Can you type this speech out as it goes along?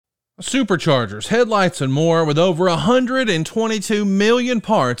Superchargers, headlights, and more. With over 122 million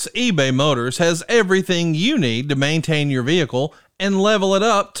parts, eBay Motors has everything you need to maintain your vehicle and level it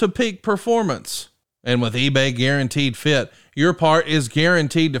up to peak performance. And with eBay Guaranteed Fit, your part is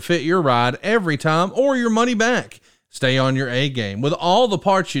guaranteed to fit your ride every time or your money back. Stay on your A game with all the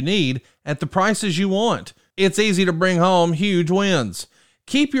parts you need at the prices you want. It's easy to bring home huge wins.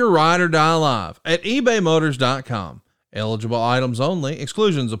 Keep your ride or die alive at ebaymotors.com. Eligible items only.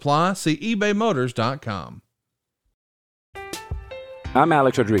 Exclusions apply. See ebaymotors.com. I'm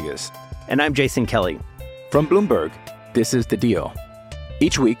Alex Rodriguez. And I'm Jason Kelly. From Bloomberg, this is The Deal.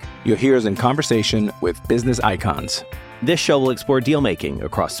 Each week, you'll hear us in conversation with business icons. This show will explore deal-making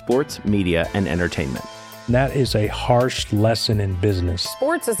across sports, media, and entertainment. That is a harsh lesson in business.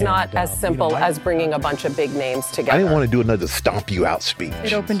 Sports is not as simple as bringing a bunch of big names together. I didn't want to do another stomp you out speech.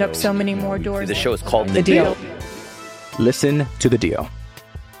 It opened up so many more doors. The show is called The Deal. Listen to The Deal.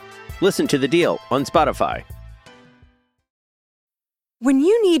 Listen to The Deal on Spotify. When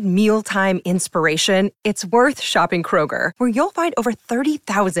you need mealtime inspiration, it's worth shopping Kroger, where you'll find over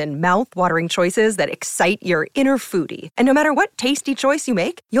 30,000 mouth-watering choices that excite your inner foodie. And no matter what tasty choice you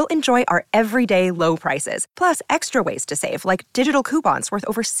make, you'll enjoy our everyday low prices, plus extra ways to save, like digital coupons worth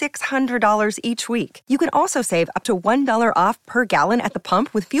over $600 each week. You can also save up to $1 off per gallon at the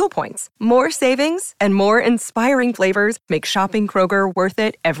pump with fuel points. More savings and more inspiring flavors make shopping Kroger worth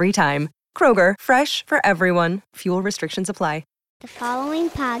it every time. Kroger, fresh for everyone. Fuel restrictions apply. The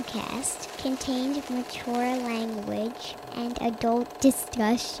following podcast contains mature language and adult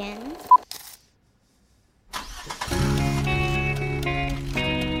discussion.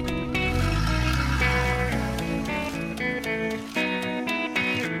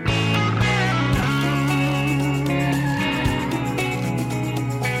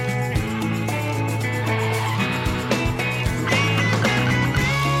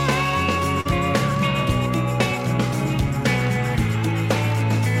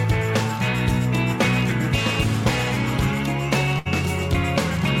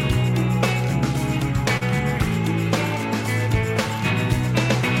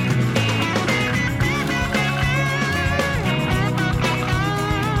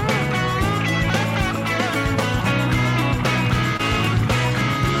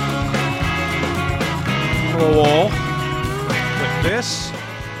 Wall with this.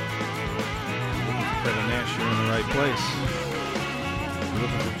 Better Nash, you're in the right place. You're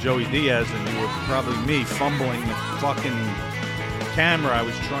looking for Joey Diaz, and you were probably me fumbling the fucking camera. I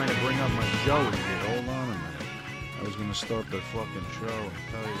was trying to bring up my Joey here. Hold on a minute. I was going to start the fucking show and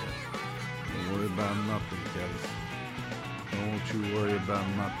tell you. Don't worry about nothing, Kev. Don't you worry about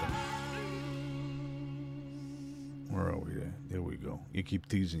nothing. Where are we there? There we go. You keep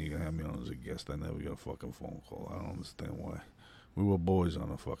teasing you're going to have me on as a guest. I never get a fucking phone call. I don't understand why. We were boys on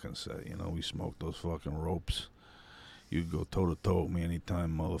the fucking set. You know, we smoked those fucking ropes. You'd go toe-to-toe with me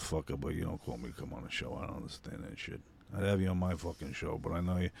anytime, motherfucker, but you don't call me to come on the show. I don't understand that shit. I'd have you on my fucking show, but I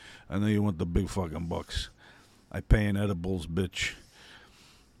know you want the big fucking bucks. I pay in edibles, bitch.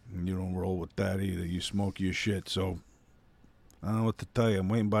 And you don't roll with that either. You smoke your shit, so I don't know what to tell you. I'm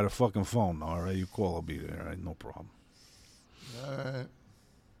waiting by the fucking phone, all right? You call, I'll be there, all right? No problem. All right.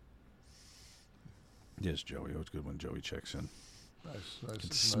 Yes, Joey. It's good when Joey checks in. Nice. You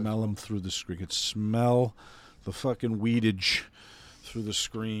can smell him through the screen. You can smell the fucking weedage through the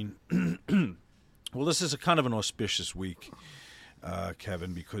screen. Well, this is a kind of an auspicious week,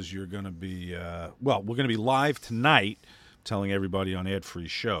 Kevin, because you're going to be, we're going to be live tonight telling everybody on ad-free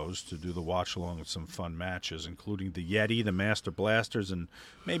shows to do the watch-along with some fun matches, including the Yeti, the Master Blasters, and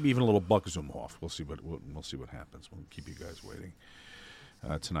maybe even a little Buck Zumhofe. We'll see what happens. We'll keep you guys waiting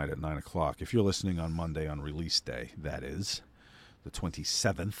tonight at 9 o'clock. If you're listening on Monday on release day, that is the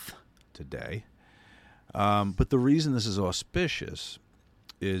 27th today. But the reason this is auspicious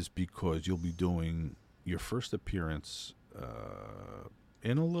is because you'll be doing your first appearance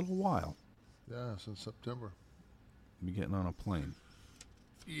in a little while. Yeah, since September. Be getting on a plane.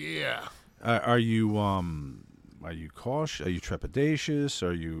 Yeah. Are you cautious? Are you trepidatious?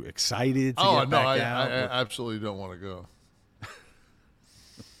 Are you excited to get back out? I absolutely don't want to go.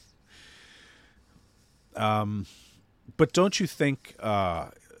 But don't you think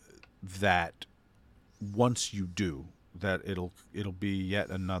that once you do, that it'll be yet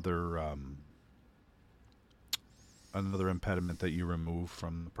another impediment that you remove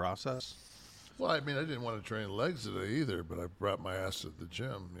from the process? Well, I mean, I didn't want to train legs today either, but I brought my ass to the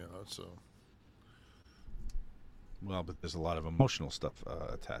gym, so. Well, but there's a lot of emotional stuff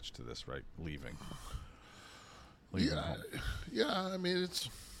attached to this, right? Leaving Yeah, I mean,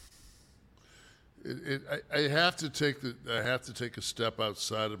 I have to take a step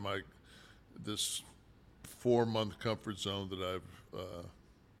outside of this 4-month comfort zone that I've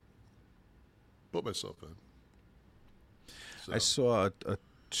put myself in. So. I saw a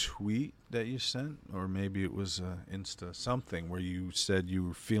tweet that you sent, or maybe it was Insta something, where you said you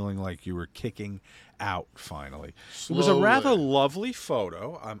were feeling like you were kicking out finally. Slowly. It was a rather lovely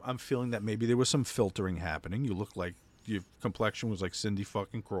photo. I'm feeling that maybe there was some filtering happening. You look like your complexion was like Cindy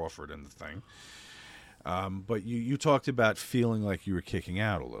fucking Crawford in the thing. But you talked about feeling like you were kicking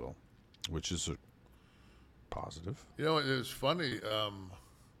out a little, which is a positive. You know, it was funny.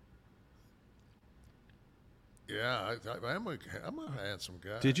 Yeah, I'm a handsome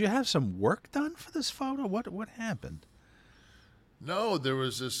guy. Did you have some work done for this photo? What happened? No, there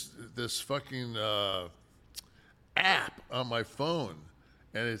was this fucking app on my phone,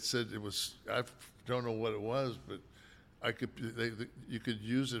 and it said it was. I don't know what it was, but you could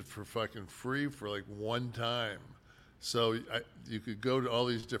use it for fucking free for like one time. So you could go to all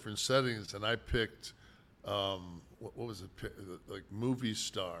these different settings, and I picked what was it, like Movie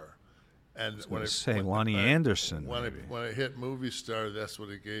Star. And when Lonnie Anderson. When I hit Movie Star, that's what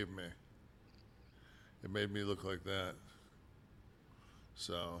it gave me. It made me look like that.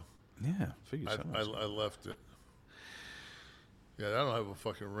 So yeah, I left it. Yeah, I don't have a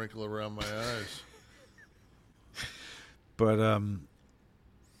fucking wrinkle around my eyes. But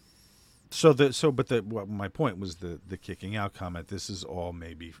my point was the kicking out comment. This is all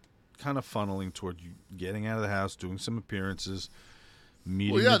maybe kind of funneling toward you getting out of the house, doing some appearances,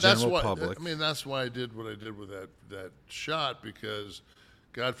 meeting the general public. I mean, that's why I did what I did with that shot, because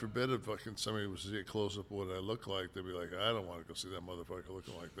God forbid if fucking somebody was to see a close up of what I look like, they'd be like, I don't want to go see that motherfucker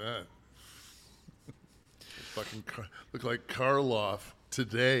looking like that. Fucking look like Karloff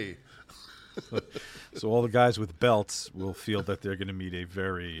today. So all the guys with belts will feel that they're going to meet a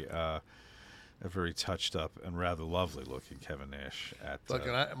very touched up and rather lovely looking Kevin Nash at. Look,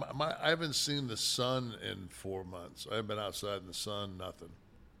 and I haven't seen the sun in 4 months. I haven't been outside in the sun, nothing.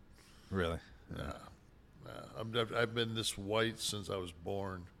 Really? Nah. I've been this white since I was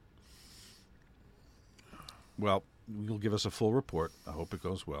born. Well, you'll give us a full report. I hope it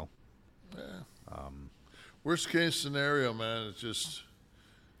goes well. Yeah. Worst case scenario, man, it's just,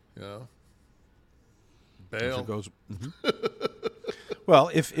 bail. If it goes,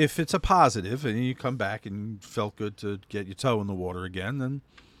 well, if it's a positive and you come back and you felt good to get your toe in the water again, then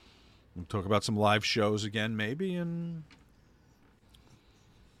we'll talk about some live shows again, maybe, and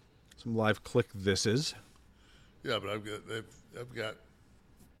some live click thises. Yeah, but I've got.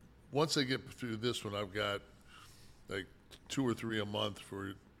 Once I get through this one, I've got like 2 or 3 a month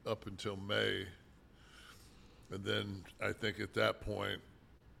for up until May, and then I think at that point,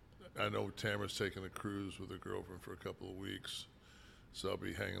 I know Tamara's taking a cruise with her girlfriend for a couple of weeks, so I'll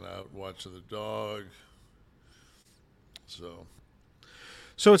be hanging out, watching the dog. So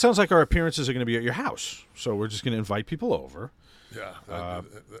it sounds like our appearances are going to be at your house. So we're just going to invite people over. Yeah,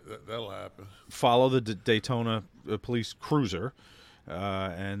 that'll happen. Follow the Daytona police cruiser,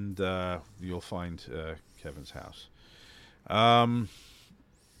 and you'll find Kevin's house.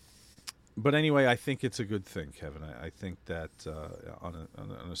 But anyway, I think it's a good thing, Kevin. I think that on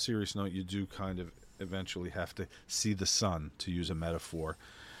a serious note, you do kind of eventually have to see the sun, to use a metaphor.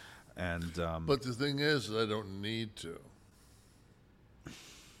 And but the thing is, I don't need to.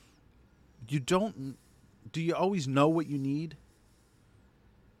 You don't? Do you always know what you need?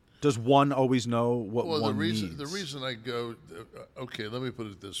 Does one always know what one needs? The reason I go, okay, let me put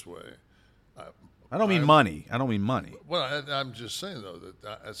it this way. I don't mean money. I don't mean money. Well, I'm just saying, though,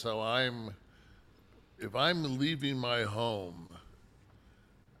 that's how if I'm leaving my home,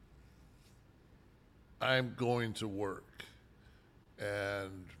 I'm going to work.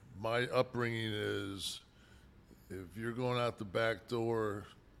 And my upbringing is, if you're going out the back door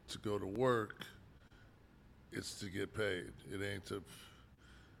to go to work, it's to get paid. It ain't to,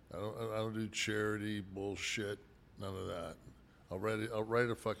 I don't do charity bullshit, none of that. I'll write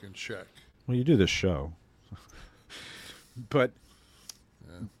a fucking check. Well, you do this show, but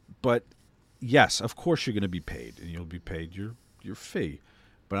yes, of course you're going to be paid, and you'll be paid your fee.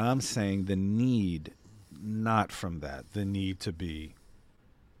 But I'm saying the need, not from that, the need to be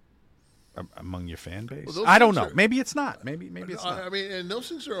among your fan base. Well, I don't know. Maybe it's not. Maybe it's not. I mean, and those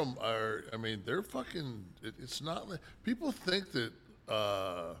things are. I mean, they're fucking. It's not. People think that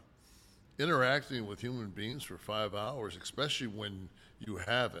interacting with human beings for 5 hours, especially when you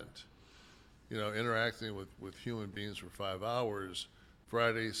haven't. Interacting with human beings for 5 hours,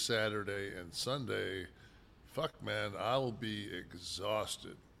 Friday, Saturday, and Sunday, fuck, man, I'll be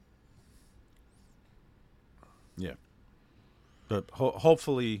exhausted. Yeah. But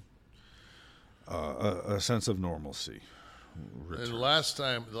hopefully a sense of normalcy. And the last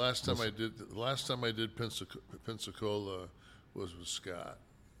time I did Pensacola was with Scott.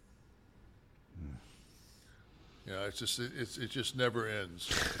 You know, it just never ends.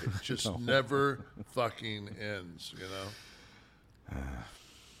 It just never fucking ends. You know.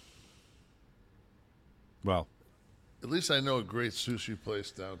 Well, at least I know a great sushi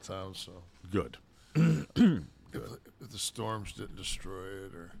place downtown. So good. If the storms didn't destroy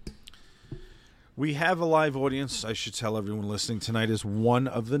it, or. We have a live audience. I should tell everyone listening. Tonight is one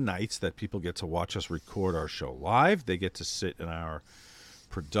of the nights that people get to watch us record our show live. They get to sit in our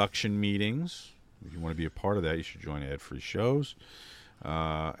production meetings. If you want to be a part of that, you should join ad-free shows.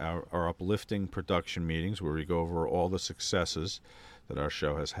 Our uplifting production meetings where we go over all the successes that our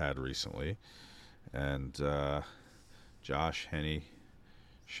show has had recently. And Josh, Henny,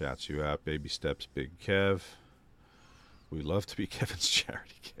 shouts you out. Baby steps, Big Kev. We love to be Kevin's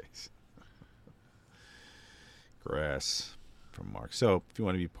charity case. Grass from Mark. So if you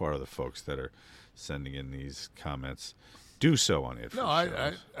want to be part of the folks that are sending in these comments, do so on it. No,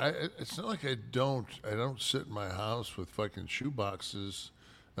 it's not like I don't sit in my house with fucking shoe boxes,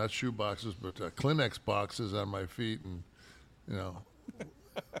 not shoe boxes, but Kleenex boxes on my feet, and you know,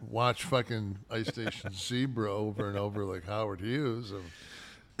 watch fucking Ice Station Zebra over and over like Howard Hughes.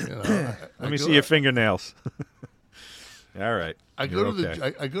 You know, Let me see your fingernails. All right, I go to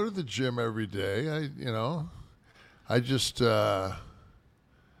the gym every day. I just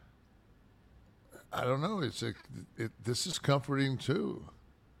I don't know. This is comforting too.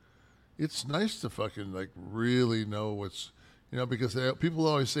 It's nice to fucking like really know what's, because people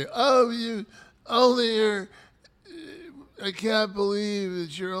always say, "Oh, you only are." I can't believe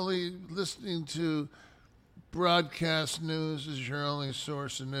that you're only listening to broadcast news as your only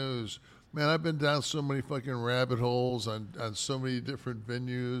source of news. Man, I've been down so many fucking rabbit holes on so many different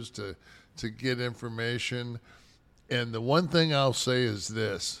venues to get information. And the one thing I'll say is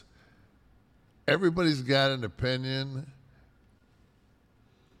this. Everybody's got an opinion.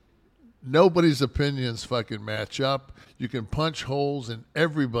 Nobody's opinions fucking match up. You can punch holes in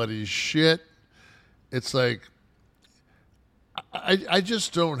everybody's shit. It's like, I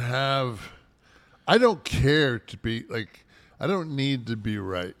just don't have, I don't care to be, like, I don't need to be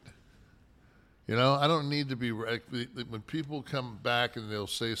right. I don't need to be right. When people come back and they'll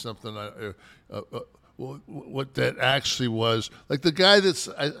say something, what that actually was, like the guy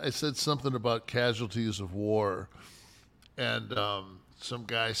I said something about casualties of war, and some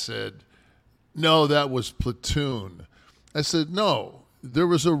guy said, no, that was Platoon. I said, no, there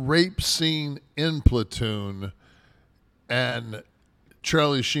was a rape scene in Platoon, and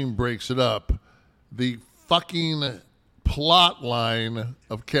Charlie Sheen breaks it up. The fucking plot line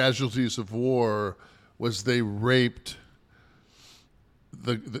of Casualties of War was they raped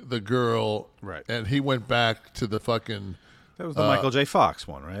the girl, right? And he went back to the fucking. That was the Michael J. Fox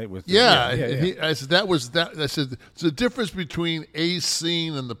one, right? I said that was that. I said there's a difference between a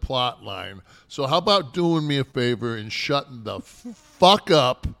scene and the plot line. So how about doing me a favor and shutting the fuck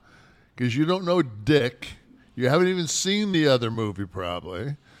up, because you don't know dick. You haven't even seen the other movie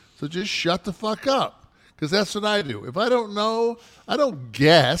probably. So just shut the fuck up, because that's what I do. If I don't know, I don't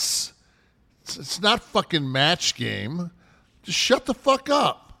guess. It's not fucking Match Game. Just shut the fuck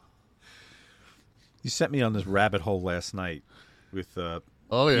up. You sent me on this rabbit hole last night with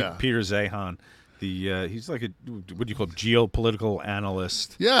Peter Zeihan. He's like what do you call it, geopolitical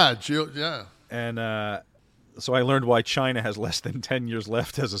analyst. Yeah, And so I learned why China has less than 10 years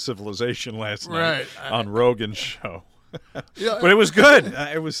left as a civilization last night on Rogan's show. Yeah, but it was good.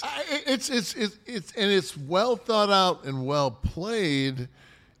 It's well thought out and well played,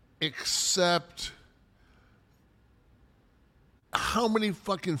 except how many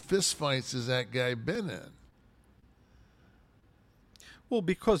fucking fistfights has that guy been in? Well,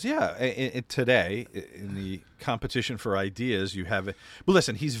 because, today, in the competition for ideas, you have it. But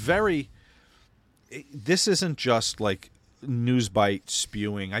listen, he's this isn't just like news bite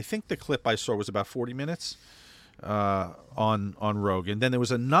spewing. I think the clip I saw was about 40 minutes on Rogan. Then there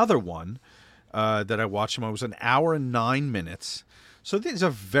was another one that I watched him on. It was an hour and 9 minutes. So these are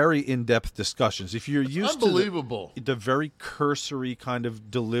very in-depth discussions. If you're used to the very cursory kind of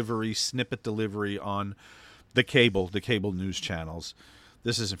snippet delivery on the cable news channels,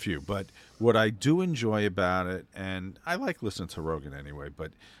 this isn't for you. But what I do enjoy about it, and I like listening to Rogan anyway,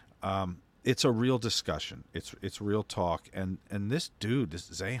 but it's a real discussion. It's real talk. And this dude, this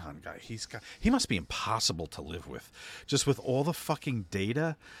Zeihan guy, he must be impossible to live with, just with all the fucking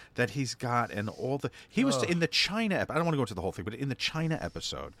data that he's got and all the. He was in the China. I don't want to go into the whole thing, but in the China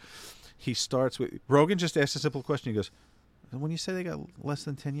episode, he starts with Rogan just asked a simple question. He goes, "When you say they got less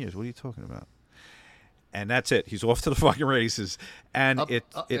than 10 years, what are you talking about?" and that's it. He's off to the fucking races, and it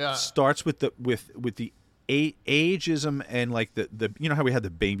starts with the ageism and like the you know how we had the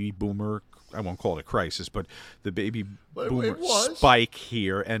baby boomer. I won't call it a crisis, but the baby boomer spike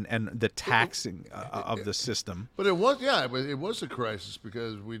here and the taxing of the system. But it was a crisis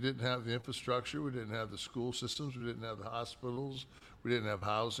because we didn't have the infrastructure, we didn't have the school systems, we didn't have the hospitals, we didn't have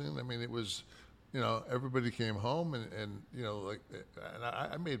housing. I mean, it was, everybody came home and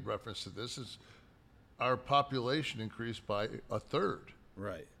I made reference to this, is our population increased by a third.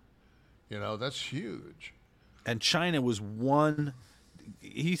 Right. That's huge. And China was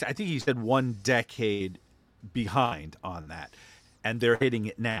I think he said 1 decade behind on that, and they're hitting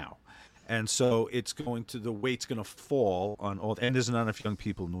it now, and so the weight's going to fall on all. And there's not enough young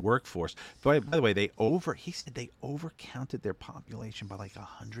people in the workforce. By the way, he said they overcounted their population by like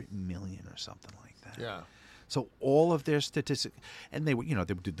 100 million or something like that. Yeah. So all of their statistics, and they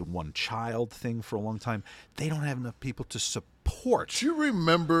did the one child thing for a long time. They don't have enough people to support. Do you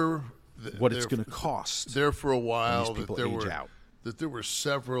remember what it's going to cost? There for a while that there were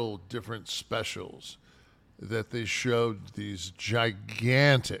several different specials that they showed these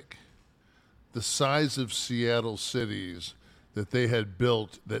gigantic, the size of Seattle cities that they had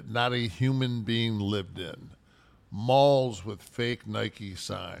built that not a human being lived in, malls with fake Nike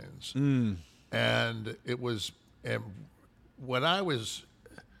signs. And what I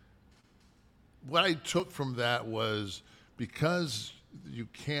took from that was, because you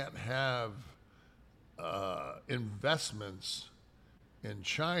can't have investments in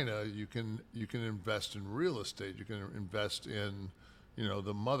China, you can invest in real estate. You can invest in,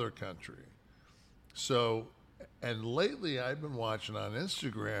 the mother country. So, and lately I've been watching on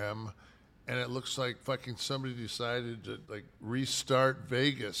Instagram, and it looks like fucking somebody decided to like restart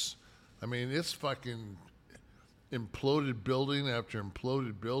Vegas. I mean, it's fucking imploded building after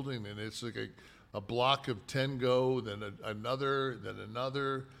imploded building, and it's like a block of 10 go, then another.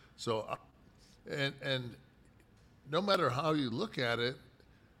 So, and no matter how you look at it,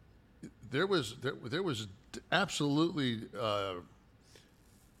 there was absolutely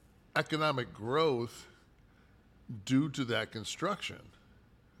economic growth due to that construction.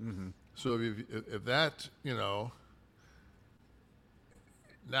 Mm-hmm. So if that, now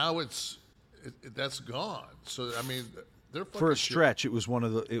that's gone. So I mean, they're for a stretch. It was one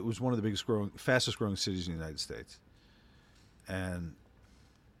of the fastest growing cities in the United States, and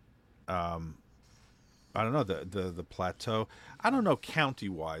I don't know the plateau. I don't know county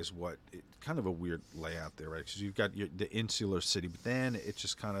wise kind of a weird layout there, right? Because you've got the insular city, but then it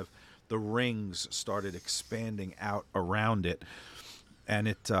just kind of the rings started expanding out around it, and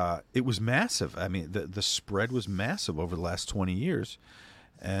it was massive. I mean, the spread was massive over the last 20 years,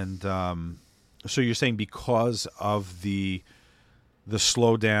 and so you're saying because of the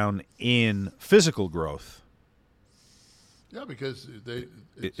slowdown in physical growth. Yeah, because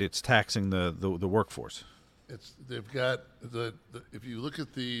it's taxing the workforce. They've got if you look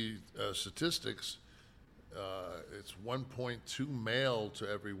at the statistics, it's 1.2 male to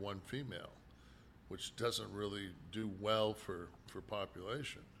every 1 female, which doesn't really do well for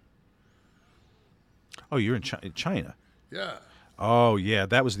population. Oh, you're in China. Yeah. Oh, yeah,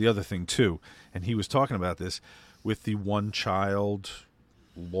 that was the other thing too, and he was talking about this with the one-child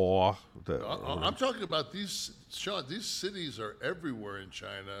law. I'm talking about these, Sean. These cities are everywhere in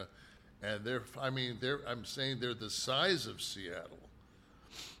China, and I'm saying they're the size of Seattle,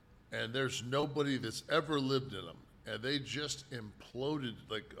 and there's nobody that's ever lived in them, and they just imploded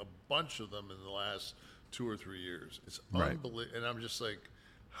like a bunch of them in the last 2 or 3 years. It's unbelievable, and I'm just like,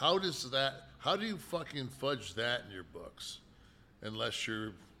 how do you fucking fudge that in your books, unless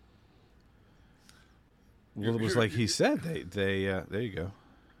you're. Well, it was like he said. They there you go.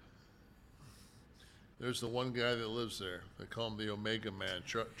 There's the one guy that lives there. They call him the Omega Man,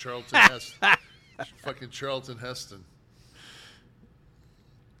 Charlton Heston. Fucking Charlton Heston.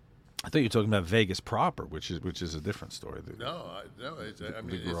 I thought you were talking about Vegas proper, which is a different story.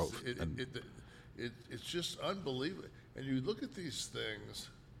 It's just unbelievable. And you look at these things,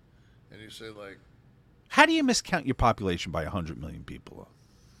 and you say, like, how do you miscount your population by 100 million people?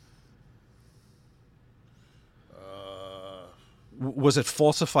 Was it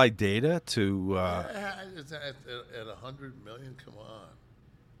falsified data to? At 100 million, come on.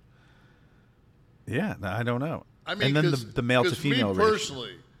 Yeah, I don't know. I mean, and then the male to female ratio.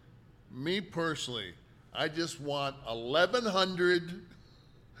 Me personally, I just want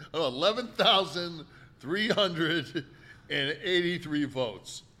 11,383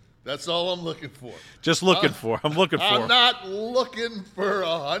 votes. That's all I'm looking for. Just looking for. I'm looking for. I'm not looking for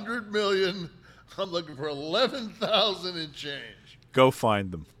 100 million. I'm looking for 11,000 and change. Go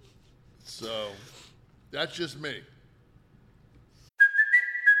find them. So, That's just me.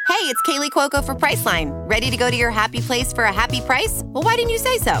 Hey, it's Kaylee Cuoco for Priceline. Ready to go to your happy place for a happy price? Well, why didn't you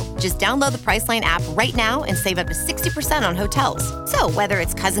say so? Just download the Priceline app right now and save up to 60% on hotels. So whether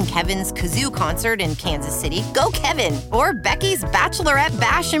it's Cousin Kevin's Kazoo Concert in Kansas City, go Kevin, or Becky's Bachelorette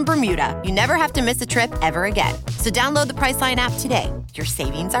Bash in Bermuda, you never have to miss a trip ever again. So download the Priceline app today. Your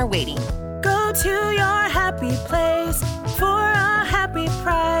savings are waiting. Go to your happy place for a happy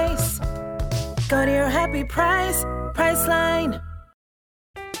price. Go to your happy price, Priceline.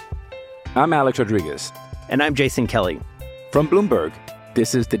 I'm Alex Rodriguez. And I'm Jason Kelly. From Bloomberg,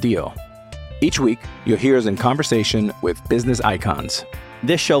 this is The Deal. Each week, you'll hear us in conversation with business icons.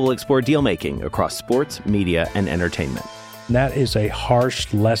 This show will explore deal-making across sports, media, and entertainment. That is a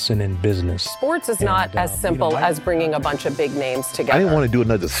harsh lesson in business. Sports is not as simple as bringing a bunch of big names together. I didn't want to do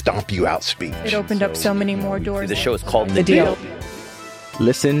another stomp you out speech. It opened up so many more doors. The show is called The Deal.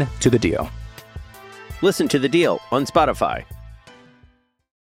 Listen to The Deal. Listen to The Deal on Spotify.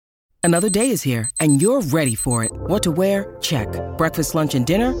 Another day is here, and you're ready for it. What to wear? Check. Breakfast, lunch, and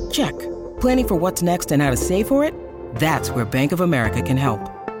dinner? Check. Planning for what's next and how to save for it? That's where Bank of America can help.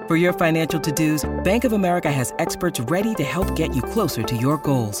 For your financial to-dos, Bank of America has experts ready to help get you closer to your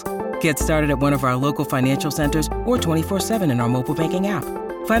goals. Get started at one of our local financial centers or 24/7 in our mobile banking app.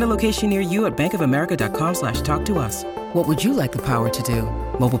 Find a location near you at bankofamerica.com/talktous. What would you like the power to do?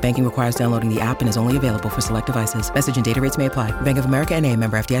 Mobile banking requires downloading the app and is only available for select devices. Message and data rates may apply. Bank of America N.A.,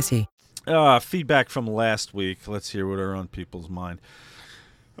 member FDIC. Feedback from last week. Let's hear what are on people's mind.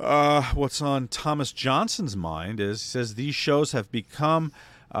 What's on Thomas Johnson's mind is, he says, these shows have become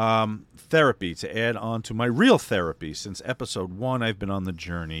therapy to add on to my real therapy. Since episode 1, I've been on the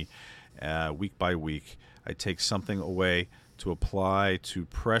journey week by week. I take something away to apply to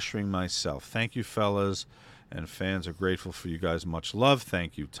pressuring myself. Thank you, fellas, and fans are grateful for you guys. Much love.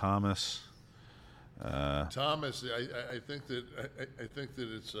 Thank you, Thomas. Thomas, I think that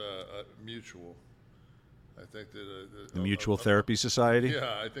it's mutual. I think that the Mutual Therapy Society.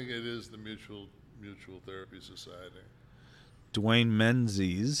 Yeah, I think it is the Mutual Therapy Society. Dwayne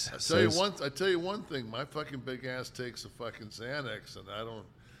Menzies says, I tell you one thing. My fucking big ass takes a fucking Xanax, and I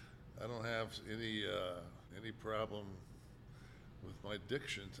don't have any problem with my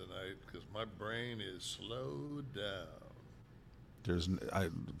diction tonight because my brain is slowed down.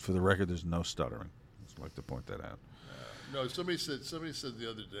 For the record, there's no stuttering. I'd like to point that out. No, somebody said the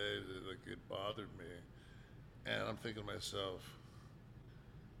other day that like it bothered me, and I'm thinking to myself,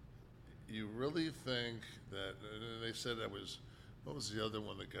 you really think that? And they said what was the other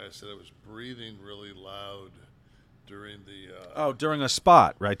one? The guy said I was breathing really loud during the. During a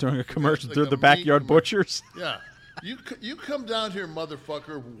spot, right? During a commercial, like through the backyard butchers. Yeah, you come down here,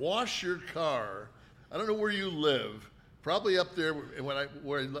 motherfucker. Wash your car. I don't know where you live. Probably up there where I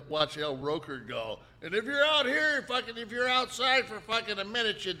watch Al Roker go. And if you're out here, if you're outside for fucking a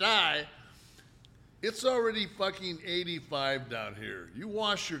minute, you die. It's already fucking 85 down here. You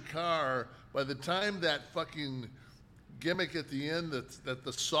wash your car. By the time that fucking gimmick at the end, that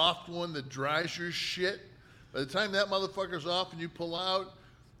the soft one that dries your shit, by the time that motherfucker's off and you pull out,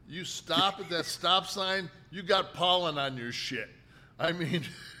 you stop at that stop sign, you got pollen on your shit. I mean,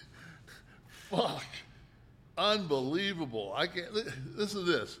 fuck. Unbelievable. I can't listen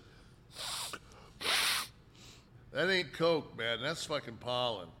to this. That ain't Coke, man. That's fucking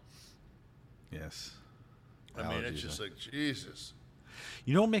pollen. Yes. I mean, it's just like, Jesus.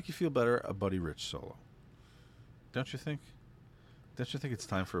 You know what would make you feel better? A Buddy Rich solo. Don't you think? Don't you think it's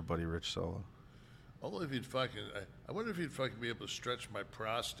time for a Buddy Rich solo? Only if he'd fucking... I wonder if he'd fucking be able to stretch my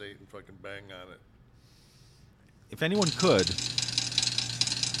prostate and fucking bang on it. If anyone could...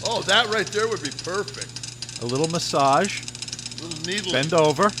 Oh, that right there would be perfect. A little massage. A little needle. Bend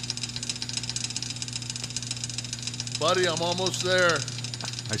over. Buddy, I'm almost there.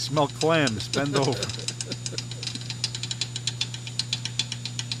 I smell clams. Bend over.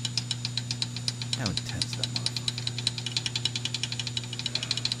 How intense that motherfucker.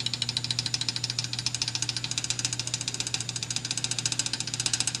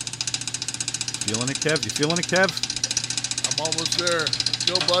 Feeling it, Kev? You feeling it, Kev? I'm almost there. Let's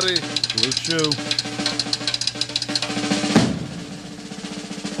go, buddy. Blue Chew.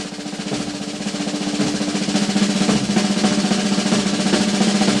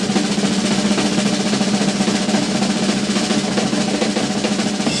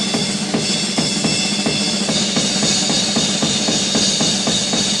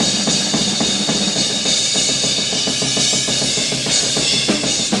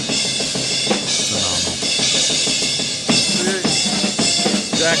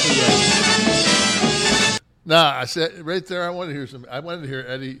 Nah, I said right there. I wanted to hear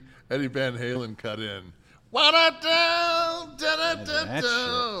Eddie Van Halen cut in.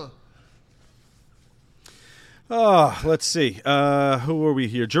 Oh, let's see. Who are we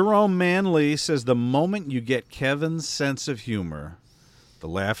here? Jerome Manley says, the moment you get Kevin's sense of humor, the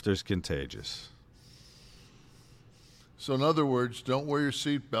laughter's contagious. So in other words, don't wear your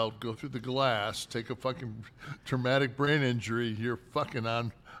seatbelt, go through the glass, take a fucking traumatic brain injury. You're fucking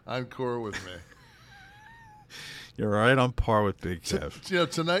on core with me. You're right on par with Big Kev. You know,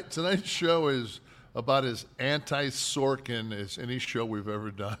 tonight's show is about as anti-Sorkin as any show we've ever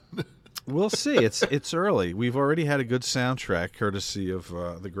done. We'll see. It's early. We've already had a good soundtrack, courtesy of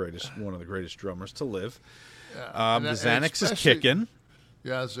one of the greatest drummers to live. Yeah. The Xanax is kicking.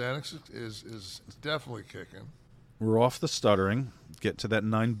 Yeah, Xanax is definitely kicking. We're off the stuttering. Get to that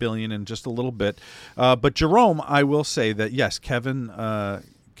 9 billion in just a little bit. But Jerome, I will say that yes, Kevin's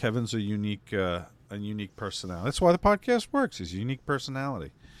a unique personality. That's why the podcast works. He's a unique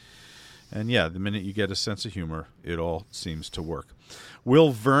personality. And yeah, the minute you get a sense of humor, it all seems to work.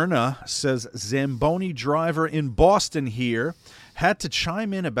 Will Verna says, Zamboni driver in Boston here. Had to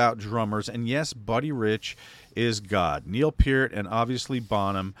chime in about drummers. And yes, Buddy Rich is God. Neil Peart and obviously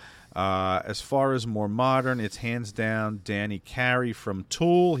Bonham. As far as more modern, it's hands down Danny Carey from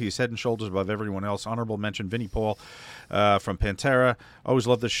Tool. He's head and shoulders above everyone else. Honorable mention, Vinnie Paul from Pantera. Always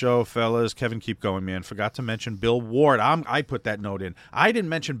love the show, fellas. Kevin, keep going, man. Forgot to mention Bill Ward. I put that note in. I didn't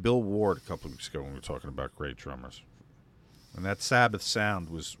mention Bill Ward a couple of weeks ago when we were talking about great drummers. And that Sabbath sound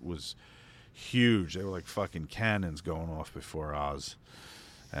was huge. They were like fucking cannons going off before Oz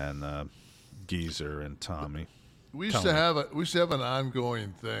and Geezer and Tommy. We used to have an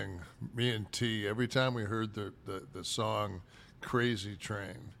ongoing thing, me and T, every time we heard the song Crazy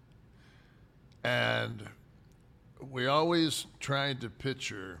Train. And we always tried to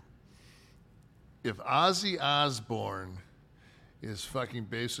picture if Ozzy Osbourne is fucking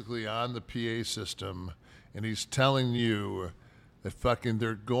basically on the PA system and he's telling you that fucking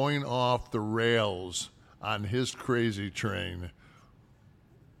they're going off the rails on his Crazy Train,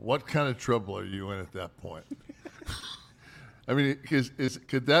 what kind of trouble are you in at that point? I mean,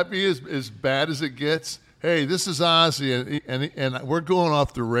 could that be as bad as it gets? Hey, this is Ozzy, and we're going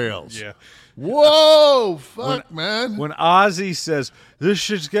off the rails. Yeah. Whoa, fuck, man. When Ozzy says, this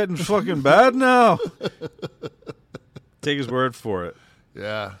shit's getting fucking bad now, take his word for it.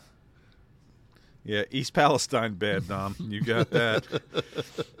 Yeah. Yeah, East Palestine bad, Dom. You got that.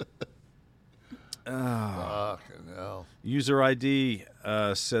 Fucking hell. User ID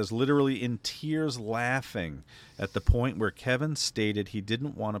says, literally in tears laughing at the point where Kevin stated he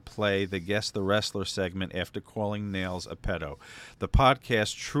didn't want to play the Guess the Wrestler segment after calling Nails a pedo. The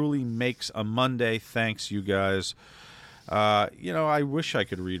podcast truly makes a Monday. Thanks, you guys. I wish I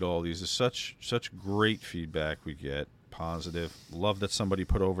could read all these. There's such great feedback we get. Positive. Love that somebody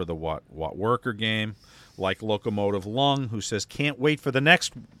put over the What Worker game. Like Locomotive Lung, who says, can't wait for the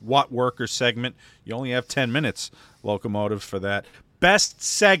next What Worker segment. You only have 10 minutes, Locomotive, for that. Best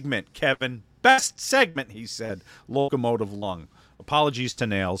segment, Kevin. Best segment, he said. Locomotive Lung. Apologies to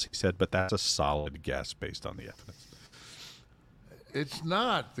Nails, he said, but that's a solid guess based on the evidence. It's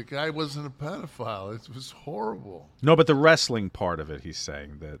not. The guy wasn't a pedophile. It was horrible. No, but the wrestling part of it, he's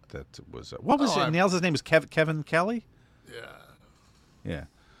saying that was... what was it? Nails' name was Kevin Kelly? Yeah. Yeah.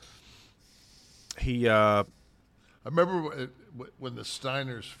 I remember when the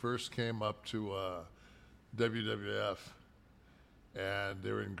Steiners first came up to WWF, and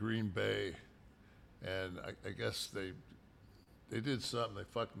they were in Green Bay, and I guess they did something. They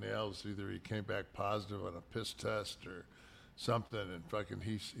fucked Nails. Either he came back positive on a piss test or something, and fucking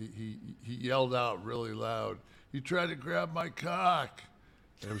he yelled out really loud, "You tried to grab my cock!"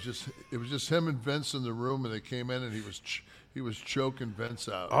 And it was just him and Vince in the room, and they came in, and he was choking Vince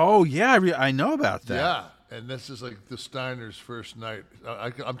out. Oh yeah, I know about that. Yeah, and this is like the Steiners' first night.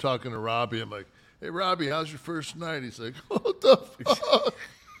 I'm talking to Robbie. I'm like, "Hey Robbie, how's your first night?" He's like, "What the fuck?"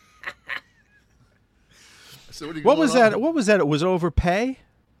 I said, what was that? What was that? It was overpay.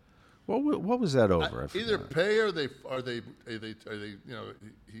 What was that over? Either pay or they you know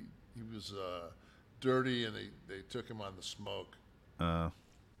he was dirty and they took him on the smoke. Yeah,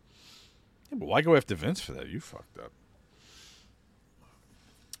 but why go after Vince for that? You fucked up.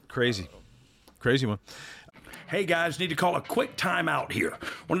 Crazy one. Hey guys, need to call a quick timeout here.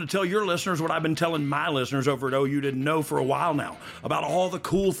 Wanted to tell your listeners what I've been telling my listeners over at OU Didn't Know for a while now about all the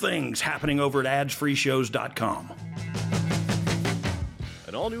cool things happening over at adsfreeshows.com.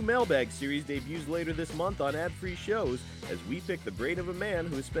 An all-new mailbag series debuts later this month on Ad Free Shows as we pick the brain of a man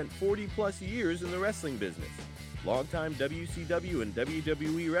who has spent 40-plus years in the wrestling business. Longtime WCW and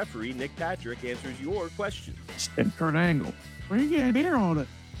WWE referee Nick Patrick answers your questions. Said Kurt Angle, where you get here on it?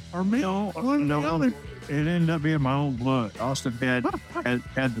 Or me on the other it ended up being my own blood. Austin had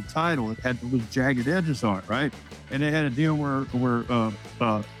the title. It had those jagged edges on it, right? And they had a deal where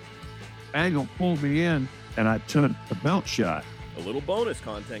Angle pulled me in, and I took the belt shot. A little bonus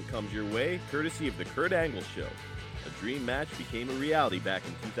content comes your way, courtesy of the Kurt Angle Show. A dream match became a reality back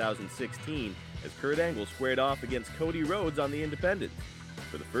in 2016 as Kurt Angle squared off against Cody Rhodes on the Independents.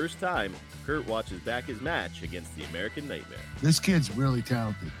 For the first time, Kurt watches back his match against the American Nightmare. This kid's really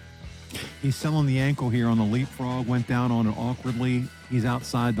talented. He's selling the ankle here on the leapfrog, went down on it awkwardly. He's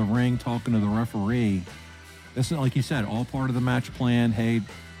outside the ring talking to the referee. This is, like you said, all part of the match plan. Hey,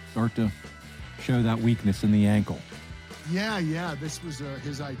 start to show that weakness in the ankle. Yeah. This was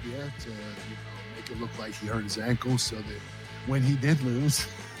his idea to make it look like he hurt his ankle so that when he did lose,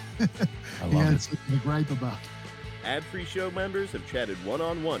 he had something to gripe about. Ad-free show members have chatted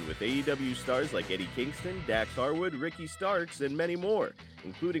one-on-one with AEW stars like Eddie Kingston, Dax Harwood, Ricky Starks, and many more,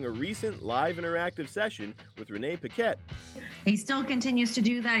 including a recent live interactive session with Renee Paquette. He still continues to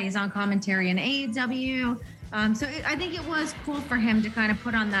do that. He's on commentary in AEW. I think it was cool for him to kind of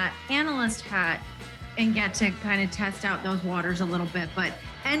put on that analyst hat and get to kind of test out those waters a little bit. But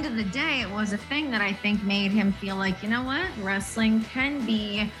end of the day, it was a thing that I think made him feel like, you know what? Wrestling can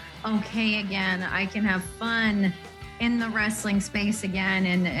be okay again. I can have fun in the wrestling space again.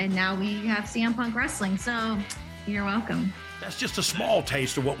 And now we have CM Punk Wrestling. So you're welcome. That's just a small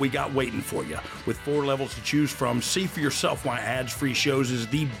taste of what we got waiting for you. With 4 levels to choose from, see for yourself why Ads-Free Shows is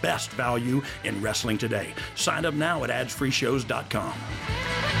the best value in wrestling today. Sign up now at adsfreeshows.com.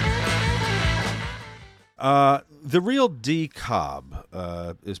 The real D Cobb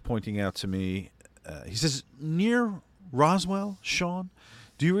is pointing out to me, he says, near Roswell, Sean?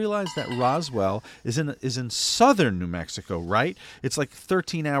 Do you realize that Roswell is in southern New Mexico, right? It's like a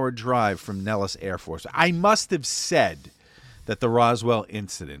 13-hour drive from Nellis Air Force. I must have said that the Roswell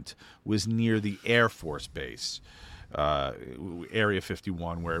incident was near the Air Force Base, Area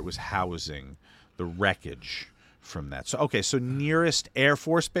 51, where it was housing the wreckage from that. So nearest Air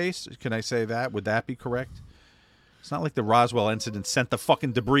Force Base, can I say that? Would that be correct? It's not like the Roswell incident sent the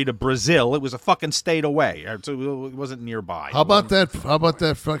fucking debris to Brazil. It was a fucking state away, so it wasn't nearby. How about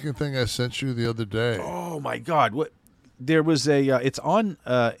that fucking thing I sent you the other day? Oh my God! What? There was a. It's on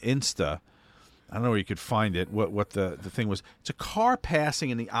Insta. I don't know where you could find it. What the thing was? It's a car passing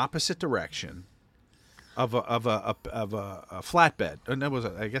in the opposite direction of a flatbed, and that was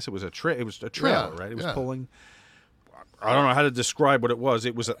I guess it was a trailer, right? It was pulling. I don't know how to describe what it was.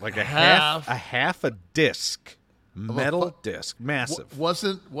 It was like a half a disc. Metal disc, massive.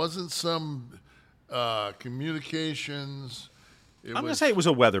 Wasn't some communications? I'm going to say it was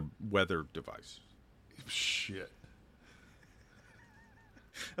a weather device. Shit.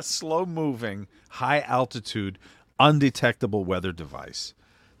 A slow-moving, high-altitude, undetectable weather device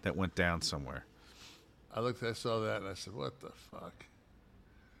that went down somewhere. I saw that, and I said, what the fuck?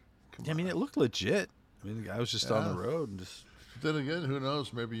 I mean, it looked legit. I mean, the guy was just on the road and just... Then again, who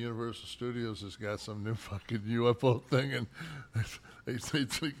knows? Maybe Universal Studios has got some new fucking UFO thing, and they're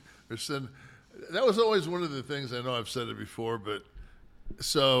sending. That was always one of the things. I know I've said it before, but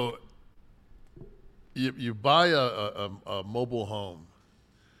so you buy a mobile home,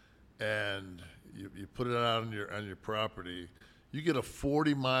 and you put it out on your property. You get a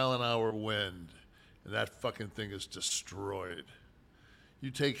 40-mile-an-hour wind, and that fucking thing is destroyed.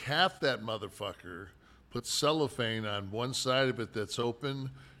 You take half that motherfucker. Put cellophane on one side of it that's open,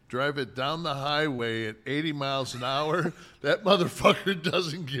 drive it down the highway at 80 miles an hour, that motherfucker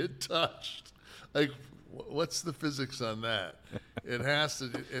doesn't get touched. Like, what's the physics on that? It has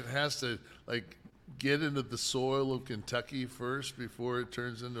to like get into the soil of Kentucky first before it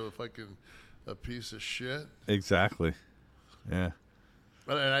turns into a piece of shit. Exactly. Yeah.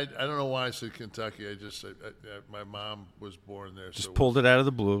 And I don't know why I said Kentucky. My mom was born there. Just pulled it out of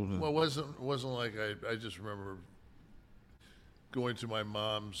the blue. Well, it wasn't like I just remember going to my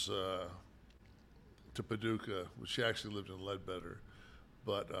mom's to Paducah. She actually lived in Ledbetter,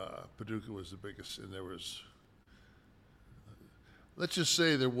 but Paducah was the biggest, and there was. Let's just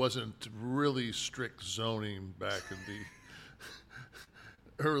say there wasn't really strict zoning back in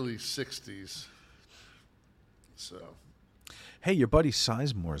the early '60s. So. Hey, your buddy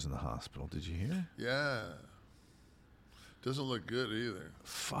Sizemore's in the hospital. Did you hear? Yeah. Doesn't look good either.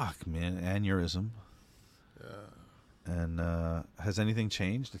 Fuck, man. Aneurysm. Yeah. And has anything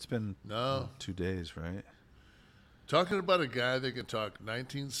changed? It's been 2 days, right? Talking about a guy that can talk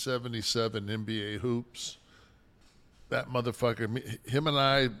 1977 NBA hoops. That motherfucker. Him and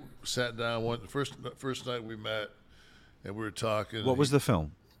I sat down first night we met, and we were talking. What was the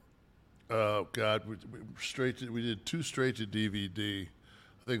film? Oh God, we did 2 straight to DVD.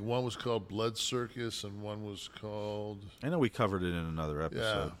 I think one was called Blood Circus and one was called... I know we covered it in another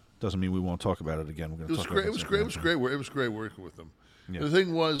episode. Yeah. Doesn't mean we won't talk about it again. We're going to talk about it. It was great. It was great. It was great working with him. Yeah. The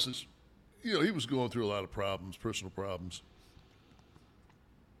thing was, is, you know, he was going through a lot of problems, personal problems.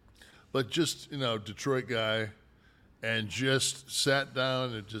 But just, you know, Detroit guy, and just sat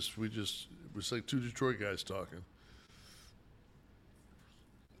down and it was like two Detroit guys talking.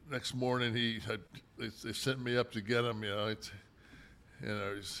 Next morning, they sent me up to get him. He's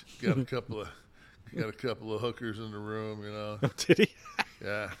got a couple of hookers in the room. You know, did he?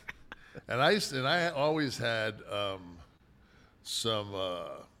 Yeah, and I always had some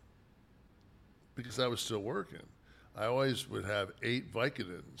because I was still working. I always would have 8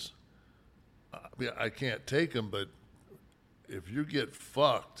 Vicodins. I can't take them, but if you get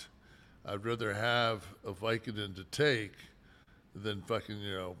fucked, I'd rather have a Vicodin to take than fucking,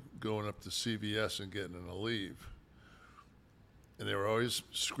 you know, going up to CVS and getting an Aleve. And they were always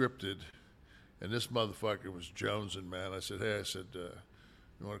scripted. And this motherfucker was jonesing, man. I said, hey,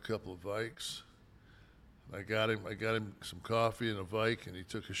 you want a couple of Vikes? I got him some coffee and a Vike, and he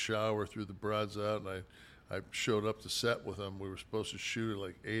took a shower, threw the broads out, and I showed up to set with him. We were supposed to shoot at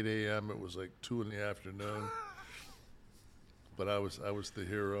like 8 a.m. It was like 2 in the afternoon. But I was the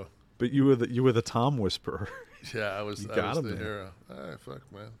hero. But you were the Tom Whisperer. Yeah, I was the hero. All right, fuck,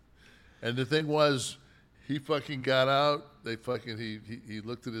 man. And the thing was, he fucking got out. They fucking he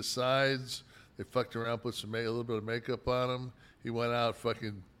looked at his sides. They fucked around, put a little bit of makeup on him. He went out,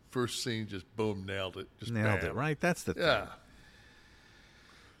 fucking first scene, just boom, nailed it. Just nailed bam. it, right? That's the thing. Yeah.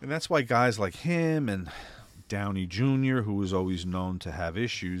 And that's why guys like him and Downey Jr., who was always known to have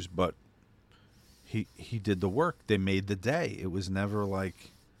issues, but he did the work. They made the day. It was never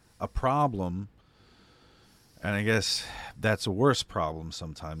like a problem. And I guess that's a worse problem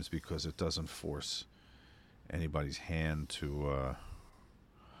sometimes because it doesn't force anybody's hand to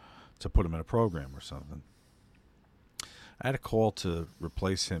put him in a program or something. I had a call to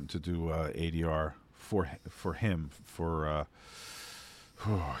replace him to do ADR for him.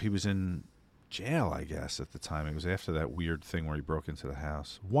 He was in jail, I guess, at the time. It was after that weird thing where he broke into the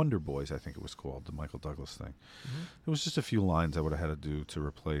house. Wonder Boys, I think it was called, the Michael Douglas thing. Mm-hmm. There was just a few lines I would have had to do to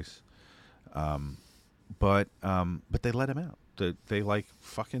replace. But they let him out. They like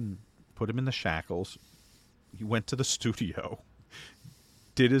fucking put him in the shackles. He went to the studio,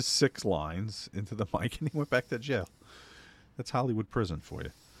 did his 6 lines into the mic, and he went back to jail. That's Hollywood prison for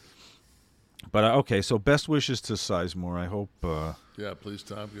you. But okay, so best wishes to Sizemore. I hope. Yeah, please,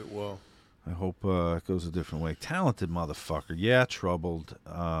 Tom, get well. I hope it goes a different way. Talented motherfucker. Yeah, troubled.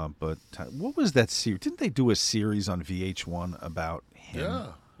 But what was that series? Didn't they do a series on VH1 about him? Yeah,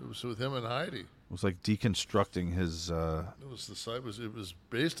 it was with him and Heidi. It was like deconstructing his. It was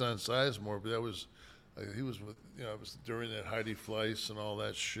based on Sizemore, but that was he was with it was during that Heidi Fleiss and all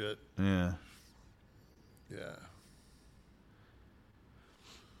that shit. Yeah. Yeah.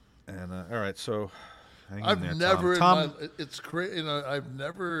 And all right, so I've never. Tom. It's crazy. I've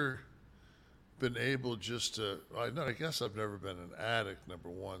never been able just to. I guess I've never been an addict. Number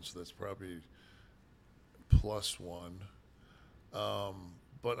one, so that's probably +1.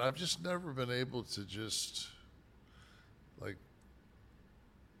 But I've just never been able to just like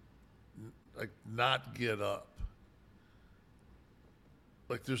not get up.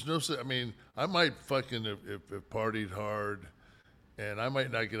 Like there's no. I mean, I might fucking if partied hard. And I might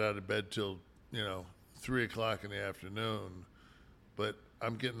not get out of bed till, 3 o'clock in the afternoon. But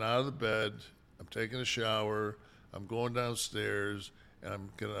I'm getting out of the bed, I'm taking a shower, I'm going downstairs, and I'm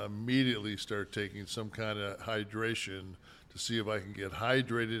going to immediately start taking some kind of hydration to see if I can get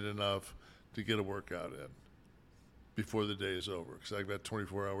hydrated enough to get a workout in before the day is over. Because I've got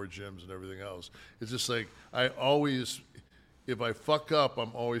 24-hour gyms and everything else. It's just like if I fuck up,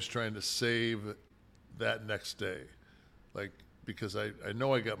 I'm always trying to save that next day. Like, because I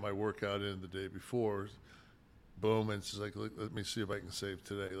know I got my workout in the day before, boom, and it's like, let me see if I can save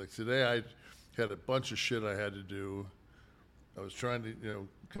today. Like today I had a bunch of shit I had to do. I was trying to,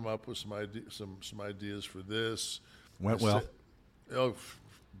 come up with some ideas for this. Went well.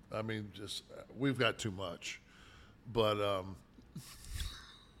 I mean, just, we've got too much. But,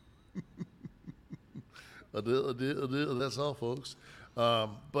 that's all, folks.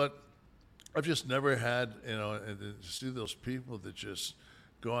 But I've just never had, and to see those people that just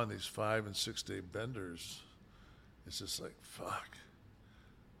go on these 5 and 6 day benders, it's just like, fuck.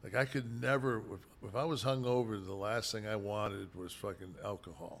 Like I could never, if I was hungover, the last thing I wanted was fucking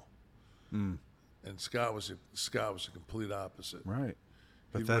alcohol. Mm. And Scott was a complete opposite. Right.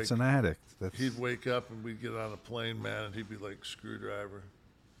 But that's an addict. He'd wake up and we'd get on a plane, man, and he'd be like screwdriver.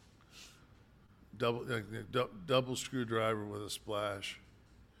 Double screwdriver with a splash.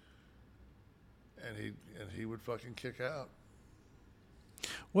 and he would fucking kick out.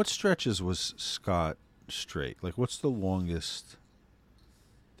 What stretches was Scott straight? Like, what's the longest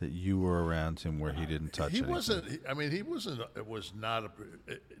that you were around him where he didn't touch anything? He wasn't. It was not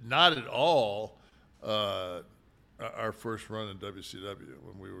at all our first run in WCW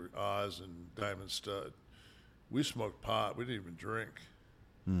when we were Oz and Diamond Stud. We smoked pot. We didn't even drink.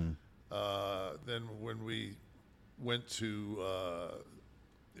 Then when we went to,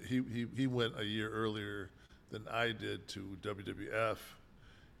 he went a year earlier than I did to WWF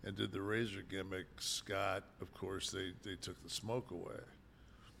and did the razor gimmick. Scott, of course, they took the smoke away.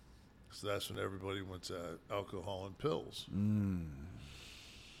 So that's when everybody went to alcohol and pills.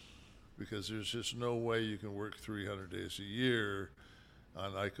 Because there's just no way you can work 300 days a year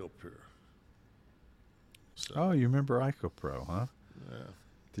on IcoPure. So, oh, you remember IcoPro, huh? Yeah.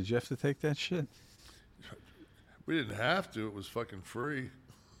 Did you have to take that shit? We didn't have to. It was fucking free.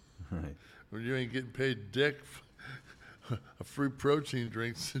 Right. When you ain't getting paid dick, a free protein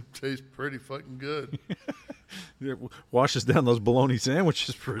drink tastes pretty fucking good. It washes down those bologna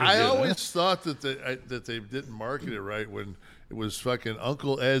sandwiches pretty good. I always thought that they didn't market it right when it was fucking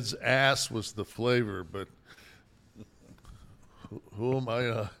Uncle Ed's ass was the flavor, but who am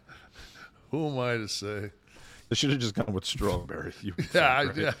I to say? They should have just gone with strawberry.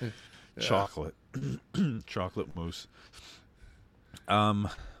 Yeah. Chocolate. Chocolate mousse.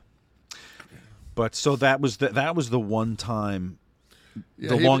 But so that was the one time,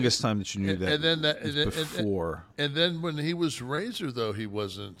 the longest time that you knew that. And then before. And then when he was Razor, though, he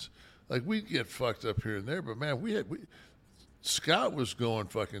wasn't like we'd get fucked up here and there. But man, Scott was going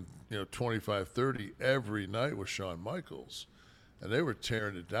fucking 25-30 every night with Shawn Michaels, and they were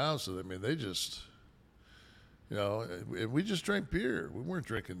tearing it down. So I mean, they just. And we just drank beer. We weren't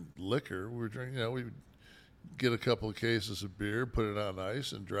drinking liquor. We were drinking, we would get a couple of cases of beer, put it on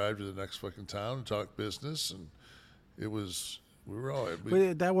ice, and drive to the next fucking town and talk business. And we were all.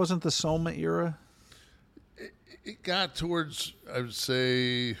 But that wasn't the Soma era? It got towards, I would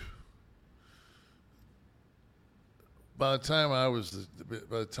say, by the time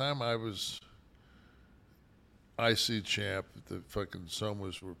I was IC champ, the fucking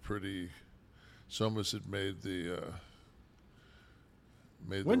Somas were pretty. Somas had made the.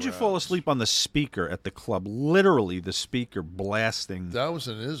 When did you fall asleep on the speaker at the club? Literally, the speaker blasting. That was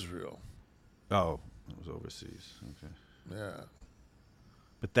in Israel. Oh, it was overseas. Okay. Yeah.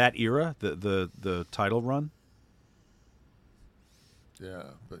 But that era, the title run. Yeah,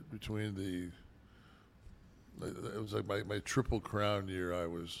 but between it was like my Triple Crown year.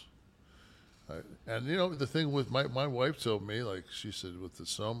 And the thing with my wife told me, like she said with the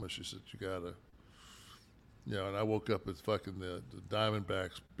Soma, she said you gotta. And I woke up at fucking the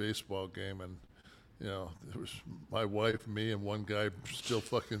Diamondbacks baseball game, and there was my wife, me, and one guy still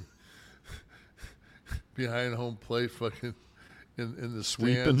fucking behind home plate, fucking in the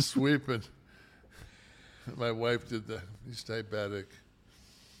stand sweeping. My wife did he's diabetic,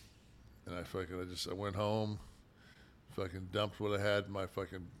 and I went home, fucking dumped what I had in my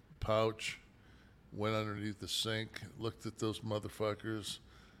fucking pouch, went underneath the sink, looked at those motherfuckers,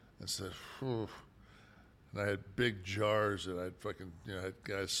 and said, "Phew." And I had big jars that I'd fucking, had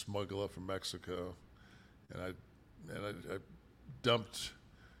guys smuggle up from Mexico. And I dumped,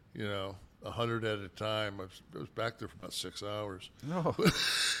 100 at a time. I was back there for about 6 hours. No.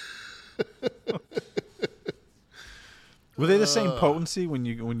 Were they the same potency when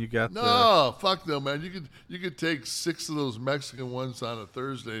you got there? No, fuck no, man. You could take 6 of those Mexican ones on a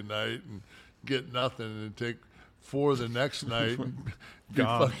Thursday night and get nothing, and then take 4 the next night. And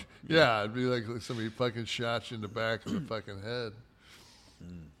it'd be like somebody fucking shot you in the back of the fucking head.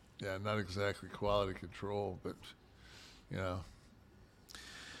 Yeah, not exactly quality control, but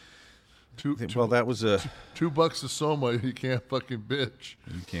that was a $2 a Soma. You can't fucking bitch.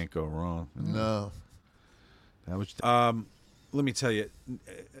 You can't go wrong. No. That was. Let me tell you,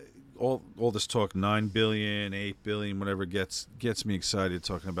 all this talk, 9 billion, 8 billion, whatever gets me excited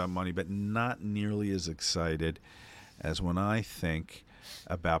talking about money, but not nearly as excited as when I think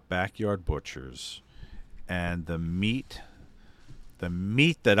about Backyard Butchers and the meat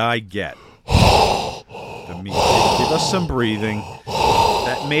that I get. The meat. Give us some breathing.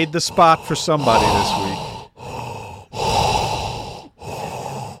 That made the spot for somebody this week.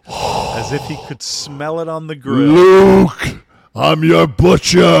 As if he could smell it on the grill. Luke, I'm your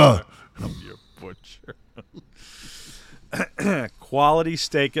butcher. I'm your butcher. Quality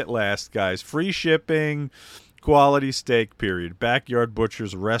steak at last, guys. Free shipping. quality steak, period. Backyard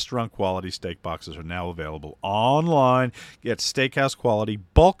Butchers restaurant quality steak boxes are now available online. Get steakhouse quality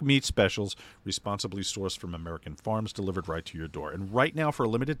bulk meat specials responsibly sourced from American farms delivered right to your door. And right now, for a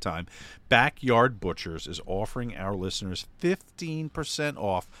limited time, Backyard Butchers is offering our listeners 15%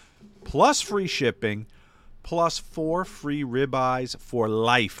 off plus free shipping plus 4 free ribeyes for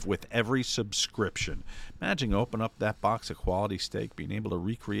life with every subscription. Imagine open up that box of quality steak, being able to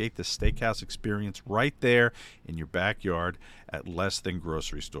recreate the steakhouse experience right there in your backyard at less than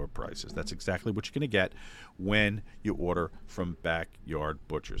grocery store prices. That's exactly what you're going to get when you order from Backyard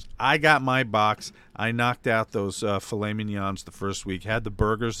Butchers. I got my box. I knocked out those filet mignons the first week, had the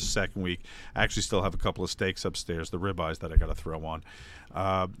burgers the second week. I actually still have a couple of steaks upstairs, the ribeyes that I got to throw on.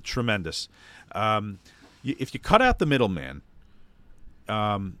 Tremendous. If you cut out the middleman,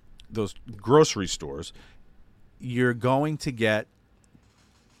 those grocery stores, you're going to get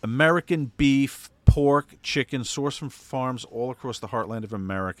American beef, pork, chicken sourced from farms all across the heartland of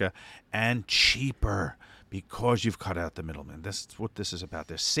America, and cheaper because you've cut out the middleman. That's what this is about.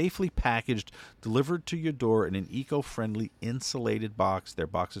 They're safely packaged, delivered to your door in an eco-friendly, insulated box. Their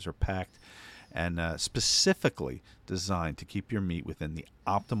boxes are packed and specifically designed to keep your meat within the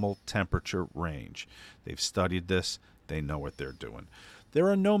optimal temperature range. They've studied this. They know what they're doing. There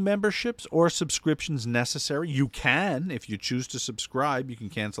are no memberships or subscriptions necessary. You can, if you choose to subscribe, you can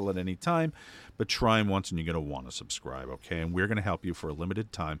cancel at any time, but try them once and you're going to want to subscribe, okay? And we're going to help you for a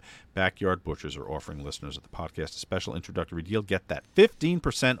limited time. Backyard Butchers are offering listeners of the podcast a special introductory deal. Get that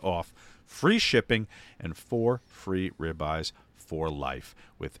 15% off, free shipping, and 4 free ribeyes for life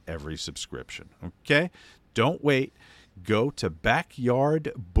with every subscription, okay? Don't wait. Go to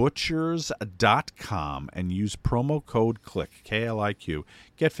backyardbutchers.com and use promo code CLIQ, K-L-I-Q.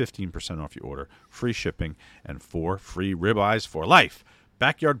 Get 15% off your order, free shipping, and 4 free ribeyes for life.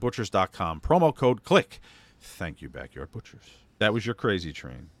 Backyardbutchers.com, promo code CLIQ. Thank you, Backyard Butchers. That was your crazy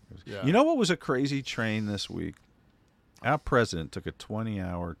train. Yeah. You know what was a crazy train this week? Our president took a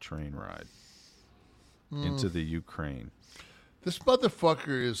 20-hour train ride into the Ukraine. This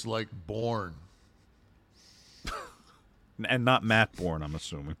motherfucker is like born. And not Matt Bourne, I'm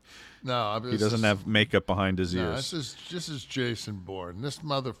assuming. No, he doesn't have makeup behind his ears. This is Jason Bourne. This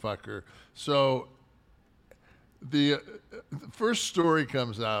motherfucker. So the first story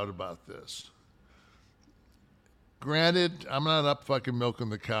comes out about this. Granted, I'm not up fucking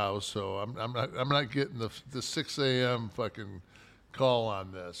milking the cows, so I'm not getting the 6 a.m. fucking call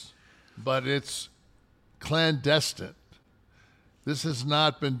on this, but it's clandestine. This has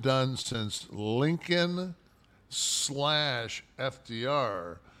not been done since Lincoln /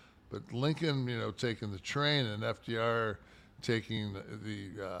 FDR, but Lincoln, taking the train, and FDR taking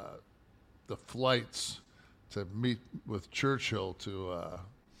the flights to meet with Churchill to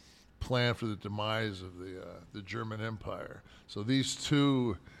plan for the demise of the German Empire. So these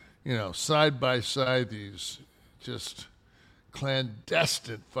two, side by side, these just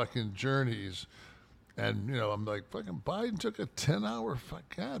clandestine fucking journeys. And, I'm like, fucking Biden took a 10-hour,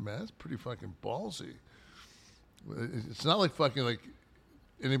 God, man, that's pretty fucking ballsy. It's not like fucking like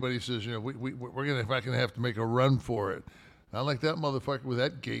anybody says, we're gonna fucking have to make a run for it. Not like that motherfucker with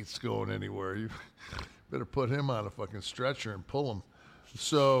that Gates going anywhere. You better put him on a fucking stretcher and pull him.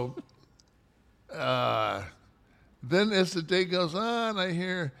 So then as the day goes on, I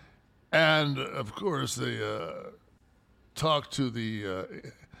hear, and of course they talk to the,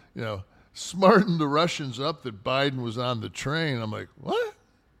 smarten the Russians up that Biden was on the train. I'm like, what?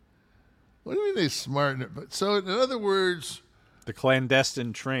 What do you mean they smarten it? But so in other words, the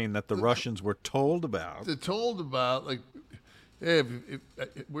clandestine train that the Russians were told about. They're told about, like, hey,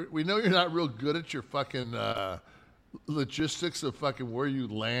 we know you're not real good at your fucking logistics of fucking where you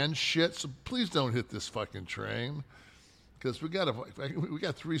land shit, so please don't hit this fucking train, because we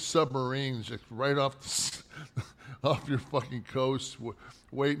got 3 submarines just right off off your fucking coast,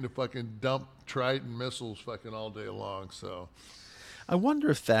 waiting to fucking dump Trident missiles fucking all day long. So I wonder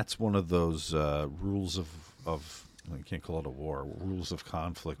if that's one of those rules of you can't call it a war, rules of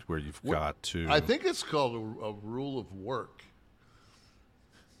conflict, where you've got to. I think it's called a rule of work.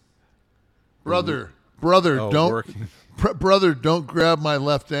 Brother, don't grab my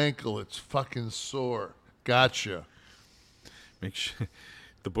left ankle. It's fucking sore. Gotcha. Make sure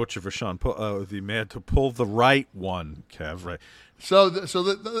the butcher for Sean, the man to pull the right one, Kev. Right. So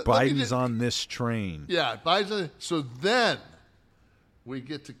Biden's on this train. Yeah, Biden's. So then we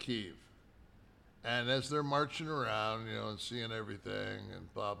get to Kyiv, and as they're marching around, and seeing everything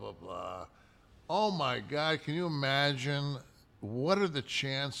and blah blah blah. Oh my God! Can you imagine what are the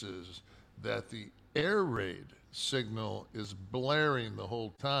chances that the air raid signal is blaring the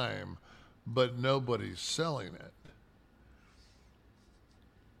whole time but nobody's selling it.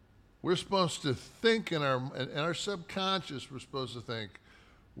 We're supposed to think in our subconscious, we're supposed to think,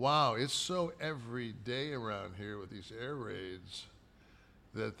 wow, it's so every day around here with these air raids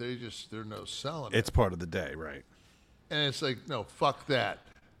that they're no selling it. It's part of the day, right? And it's like, no, fuck that.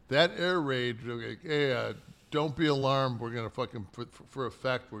 That air raid, hey, don't be alarmed. We're going to fucking, for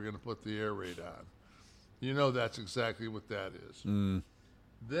effect, we're going to put the air raid on. You know that's exactly what that is.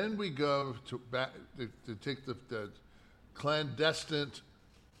 Then we go to take the clandestine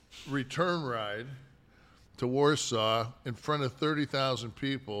return ride to Warsaw in front of 30,000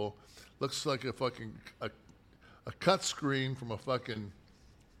 people. Looks like a fucking a cut screen from a fucking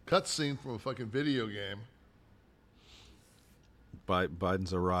cutscene from a fucking video game.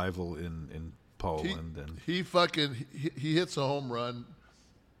 Biden's arrival in Poland, he hits a home run.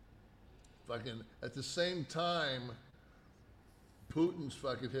 Fucking at the same time, Putin's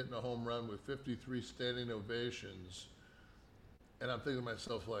fucking hitting a home run with 53 standing ovations, and I'm thinking to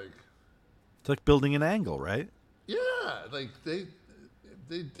myself like, it's like building an angle, right? Yeah, like they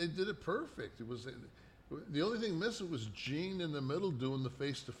did it perfect. It was the only thing missing was Gene in the middle doing the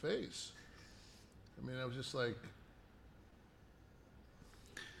face to face. I mean, I was just like,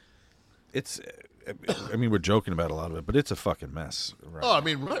 I mean, we're joking about a lot of it, but it's a fucking mess. Right? Oh, I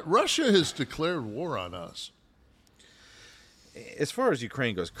mean, Russia has declared war on us. As far as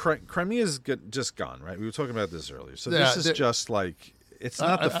Ukraine goes, Crimea's just gone, right? We were talking about this earlier. So this is just like, it's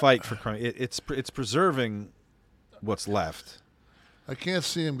not the fight for Crimea. It's preserving what's left. I can't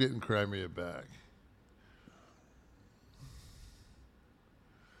see him getting Crimea back.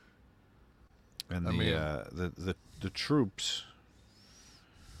 And the troops,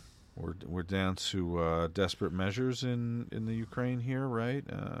 we're down to desperate measures in the Ukraine here, right?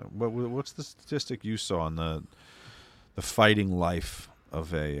 What's the statistic you saw on the fighting life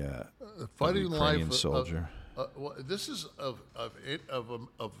of a Ukrainian soldier? Well, this is of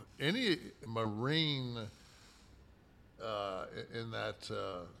any Marine in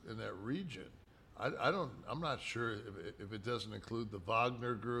that region. I'm not sure if it doesn't include the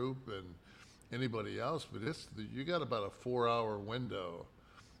Wagner group and anybody else, but you got about a 4-hour window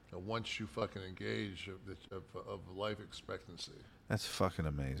once you fucking engage of life expectancy. That's fucking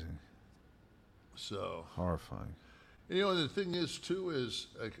amazing. So horrifying. You know, the thing is too is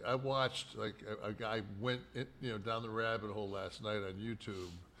like I watched like a guy went down the rabbit hole last night on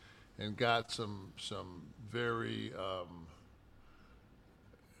YouTube and got some very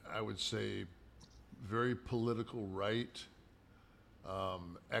I would say very political right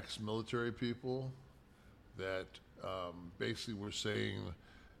ex-military people that basically were saying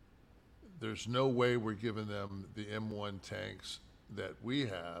there's no way we're giving them the M1 tanks that we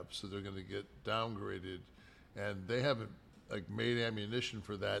have, so they're going to get downgraded, and they haven't like made ammunition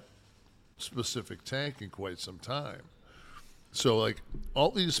for that specific tank in quite some time. So like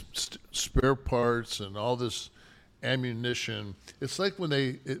all these spare parts and all this ammunition, it's like when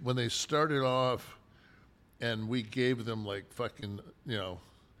they started off and we gave them like fucking, I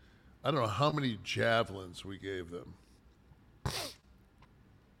don't know how many javelins we gave them.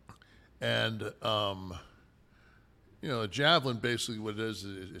 And a javelin basically what it is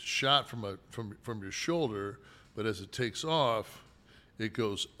it's shot from your shoulder, but as it takes off, it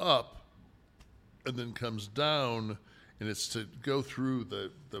goes up and then comes down, and it's to go through the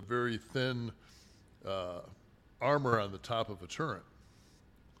very thin armor on the top of a turret.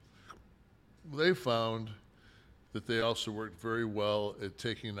 They found that they also worked very well at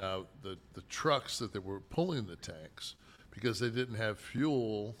taking out the trucks that they were pulling the tanks because they didn't have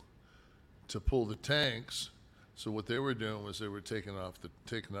fuel to pull the tanks. So what they were doing was they were taking out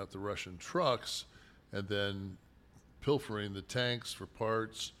the Russian trucks and then pilfering the tanks for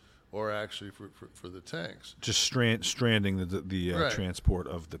parts or actually for the tanks. Just stranding the right. transport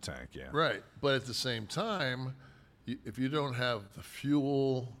of the tank, yeah. Right. But at the same time, if you don't have the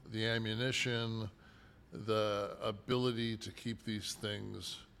fuel, the ammunition, the ability to keep these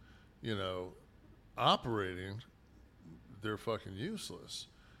things, operating, they're fucking useless.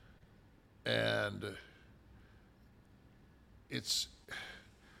 And it's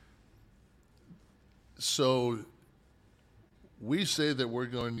so we say that we're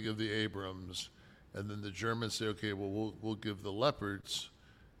going to give the Abrams, and then the Germans say, okay, well, we'll give the Leopards,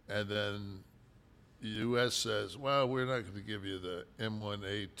 and then the U.S. says, well, we're not going to give you the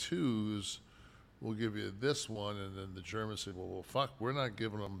M1A2s, we'll give you this one, and then the Germans say, well, fuck, we're not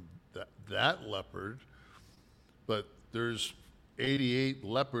giving them that Leopard, but there's 88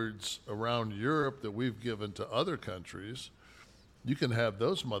 Leopards around Europe that we've given to other countries. You can have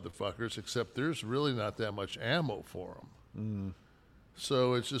those motherfuckers, except there's really not that much ammo for them.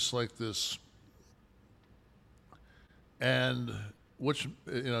 So it's just like this. And which,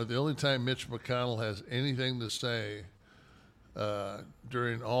 the only time Mitch McConnell has anything to say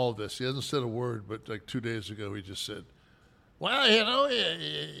during all of this, he hasn't said a word, but like 2 days ago, he just said, well,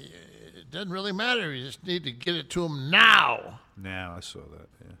 it doesn't really matter. You just need to get it to him now. Now, I saw that,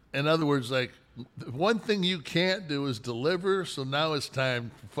 yeah. In other words, like, the one thing you can't do is deliver, so now it's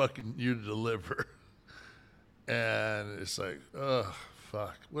time for fucking you to deliver. And it's like, oh,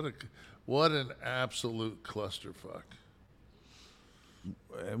 fuck. What an absolute clusterfuck.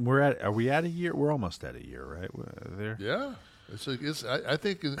 And are we at a year? We're almost at a year, right? There. Yeah. I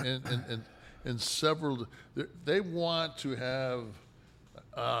think in several, they want to have,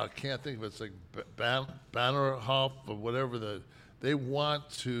 I can't think of it, it's like Bannerhof or whatever, they want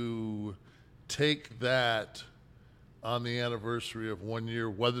to take that on the anniversary of 1 year,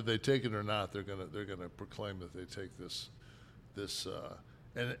 whether they take it or not, they're gonna proclaim that they take this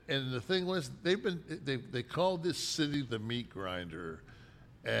and the thing was they called this city the meat grinder,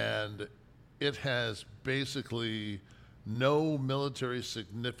 and it has basically no military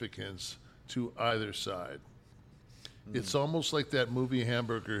significance to either side. It's almost like that movie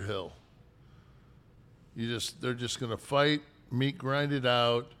Hamburger Hill. They're just going to fight, meat grind it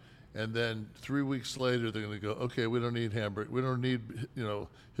out, and then 3 weeks later they're going to go, okay, we don't need Hamburg, we don't need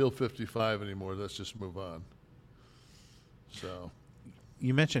Hill 55 anymore. Let's just move on. So,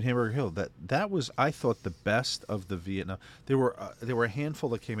 you mentioned Hamburger Hill. That was, I thought, the best of the Vietnam. There were a handful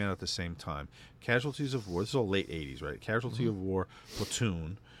that came out at the same time. Casualties of War. This is all late '80s, right? Casualty of War,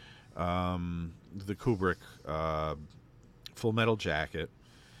 Platoon, the Kubrick, Full Metal Jacket,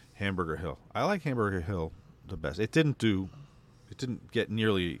 Hamburger Hill. I like Hamburger Hill the best. It didn't get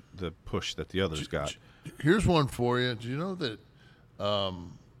nearly the push that the others got. Here's one for you. Do you know that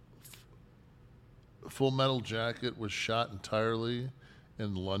Full Metal Jacket was shot entirely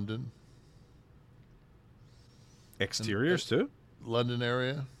in London? Exteriors too? London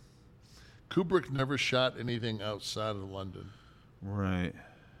area. Kubrick never shot anything outside of London. Right.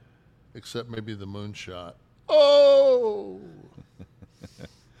 Except maybe the moon shot. Oh!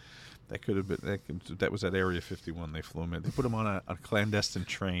 That could have been. That was at Area 51. They flew him in. They put him on a clandestine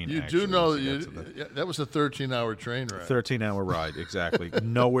train. You do know that was a 13-hour train ride. 13-hour ride, exactly.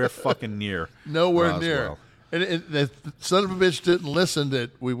 Nowhere fucking near. Nowhere Roswell. near. And the son of a bitch didn't listen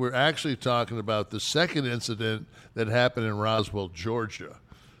that we were actually talking about the second incident that happened in Roswell, Georgia.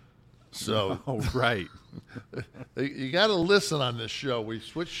 So, right. You got to listen on this show. We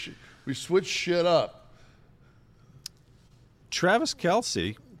switch shit up. Travis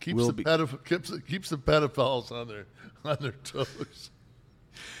Kelce keeps the pedophiles on their toes.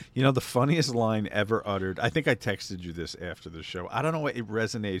 You know, the funniest line ever uttered, I think I texted you this after the show. I don't know what it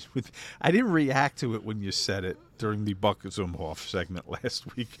resonates with. I didn't react to it when you said it during the Buck Zumhoff segment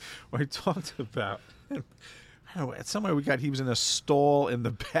last week, where I talked about, I don't know, somewhere he was in a stall in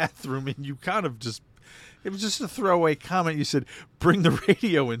the bathroom, and you kind of just, it was just a throwaway comment. You said, bring the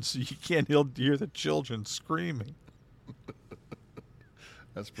radio in so you can't hear the children screaming.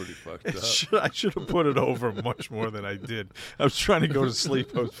 That's pretty fucked up. I should have put it over much more than I did. I was trying to go to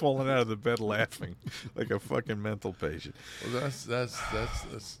sleep. I was falling out of the bed laughing like a fucking mental patient. Well,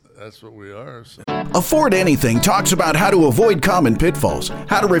 that's what we are. So. Afford Anything talks about how to avoid common pitfalls,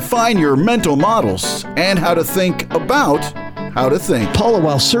 how to refine your mental models, and how to think about how to think. Paula,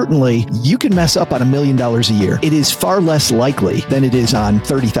 while certainly you can mess up on $1 million a year, it is far less likely than it is on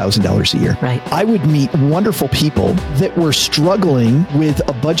 $30,000 a year. Right. I would meet wonderful people that were struggling with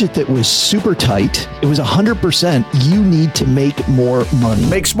a budget that was super tight. It was 100%. You need to make more money.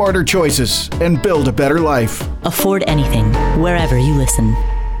 Make smarter choices and build a better life. Afford Anything, wherever you listen.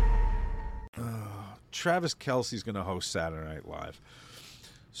 Travis Kelce's going to host Saturday Night Live.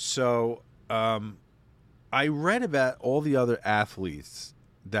 So, I read about all the other athletes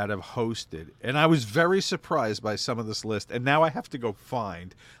that have hosted, and I was very surprised by some of this list, and now I have to go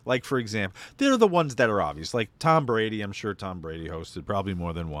find, like, for example, they're the ones that are obvious, like Tom Brady. I'm sure Tom Brady hosted probably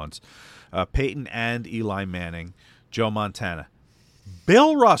more than once. Peyton and Eli Manning, Joe Montana.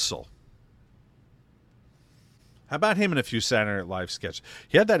 Bill Russell. How about him in a few Saturday Night Live sketches?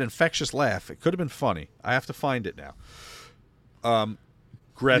 He had that infectious laugh. It could have been funny. I have to find it now.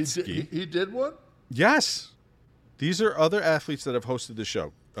 Gretzky. He did one? Yes. These are other athletes that have hosted the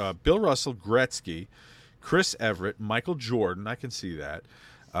show. Bill Russell, Gretzky, Chris Everett, Michael Jordan, I can see that.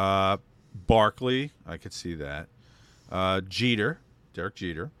 Barkley, I could see that. Jeter, Derek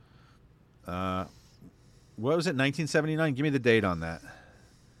Jeter. What was it, 1979? Give me the date on that.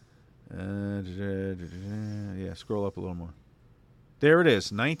 Yeah, scroll up a little more. There it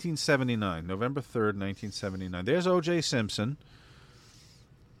is, 1979, November 3rd, 1979. There's O.J. Simpson.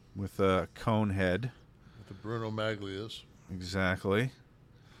 with a cone head. With the Bruno Maglias. Exactly.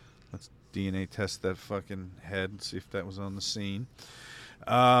 Let's DNA test that fucking head and see if that was on the scene.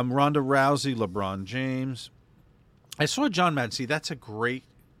 Ronda Rousey, LeBron James. I saw John Madden. See, that's a great...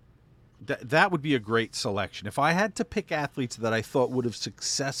 That would be a great selection. If I had to pick athletes that I thought would have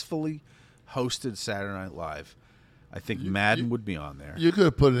successfully hosted Saturday Night Live, I think Madden would be on there. You could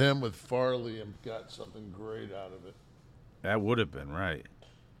have put him with Farley and got something great out of it. That would have been right.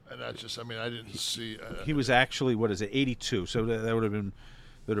 And that's just, I mean, I didn't see... he was actually, 82, so that would have been...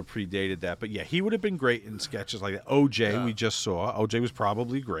 That have predated that. But, yeah, he would have been great in sketches like that. OJ, we just saw. OJ was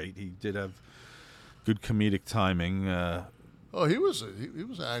probably great. He did have good comedic timing. He was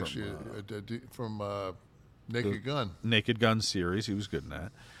actually from Naked Gun. Naked Gun series. He was good in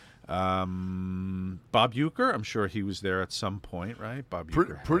that. Bob Uecker, I'm sure he was there at some point, right? Bob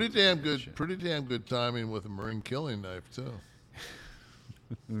Uecker. Pretty damn good timing with a Marine killing knife, too.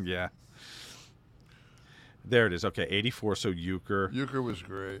 Yeah. There it is. Okay, 84, so Uecker. Uecker was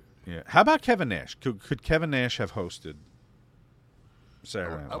great. Yeah. How about Kevin Nash? Could Kevin Nash have hosted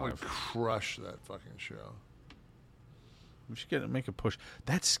Saturday Night Live? I would crush that fucking show. We should make a push.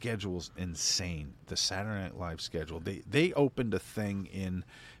 That schedule's insane, the Saturday Night Live schedule. They opened a thing in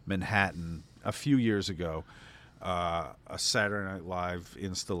Manhattan a few years ago, a Saturday Night Live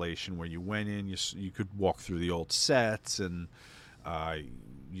installation where you went in, you could walk through the old sets, and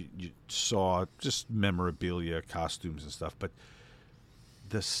you saw just memorabilia, costumes and stuff. But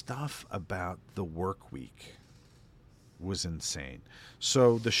the stuff about the work week was insane.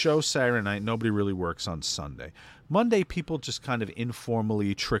 So the show Saturday night, nobody really works on Sunday. Monday, people just kind of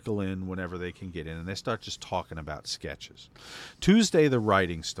informally trickle in whenever they can get in, and they start just talking about sketches. Tuesday, the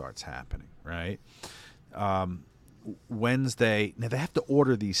writing starts happening, right? Wednesday, now they have to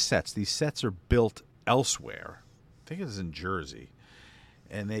order these sets. These sets are built elsewhere. I think it's in Jersey.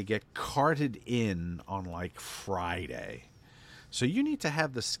 And they get carted in on like Friday. So you need to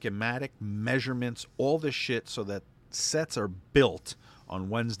have the schematic measurements, all the shit, so that sets are built on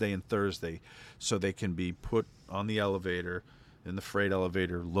Wednesday and Thursday so they can be put on the elevator, in the freight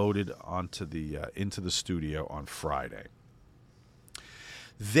elevator, loaded onto the into the studio on Friday.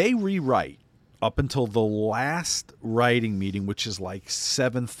 They rewrite up until the last writing meeting, which is like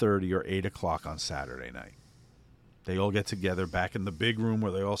 7:30 or 8 o'clock on Saturday night. They all get together back in the big room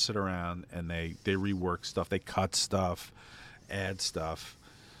where they all sit around and they rework stuff. They cut stuff, add stuff.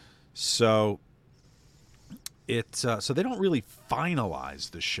 So so they don't really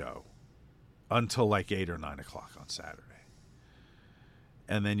finalize the show until like 8 or 9 o'clock on Saturday.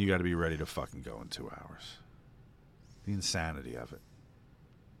 And then you got to be ready to fucking go in 2 hours. The insanity of it.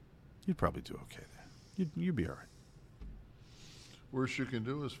 You'd probably do okay there. You'd be all right. Worst you can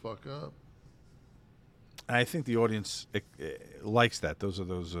do is fuck up. I think the audience likes that. Those are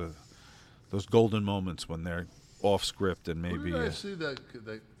those golden moments when they're off script and maybe. Where did I see that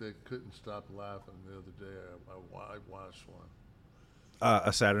they couldn't stop laughing the other day? I watched one.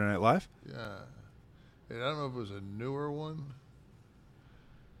 A Saturday Night Live? Yeah, and I don't know if it was a newer one.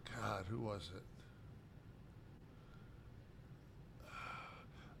 God, who was it?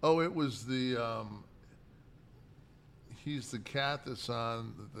 Oh, it was the. He's the cat that's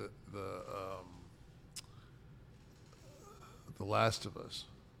on The Last of Us.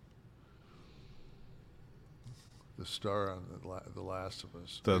 The star on The Last of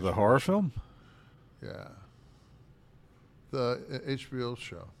Us. The horror film? Yeah. The HBO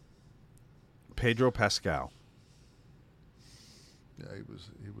show. Pedro Pascal. Yeah, he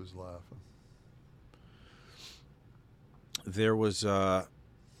was laughing. There was all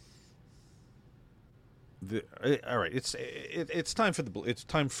right. It's time for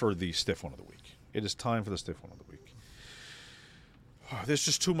the stiff one of the week. It is time for the stiff one of the week. There's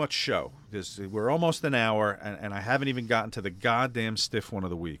just too much show. We're almost an hour, and I haven't even gotten to the goddamn stiff one of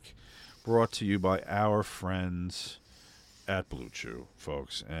the week. Brought to you by our friends at Blue Chew,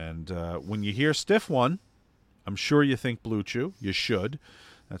 folks. And when you hear stiff one, I'm sure you think Blue Chew. You should.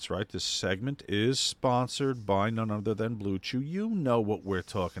 That's right. This segment is sponsored by none other than Blue Chew. You know what we're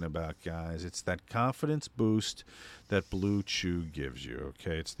talking about, guys. It's that confidence boost that Blue Chew gives you,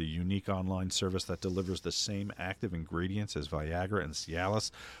 okay? It's the unique online service that delivers the same active ingredients as Viagra and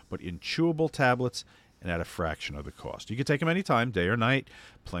Cialis, but in chewable tablets and at a fraction of the cost. You can take them anytime, day or night.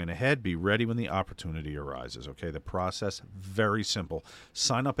 Plan ahead. Be ready when the opportunity arises, okay? The process, very simple.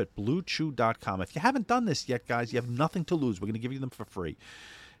 Sign up at BlueChew.com. If you haven't done this yet, guys, you have nothing to lose. We're going to give you them for free.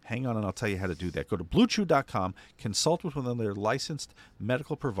 Hang on, and I'll tell you how to do that. Go to BlueChew.com, consult with one of their licensed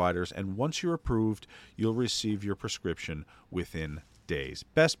medical providers, and once you're approved, you'll receive your prescription within days.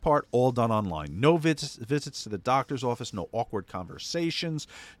 Best part, all done online. No visits to the doctor's office, no awkward conversations,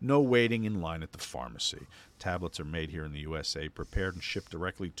 no waiting in line at the pharmacy. Tablets are made here in the USA, prepared and shipped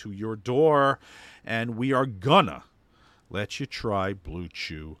directly to your door, and we are gonna let you try Blue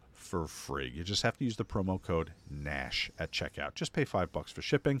Chew for free. You just have to use the promo code NASH at checkout. Just pay $5 for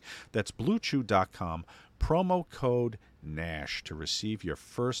shipping. That's BlueChew.com, promo code NASH to receive your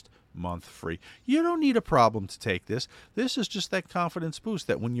first month free. You don't need a problem to take this. This is just that confidence boost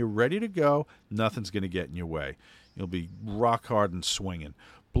that when you're ready to go, nothing's going to get in your way. You'll be rock hard and swinging.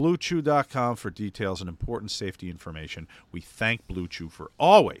 BlueChew.com for details and important safety information. We thank Blue Chew for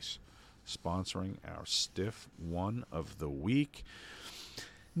always sponsoring our Stiff One of the Week.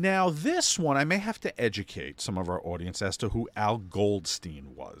 Now, this one, I may have to educate some of our audience as to who Al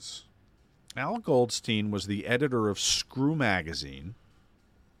Goldstein was. Al Goldstein was the editor of Screw Magazine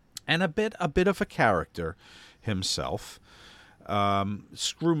and a bit of a character himself.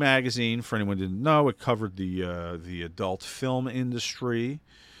 Screw Magazine, for anyone who didn't know, it covered the adult film industry.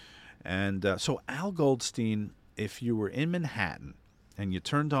 And so Al Goldstein, if you were in Manhattan and you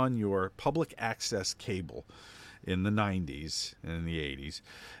turned on your public access cable in the 90s and the 80s,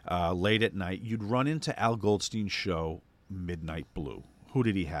 late at night, you'd run into Al Goldstein's show, Midnight Blue. Who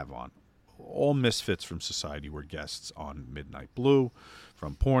did he have on? All misfits from society were guests on Midnight Blue,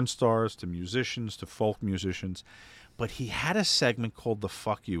 from porn stars to musicians to folk musicians. But he had a segment called the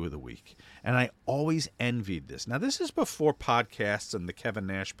Fuck You of the Week, and I always envied this. Now, this is before podcasts and the Kevin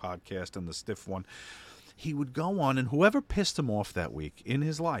Nash podcast and the Stiff One. He would go on, and whoever pissed him off that week in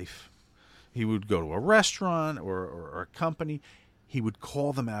his life, he would go to a restaurant or a company, he would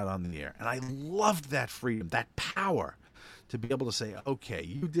call them out on the air. And I loved that freedom, that power to be able to say, okay,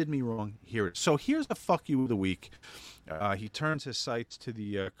 you did me wrong, here it is. So here's the Fuck You of the Week. He turns his sights to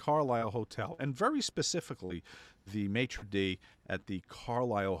the Carlisle Hotel, and very specifically the maitre d' at the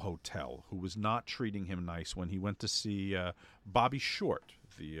Carlisle Hotel, who was not treating him nice when he went to see Bobby Short,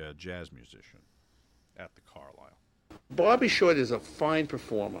 the jazz musician, at the Carlisle. Bobby Short is a fine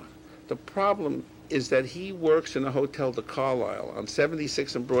performer. The problem is that he works in a hotel, the Carlisle, on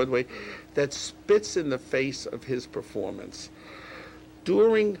 76 and Broadway, that spits in the face of his performance.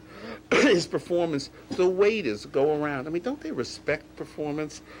 During his performance, the waiters go around. I mean, don't they respect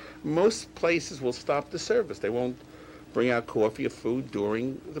performance? Most places will stop the service. They won't bring out coffee or food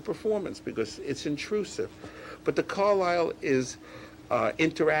during the performance because it's intrusive. But the Carlisle is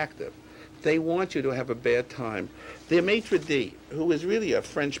interactive. They want you to have a bad time. Their maitre d', who is really a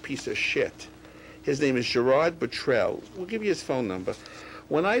French piece of shit, his name is Gerard Boutrell. We'll give you his phone number.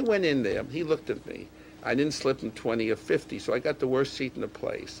 When I went in there, he looked at me. I didn't slip him 20 or 50, so I got the worst seat in the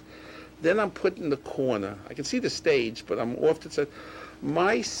place. Then I'm put in the corner. I can see the stage, but I'm off to the side.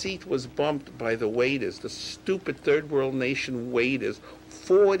 My seat was bumped by the waiters, the stupid third world nation waiters,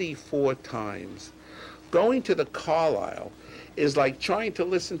 44 times. Going to the Carlisle is like trying to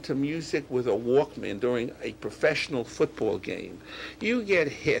listen to music with a Walkman during a professional football game. You get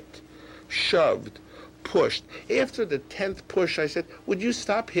hit, shoved, pushed. After the 10th push, I said, would you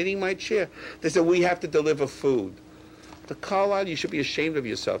stop hitting my chair? They said, we have to deliver food. The Carlisle, you should be ashamed of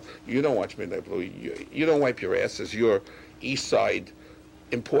yourself. You don't watch Midnight Blue. You don't wipe your asses. You're East Side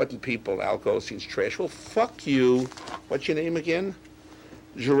important people. Al Goldstein's trash. Well, fuck you. What's your name again?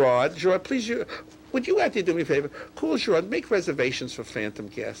 Gerard. Gerard, please, would you actually do me a favor? Call Gerard. Make reservations for phantom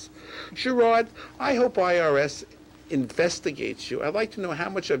guests. Gerard, I hope IRS investigates you. I'd like to know how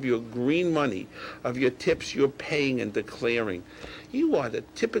much of your green money, of your tips you're paying and declaring. You are the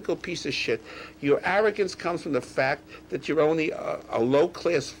typical piece of shit. Your arrogance comes from the fact that you're only a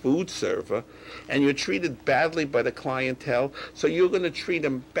low-class food server and you're treated badly by the clientele, so you're going to treat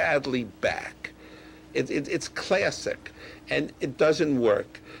them badly back. It's classic, and it doesn't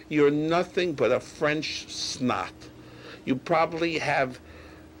work. You're nothing but a French snot. You probably have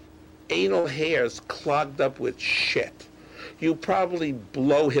anal hairs clogged up with shit. You probably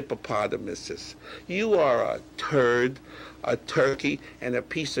blow hippopotamuses. You are a turd, a turkey, and a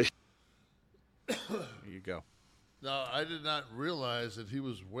piece of There you go. Now, I did not realize that he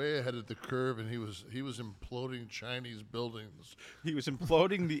was way ahead of the curve, and he was imploding Chinese buildings. He was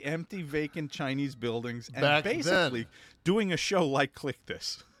imploding the empty, vacant Chinese buildings and Back basically then. doing a show like Click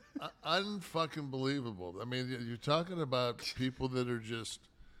This. Unfucking believable. I mean, you're talking about people that are just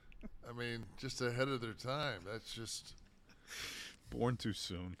ahead of their time. That's just born too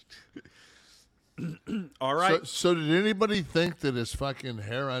soon. All right. So did anybody think that his fucking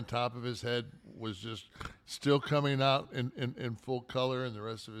hair on top of his head was just still coming out in full color, and the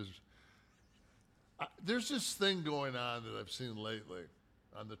rest of his? There's this thing going on that I've seen lately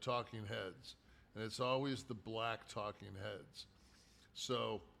on the talking heads, and it's always the black talking heads.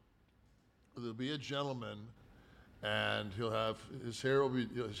 So there'll be a gentleman, and he'll have his hair will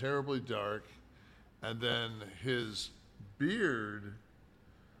be dark, and then his beard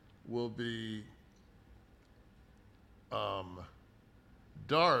will be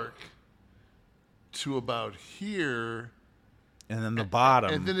dark to about here, and then the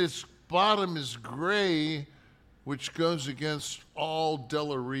bottom, and then his bottom is gray, which goes against all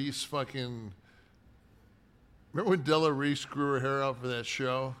Della Reese fucking. Remember when Della Reese grew her hair out for that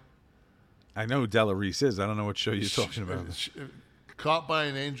show? I know who Della Reese is. I don't know what show you're talking about. Caught by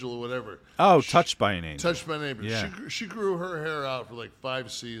an Angel or whatever. Oh, Touched by an Angel. Touched by an Angel. Yeah. She grew her hair out for like 5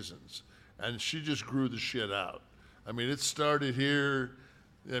 seasons, and she just grew the shit out. I mean, it started here.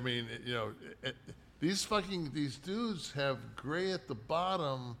 I mean, you know, these dudes have gray at the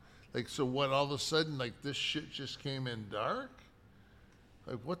bottom. Like, so what? All of a sudden, like this shit just came in dark.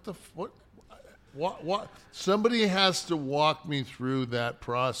 Like, what? Somebody has to walk me through that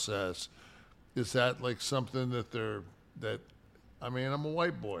process. Is that like something that? I mean, I'm a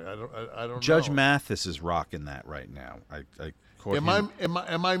white boy. I don't. Judge know. Mathis is rocking that right now. I caught him.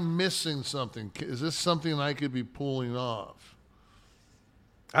 Am I missing something? Is this something I could be pulling off?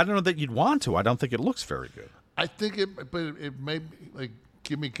 I don't know that you'd want to. I don't think it looks very good. I think it may like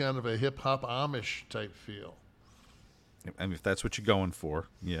give me kind of a hip hop Amish type feel. I mean, if that's what you're going for,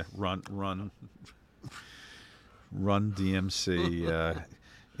 yeah, run DMC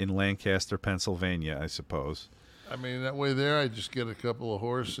in Lancaster, Pennsylvania, I suppose. I mean, that way there, I just get a couple of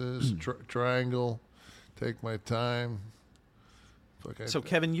horses, triangle, take my time. So,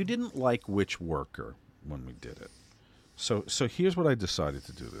 Kevin, you didn't like Witch Worker when we did it. So here's what I decided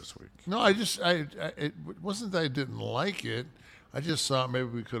to do this week. No, it wasn't that I didn't like it. I just thought maybe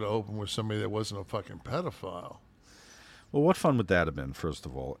we could have opened with somebody that wasn't a fucking pedophile. Well, what fun would that have been, first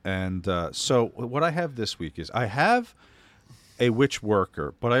of all? And so what I have this week is I have a Witch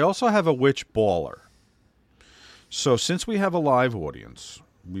Worker, but I also have a Witch Baller. So since we have a live audience,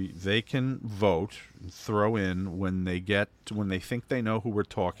 they can vote, throw in when they think they know who we're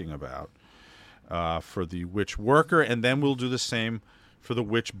talking about for the Witch Worker, and then we'll do the same for the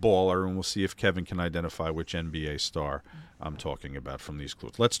Witch Baller, and we'll see if Kevin can identify which NBA star I'm talking about from these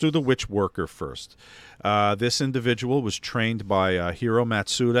clues. Let's do the Witch Worker first. This individual was trained by Hiro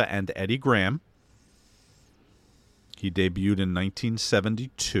Matsuda and Eddie Graham. He debuted in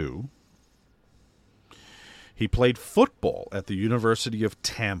 1972. He played football at the University of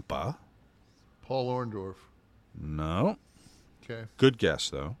Tampa. Paul Orndorff. No. Okay. Good guess,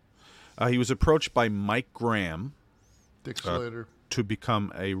 though. He was approached by Mike Graham. Dick Slater. To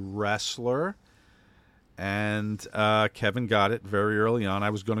become a wrestler. And Kevin got it very early on. I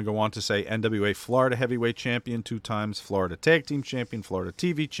was going to go on to say NWA Florida Heavyweight Champion, 2 times Florida Tag Team Champion, Florida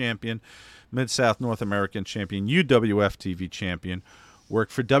TV Champion, Mid-South North American Champion, UWF TV Champion.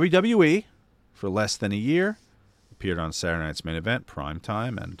 Worked for WWE for less than a year. Appeared on Saturday Night's Main Event,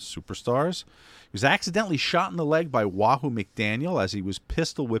 Primetime, and Superstars. He was accidentally shot in the leg by Wahoo McDaniel as he was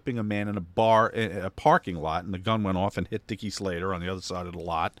pistol whipping a man in a parking lot, and the gun went off and hit Dickie Slater on the other side of the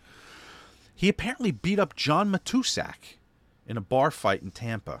lot. He apparently beat up John Matusak in a bar fight in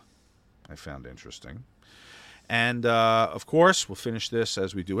Tampa. I found interesting. And, of course, we'll finish this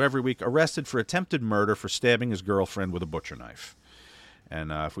as we do every week. Arrested for attempted murder for stabbing his girlfriend with a butcher knife.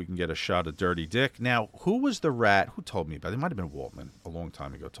 And if we can get a shot of Dirty Dick. Now, who was the rat? Who told me about it? It might have been Waltman a long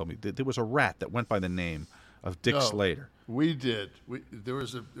time ago. Told me there was a rat that went by the name of Dick Slater. We did. There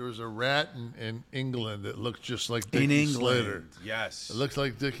was a rat in England that looked just like Dickie Slater. Yes. It looked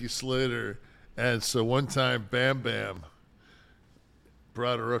like Dickie Slater. And so one time, Bam Bam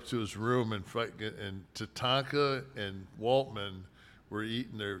brought her up to his room, and Tatanka and Waltman were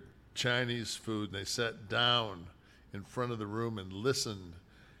eating their Chinese food, and they sat down in front of the room and listened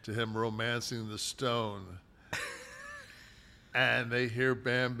to him romancing the stone. And they hear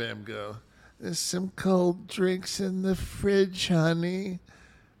Bam Bam go, "There's some cold drinks in the fridge, honey."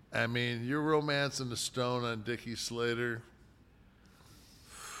 I mean, you're romancing the stone on Dickie Slater.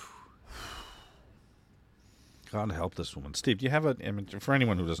 God help this woman. Steve, do you have for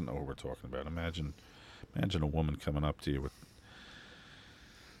anyone who doesn't know what we're talking about, imagine a woman coming up to you with...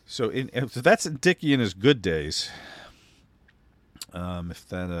 So that's Dickie in his good days.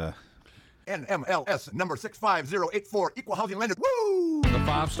 NMLS number 65084, equal housing lender. Woo!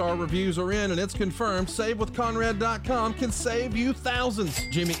 5-star reviews are in and it's confirmed, SaveWithConrad.com can save you thousands.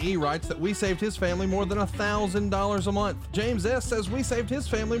 Jimmy E. writes that we saved his family more than $1,000 a month. James S. says we saved his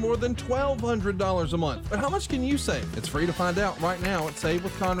family more than $1,200 a month. But how much can you save? It's free to find out right now at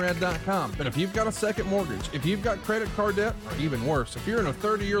SaveWithConrad.com. But if you've got a second mortgage, if you've got credit card debt, or even worse, if you're in a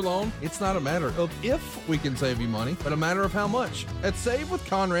 30-year loan, it's not a matter of if we can save you money, but a matter of how much at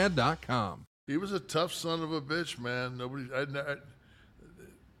SaveWithConrad.com. He was a tough son of a bitch, man.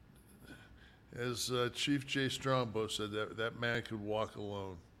 As Chief Jay Strongbow said, that man could walk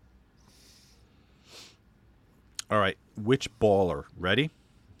alone. All right, which baller? Ready?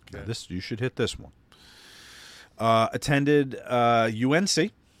 Okay. This you should hit this one. Attended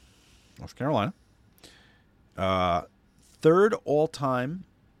UNC, North Carolina. Third all-time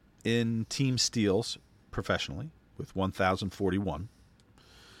in team steals professionally with 1,041.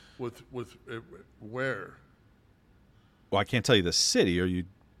 With where? Well, I can't tell you the city. Are you?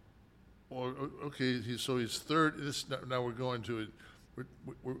 Well, okay. So he's third. Now we're going to it.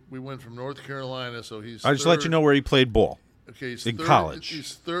 We went from North Carolina, so he's. I just let you know where he played ball. Okay, he's in third, college.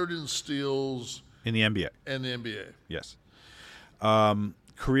 He's third in steals in the NBA. And the NBA. Yes.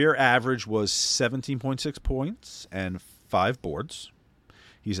 Career average was 17.6 points and 5 boards.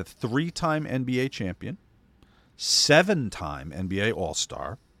 He's a 3-time NBA champion, 7-time NBA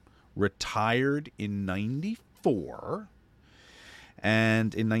All-Star. Retired in 94,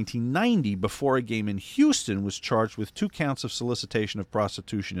 and in 1990, before a game in Houston, was charged with 2 counts of solicitation of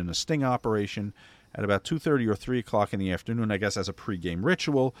prostitution in a sting operation at about 2:30 or 3 o'clock in the afternoon, I guess as a pregame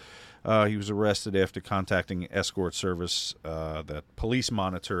ritual. He was arrested after contacting escort service that police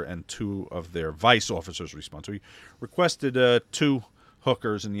monitor and 2 of their vice officers respond. So he requested 2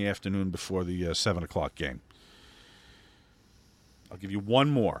 hookers in the afternoon before the 7 o'clock game. I'll give you one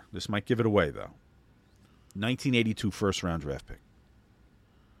more. This might give it away, though. 1982 first-round draft pick.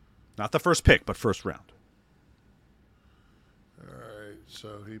 Not the first pick, but first round. All right.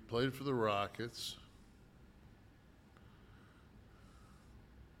 So he played for the Rockets.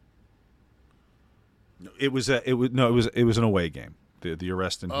 It was an away game. The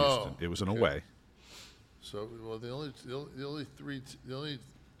arrest in Houston. It was an away. So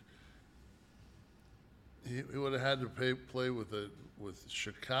he would have had to play with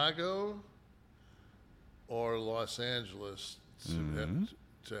Chicago or Los Angeles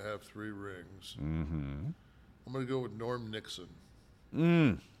to have 3 rings. Mm-hmm. I'm going to go with Norm Nixon.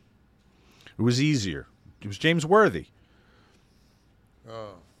 It was easier. It was James Worthy.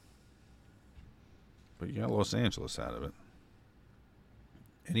 Oh. But you got Los Angeles out of it.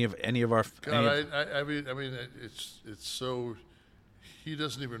 Any of our God, I mean, it's so. He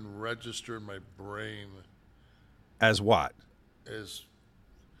doesn't even register in my brain. As what? As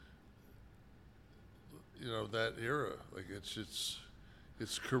that era. Like it's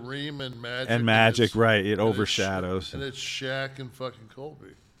Kareem and Magic. And Magic, right? It overshadows. And it's Shaq and fucking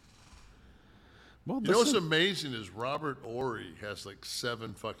Kobe. Well, what's amazing is Robert Horry has like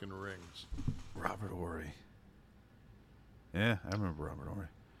 7 fucking rings. Robert Horry. Yeah, I remember Robert Horry.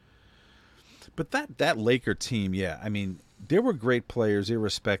 But that Laker team, yeah, I mean, there were great players,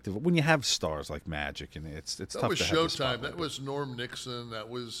 irrespective. When you have stars like Magic, and it's tough to have. That was Showtime. That was Norm Nixon. That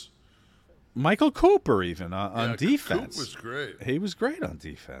was Michael Cooper, even on defense. Coop was great. He was great on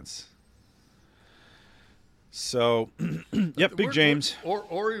defense. So, yep, Big James.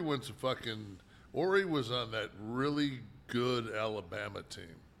 Horry was on that really good Alabama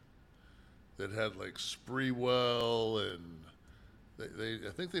team that had like Sprewell and. I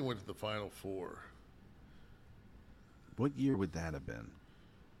think they went to the Final Four. What year would that have been?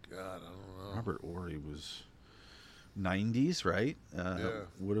 God, I don't know. Robert Horry was 90s, right? Yeah.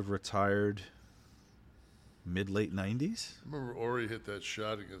 Would have retired mid-late 90s? I remember Horry hit that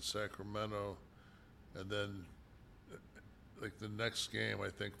shot against Sacramento, and then, like the next game, I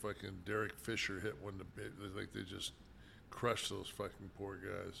think fucking Derek Fisher hit one. Like they just crushed those fucking poor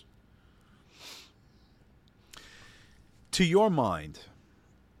guys. To your mind,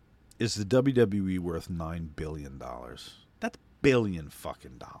 is the WWE worth $9 billion? That's billion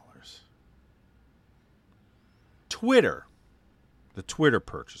fucking dollars. Twitter, the Twitter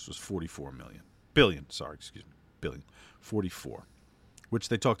purchase was $44 million. Billion, sorry, excuse me. Billion. 44. Which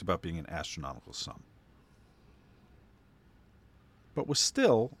they talked about being an astronomical sum. But was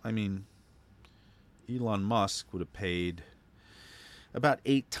still, I mean, Elon Musk would have paid about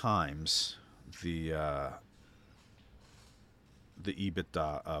 8 times the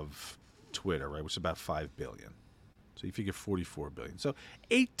EBITDA of Twitter, right, which is about $5 billion. So you figure $44 billion. So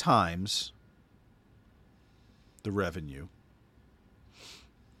 8 times the revenue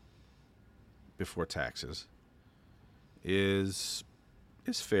before taxes is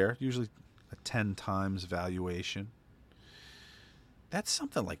is fair. Usually a 10 times valuation. That's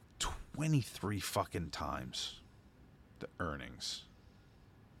something like 23 fucking times the earnings.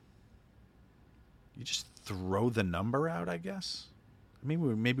 You just throw the number out, I guess. I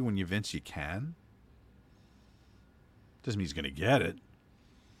mean, maybe when you Vince, you can. Doesn't mean he's going to get it.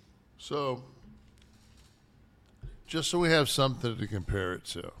 So, just so we have something to compare it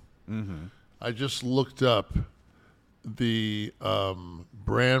to, I just looked up the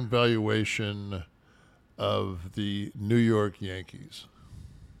brand valuation of the New York Yankees.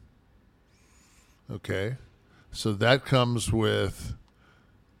 Okay, so that comes with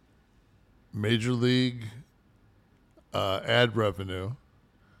Major League ad revenue.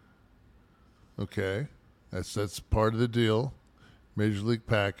 Okay, that's part of the deal. Major League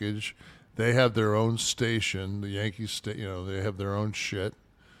package. They have their own station. The Yankees, they have their own shit.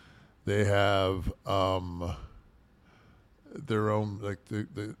 They have their own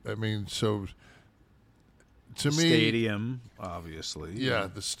so to me, stadium, obviously. Yeah,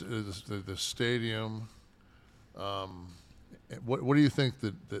 the stadium. What do you think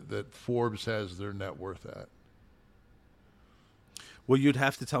that Forbes has their net worth at? Well, you'd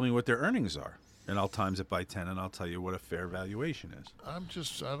have to tell me what their earnings are, and I'll times it by 10, and I'll tell you what a fair valuation is. I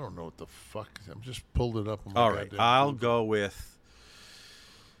don't know what the fuck. I'm just pulled it up. On all right, I'll go with.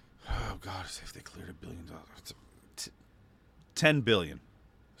 Oh God, if they cleared $1 billion, $10 billion.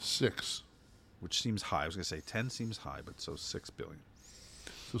 6. Which seems high. I was going to say 10 seems high, but so $6 billion.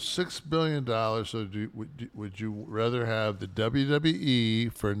 So $6 billion. So would you rather have the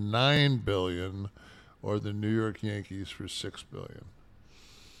WWE for $9 billion or the New York Yankees for $6 billion?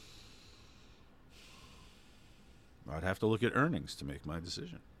 I'd have to look at earnings to make my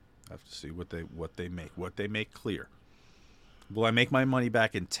decision. I have to see what they make clear. Will I make my money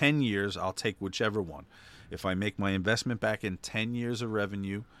back in 10 years? I'll take whichever one. If I make my investment back in 10 years of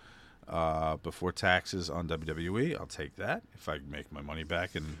revenue before taxes on WWE, I'll take that. If I make my money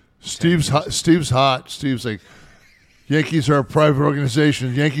back in Steve's hot. Steve's like, Yankees are a private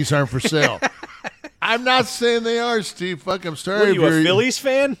organization. Yankees aren't for sale. I'm not saying they are, Steve. Fuck, I'm sorry. What are you, a Phillies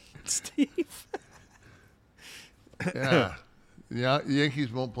fan, Steve? Yeah. The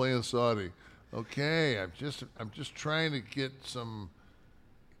Yankees won't play in Saudi. Okay, I'm just trying to get some.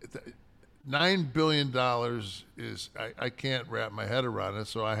 $9 billion is I can't wrap my head around it,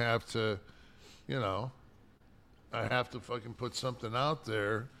 so I have to, fucking put something out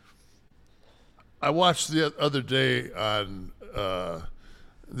there. I watched the other day on.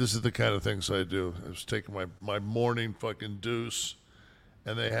 This is the kind of things I do. I was taking my morning fucking deuce,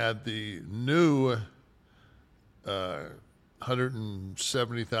 and they had the new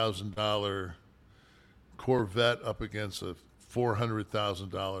 $170,000 Corvette up against a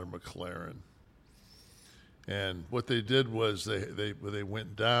 $400,000 McLaren. And what they did was they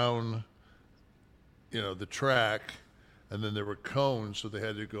went down, the track, and then there were cones, so they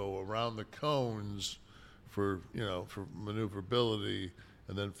had to go around the cones for maneuverability,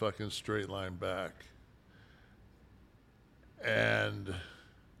 and then fucking straight line back. And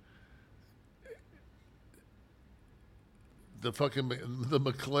the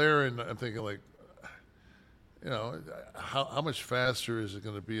McLaren, I'm thinking like, how much faster is it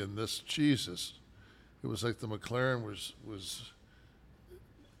going to be in this? Jesus. It was like the McLaren was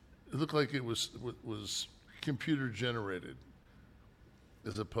it looked like it was computer generated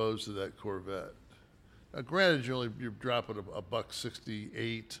as opposed to that Corvette. Now, granted, you're dropping a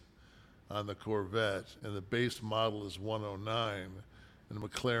 $168 on the Corvette, and the base model is 109, and the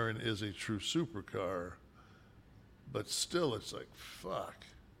McLaren is a true supercar, but still, it's like, fuck.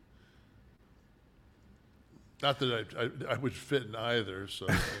 Not that I would fit in either. So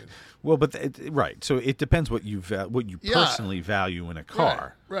well, but right. So it depends what you personally value in a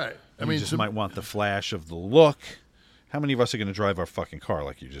car. Right. You just might want the flash of the look. How many of us are going to drive our fucking car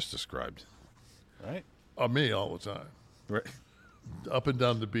like you just described? Right. Me all the time. Right. Up and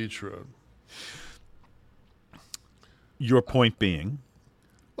down the beach road. Your point being.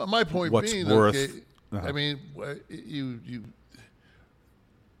 Well, my point what's being, worth. Okay, I mean, you.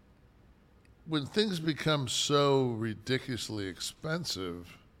 When things become so ridiculously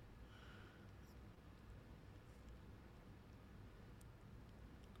expensive,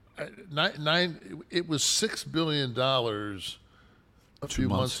 it was $6 billion a few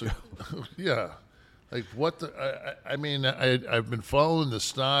months ago. Yeah, like what the? I've been following the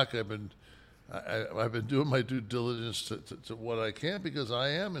stock. I've been doing my due diligence to what I can because I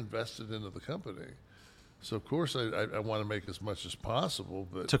am invested into the company. So, of course, I want to make as much as possible.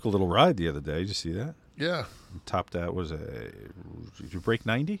 But took a little ride the other day. Did you see that? Yeah. Topped out did you break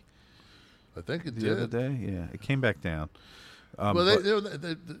 90? I think it the did. other day. Yeah, it came back down.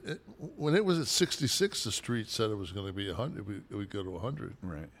 When it was at 66, the street said it was going to be 100. It would go to 100.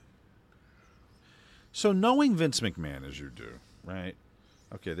 Right. So knowing Vince McMahon as you do, right?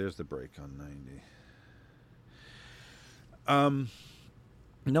 Okay, there's the break on 90.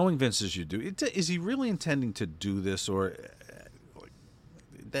 Knowing Vince as you do, is he really intending to do this, or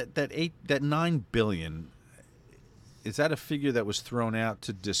that $9 billion? Is that a figure that was thrown out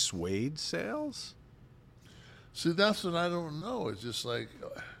to dissuade sales? See, that's what I don't know. It's just like,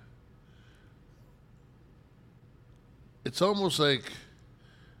 it's almost like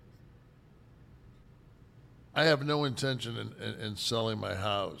I have no intention in selling my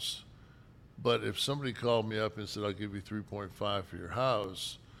house. But if somebody called me up and said, I'll give you 3.5 for your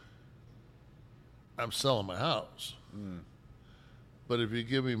house, I'm selling my house. But if you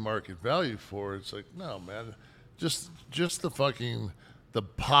give me market value for it, it's like, no, man, just the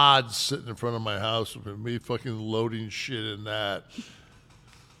pods sitting in front of my house with me fucking loading shit in that.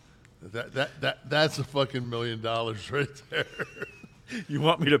 That's a fucking $1 million right there. You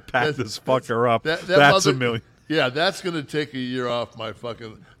want me to pack this fucker up? That's $1 million. Yeah, that's going to take a year off my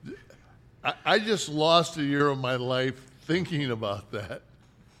fucking... I just lost a year of my life thinking about that.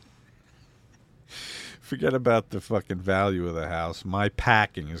 Forget about the fucking value of the house. My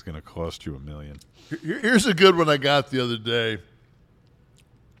packing is going to cost you $1 million. Here's a good one I got the other day.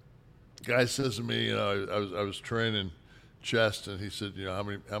 Guy says to me, I was training chest, and he said, how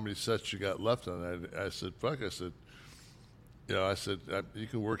many sets you got left on that? I said, fuck. I said, you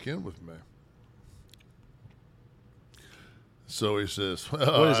can work in with me. So he says, well,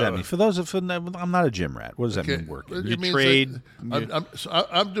 what does that mean? I'm not a gym rat. What does that mean? Working? You trade.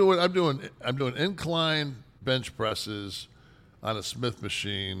 I'm doing incline bench presses on a Smith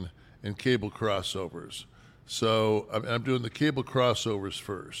machine and cable crossovers. So I'm doing the cable crossovers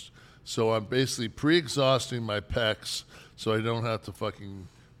first. So I'm basically pre-exhausting my pecs, so I don't have to fucking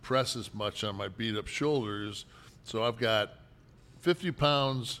press as much on my beat up shoulders. So I've got 50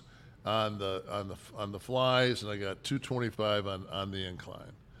 pounds on the flies, and I got 225 on the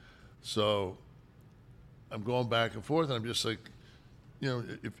incline. So I'm going back and forth, and I'm just like,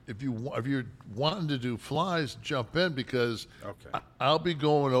 if you're wanting to do flies, jump in, because I'll be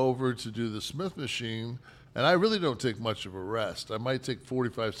going over to do the Smith machine, and I really don't take much of a rest. I might take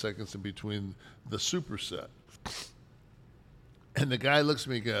 45 seconds in between the superset. And the guy looks at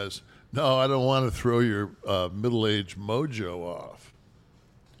me and goes, no, I don't want to throw your middle-aged mojo off.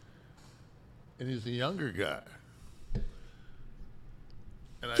 And he's a younger guy.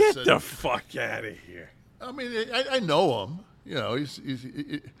 And Get the fuck out of here. I mean, I know him. He's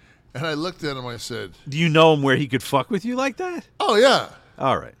and I looked at him, I said... Do you know him where he could fuck with you like that? Oh, yeah.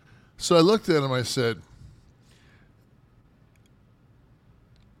 All right. So I looked at him, I said,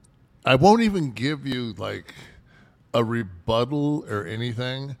 I won't even give you, like, a rebuttal or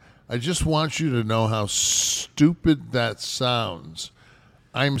anything. I just want you to know how stupid that sounds.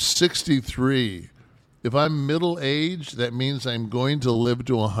 I'm 63. If I'm middle-aged, that means I'm going to live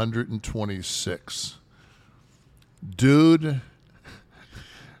to 126. Dude,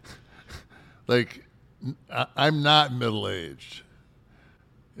 like, I'm not middle-aged.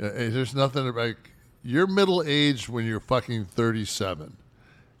 There's nothing like, you're middle-aged when you're fucking 37.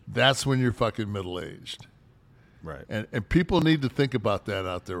 That's when you're fucking middle-aged. Right. And people need to think about that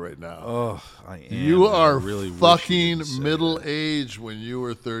out there right now. Oh, I am. You are really fucking middle-aged when you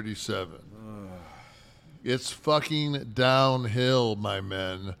were 37. It's fucking downhill, my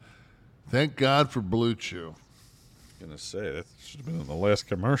men. Thank God for Blue Chew. I was going to say, that should have been in the last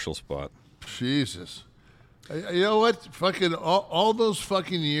commercial spot. Jesus. You know what? Fucking all those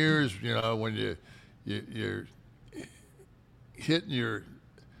fucking years, when you're hitting your...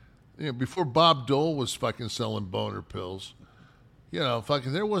 before Bob Dole was fucking selling boner pills,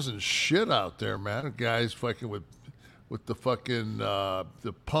 fucking there wasn't shit out there, man. Guys fucking with the fucking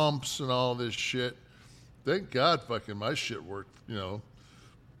the pumps and all this shit. Thank God fucking my shit worked, Now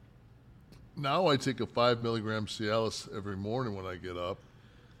I take a 5 milligram Cialis every morning when I get up,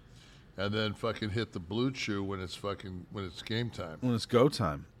 and then fucking hit the Blue Chew when it's game time. When it's go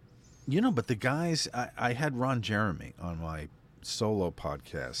time. But the guys, I had Ron Jeremy on my solo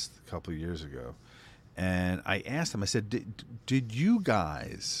podcast a couple of years ago, and I asked him, I said, did you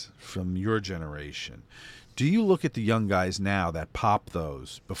guys from your generation, do you look at the young guys now that pop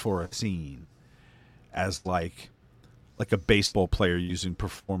those before a scene as like a baseball player using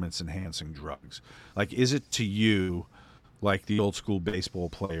performance enhancing drugs? Like, is it to you like the old school baseball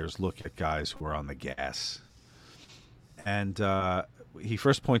players look at guys who are on the gas? And he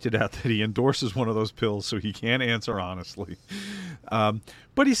first pointed out that he endorses one of those pills, so he can't answer honestly.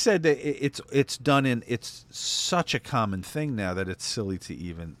 But he said that it's done in it's such a common thing now that it's silly to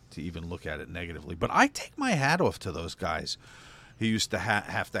even look at it negatively. But I take my hat off to those guys who used to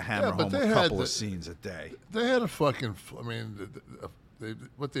have to hammer home a couple of scenes a day. They had a fucking. I mean,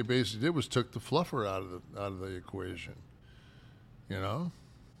 what they basically did was took the fluffer out of the equation. You know.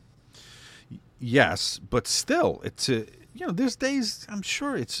 Yes, but still, it's there's days I'm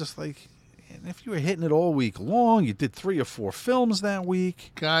sure it's just like. And if you were hitting it all week long, you did 3 or 4 films that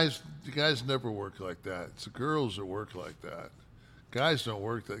week. Guys never work like that. It's the girls that work like that. Guys don't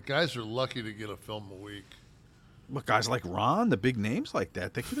work that. Guys are lucky to get a film a week. But guys like Ron, the big names like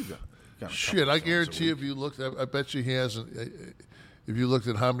that, they could have got shit, I guarantee if you looked, I bet you he hasn't. If you looked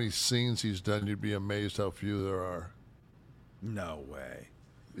at how many scenes he's done, you'd be amazed how few there are. No way.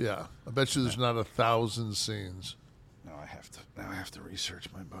 Yeah, I bet you there's not 1,000 scenes. Now I have to research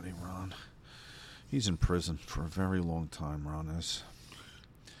my buddy Ron. He's in prison for a very long time, Ron is.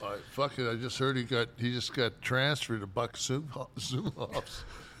 Fuck it, I just heard he just got transferred to Buck Zumhoff's.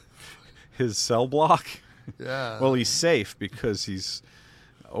 His cell block? Yeah. Well, he's safe because he's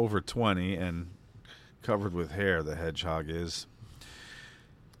over 20 and covered with hair, the hedgehog is.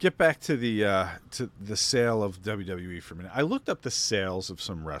 Get back to the sale of WWE for a minute. I looked up the sales of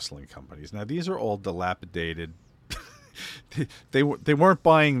some wrestling companies. Now, these are all dilapidated. They weren't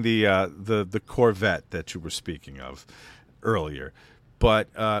buying the Corvette that you were speaking of earlier, but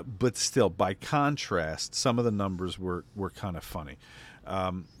still, by contrast, some of the numbers were kind of funny.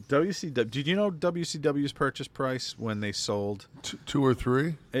 WCW. Did you know WCW's purchase price when they sold? 2 or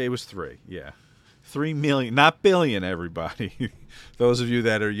 3? It was 3. Yeah, 3 million, not billion. Everybody, those of you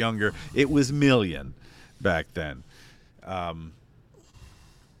that are younger, it was million back then.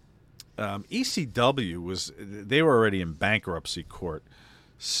 ECW they were already in bankruptcy court,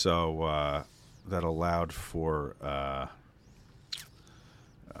 so that allowed for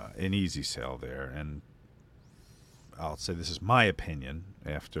an easy sale there. And I'll say this is my opinion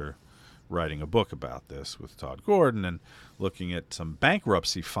after writing a book about this with Todd Gordon and looking at some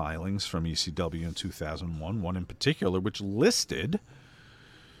bankruptcy filings from ECW in 2001, one in particular which listed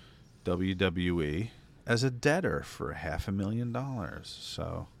WWE as a debtor for $500,000.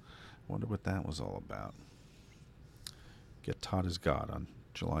 So wonder what that was all about. Get Todd as God on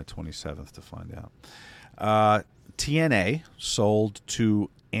July 27th to find out. TNA sold to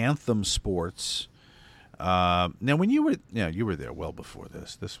Anthem Sports. Now, when you were there well before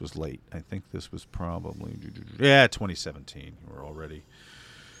this. This was late. I think this was probably 2017.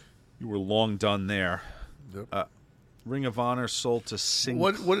 You were long done there. Yep. Ring of Honor sold to Sing.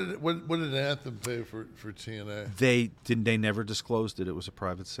 What did Anthem pay for TNA? They never disclosed it. It was a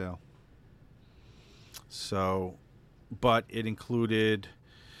private sale. So, but it included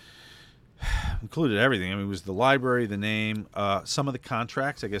everything. I mean, it was the library, the name, some of the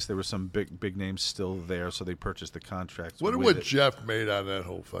contracts. I guess there were some big names still there, so they purchased the contracts. Wonder what Jeff made on that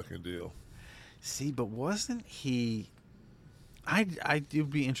whole fucking deal. See, but wasn't he? It would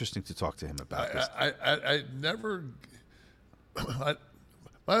be interesting to talk to him about this. I never.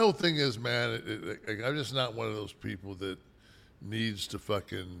 My whole thing is, man, I'm just not one of those people that needs to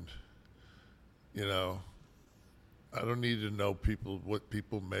fucking. I don't need to know what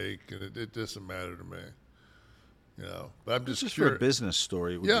people make, and it doesn't matter to me. But I'm just for a business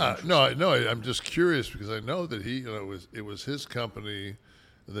story. I'm just curious because I know that it was his company,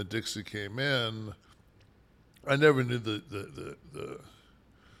 and then Dixie came in. I never knew the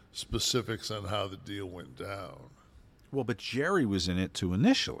specifics on how the deal went down. Well, but Jerry was in it too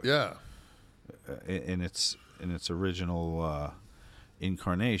initially. Yeah, in its original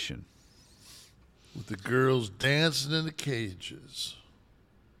incarnation. With the girls dancing in the cages.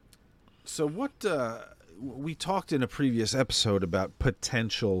 So what we talked in a previous episode about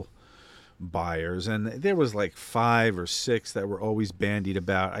potential buyers, and there was like 5 or 6 that were always bandied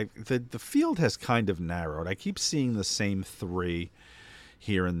about. The field has kind of narrowed. I keep seeing the same 3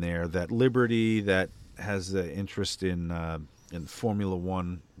 here and there. That Liberty, that has the interest in Formula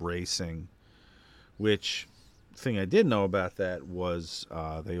One racing, which thing I did know about that was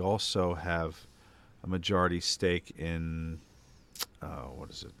they also have a majority stake in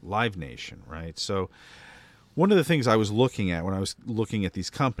Live Nation, right? So one of the things I was looking at when I was looking at these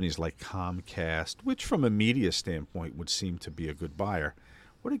companies like Comcast, which from a media standpoint would seem to be a good buyer,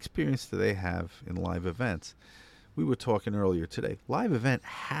 what experience do they have in live events? We were talking earlier today. Live event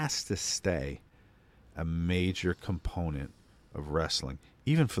has to stay a major component of wrestling,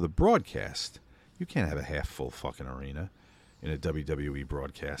 even for the broadcast. You can't have a half-full fucking arena in a WWE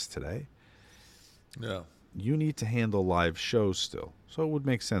broadcast today. Yeah. You need to handle live shows still. So it would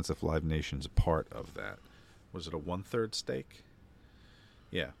make sense if Live Nation's a part of that. Was it a 1/3 stake?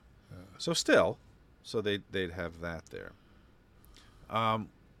 Yeah. So they'd have that there.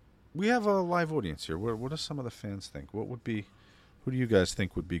 We have a live audience here. What do some of the fans think? Who do you guys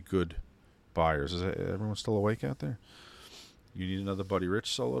think would be good buyers? Is everyone still awake out there? You need another Buddy Rich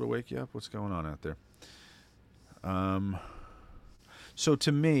solo to wake you up? What's going on out there? So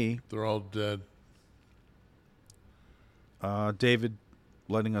to me, they're all dead. David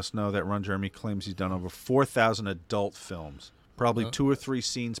letting us know that Ron Jeremy claims he's done over 4,000 adult films. Probably 2 or 3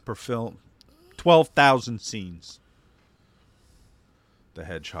 scenes per film. 12,000 scenes. The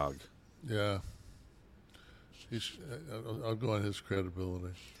Hedgehog. Yeah. I'll go on his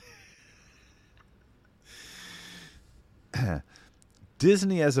credibility.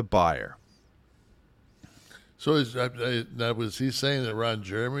 Disney as a buyer. So was he saying that Ron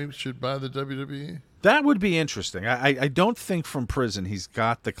Jeremy should buy the WWE? That would be interesting. I don't think from prison he's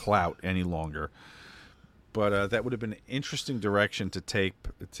got the clout any longer. But that would have been an interesting direction to take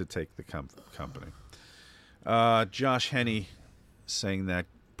the company. Josh Henney saying that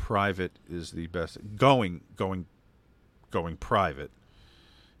private is the best. Going private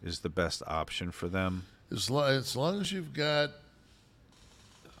is the best option for them. As long as you've got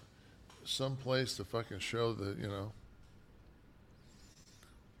some place to fucking show that, you know.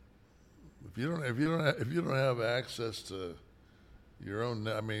 If you don't have access to your own,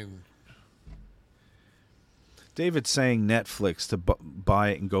 I mean. David's saying Netflix to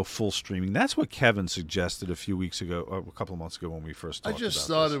buy it and go full streaming. That's what Kevin suggested a few weeks ago, or a couple of months ago when we first talked about this. I just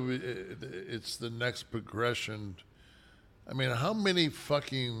thought it's the next progression. I mean, how many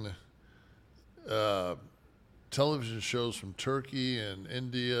fucking television shows from Turkey and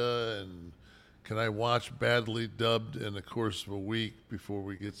India, and can I watch badly dubbed in the course of a week before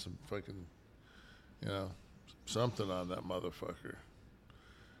we get some fucking, you know, something on that motherfucker?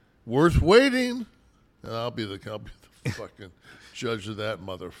 Worth waiting. And I'll be the fucking judge of that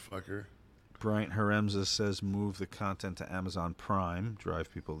motherfucker. Bryant Haremza says move the content to Amazon Prime,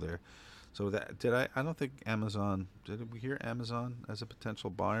 drive people there. So I don't think Amazon. Did we hear Amazon as a potential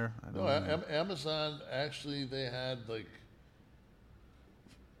buyer? I don't know. Amazon actually, they had like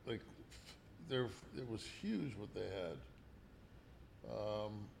it was huge what they had.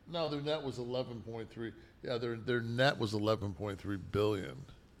 No, their net was 11.3. Yeah, their net was 11.3 billion.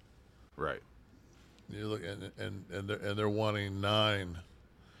 Right. You look and they're wanting 9,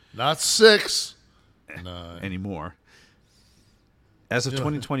 not 6, 9 anymore. As of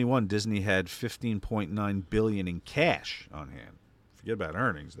 2021, Disney had $15.9 billion in cash on hand. Forget about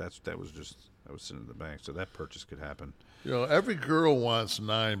earnings. That was sitting in the bank, so that purchase could happen. You know, every girl wants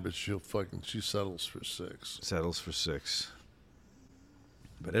 9, but she settles for 6. Settles for 6.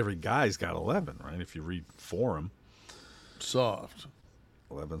 But every guy's got 11, right? If you read Forum, soft.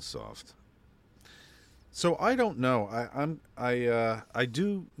 11 soft. So I don't know. I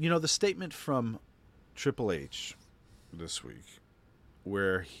do. You know, the statement from Triple H this week,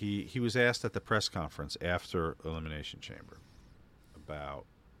 where he was asked at the press conference after Elimination Chamber about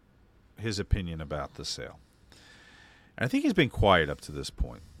his opinion about the sale. And I think he's been quiet up to this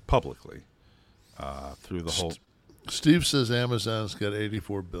point publicly through the whole. Steve says Amazon's got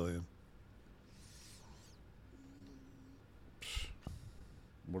 $84 billion.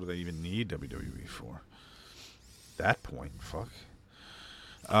 What do they even need WWE for? That point, fuck.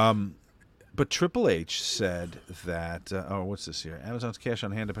 But Triple H said that. What's this here? Amazon's cash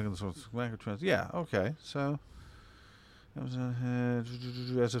on hand depending on the yeah, okay. So Amazon had,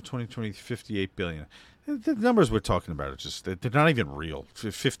 as of 2020, $58 billion. The numbers we're talking about are just they're not even real.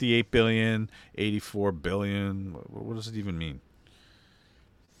 $58 billion, $84 billion. What does it even mean?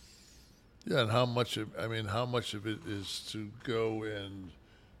 Yeah, and how much of it is to go and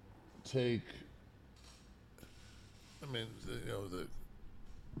take? I mean, you know,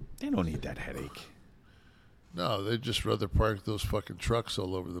 they don't need that headache. No, they'd just rather park those fucking trucks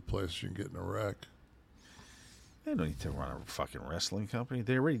all over the place. You can get in a wreck. They don't need to run a fucking wrestling company.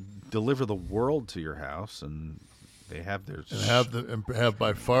 They already deliver the world to your house, and they have their and have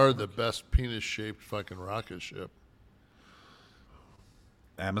by far the best penis-shaped fucking rocket ship.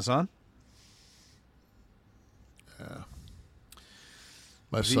 Amazon. Yeah.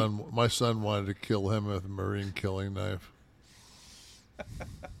 My son wanted to kill him with a marine killing knife.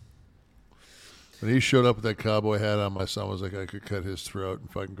 When he showed up with that cowboy hat on, my son was like, I could cut his throat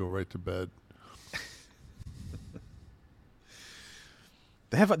and fucking go right to bed.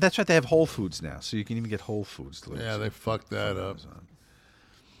 That's right. They have Whole Foods now, so you can even get Whole Foods delivered. Yeah, they fucked that up.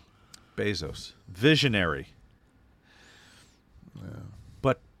 Bezos, visionary. Yeah.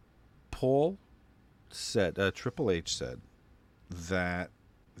 But Paul said, Triple H said that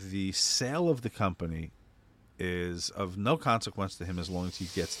the sale of the company is of no consequence to him as long as he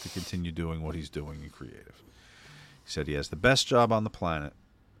gets to continue doing what he's doing in creative. He said he has the best job on the planet,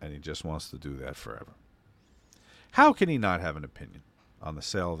 and he just wants to do that forever. How can he not have an opinion on the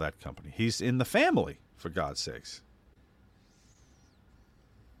sale of that company? He's in the family, for God's sakes.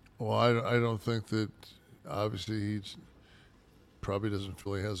 Well, I don't think that, obviously, he probably doesn't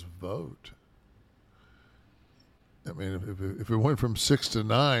feel he has a vote. I mean, if it went from 6 to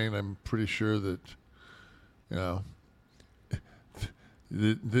 9, I'm pretty sure that, you know,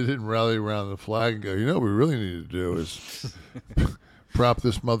 they didn't rally around the flag and go, you know what we really need to do is prop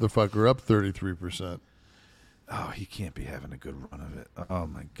this motherfucker up 33%. Oh, he can't be having a good run of it. Oh,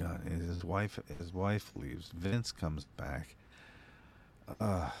 my God. His wife leaves. Vince comes back.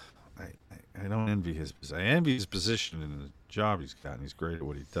 I don't envy his position. I envy his position in the job he's got, and he's great at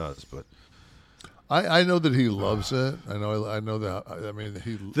what he does, but... I know that he loves it. I know that. I mean,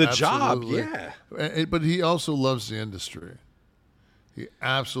 he the job, yeah. But he also loves the industry. He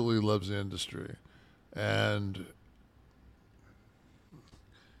absolutely loves the industry, and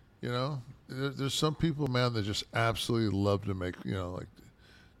you know, there's some people, man, that just absolutely love to make, you know, like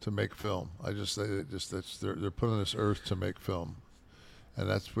to make film. They're put on this earth to make film, and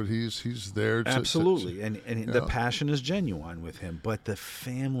that's what he's there. Absolutely, and the passion is genuine with him, but the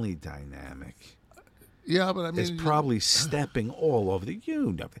family dynamic. Yeah, but I mean, is probably stepping all over the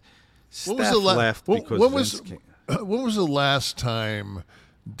Steph left because when was the last time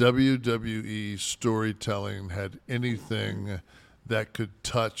WWE storytelling had anything that could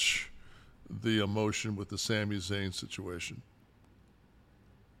touch the emotion with the Sami Zayn situation?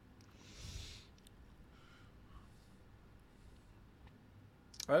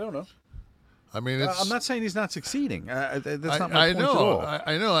 I don't know. I mean, I'm not saying he's not succeeding. That's not my point at all.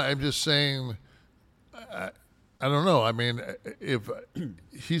 I know. I'm just saying. I don't know. I mean, if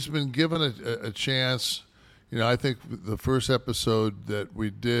he's been given a chance, you know, I think the first episode that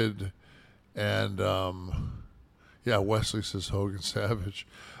we did, and Wesley says Hogan Savage.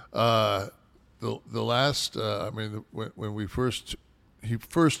 The last, when he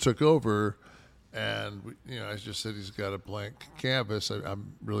first took over, and I just said he's got a blank canvas.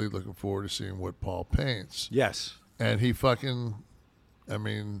 I'm really looking forward to seeing what Paul paints. Yes, and he fucking, I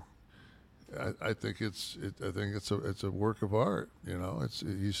mean. I think it's a work of art. You know,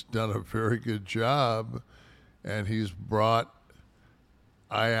 he's done a very good job, and he's brought.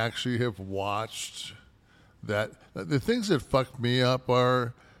 I actually have watched that. The things that fuck me up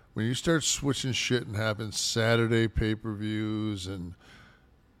are when you start switching shit and having Saturday pay-per-views and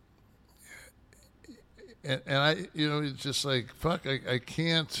I, it's just like fuck. I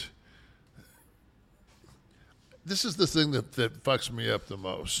can't. This is the thing that fucks me up the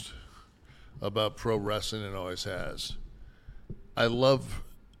most about pro wrestling, and always has. I love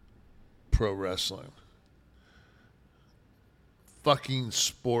pro wrestling. Fucking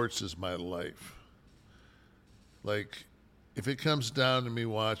sports is my life. Like, if it comes down to me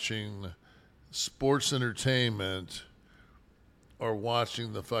watching sports entertainment or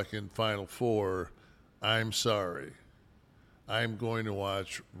watching the fucking Final Four, I'm sorry. I'm going to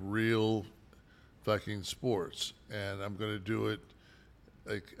watch real fucking sports, and I'm going to do it.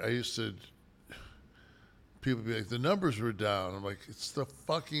 Like, I used to... People be like, the numbers were down. I'm like, it's the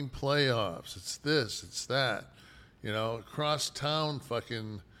fucking playoffs. It's this, it's that. Across town,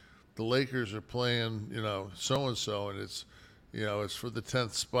 fucking, the Lakers are playing, so-and-so, and it's, it's for the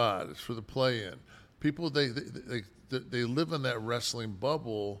 10th spot. It's for the play-in. People, they live in that wrestling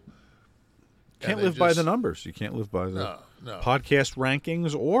bubble. Can't live by the numbers. You can't live by the podcast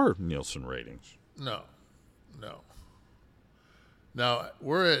rankings or Nielsen ratings. No. Now,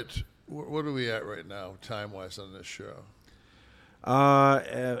 we're at... What are we at right now, time-wise, on this show?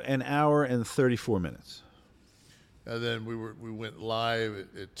 An hour and 34 minutes. And then we went live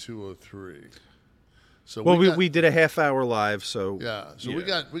at 2:03. So we did a half hour live. So yeah. So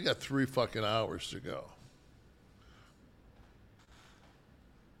yeah. we got 3 fucking hours to go.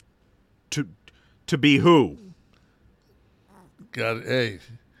 To be who? Got it. Hey,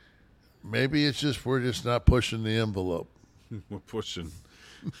 maybe it's just we're just not pushing the envelope. We're pushing.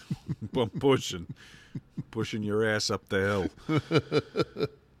 I'm pushing your ass up the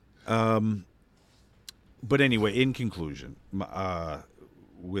hill. But anyway, in conclusion,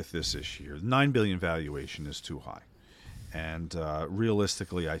 with this issue, $9 billion valuation is too high, and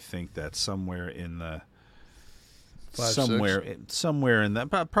realistically, I think that somewhere in the somewhere in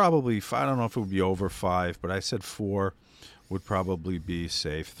that probably I don't know if it would be over 5, but I said 4 would probably be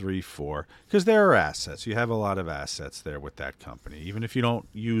safe, 3, 4, because there are assets. You have a lot of assets there with that company. Even if you don't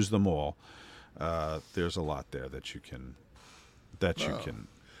use them all, there's a lot there that you can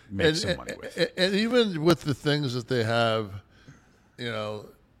make some money with. And even with the things that they have,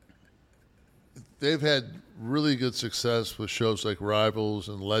 they've had really good success with shows like Rivals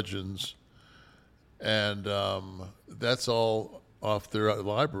and Legends, and that's all off their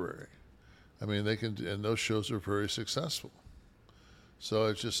library. I mean, they can, and those shows are very successful. So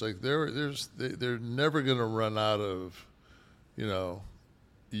it's just like they're never going to run out of,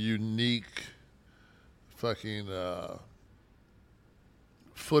 unique fucking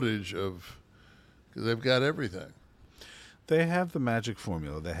footage of, because they've got everything. They have the magic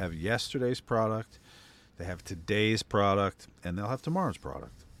formula. They have yesterday's product, they have today's product, and they'll have tomorrow's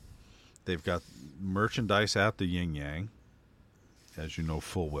product. They've got merchandise out the yin yang, as you know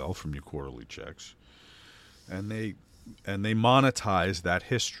full well from your quarterly checks, and they monetize that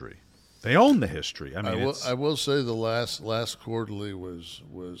history. They own the history. I mean, I will say the last quarterly was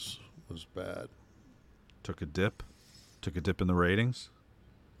bad. Took a dip in the ratings.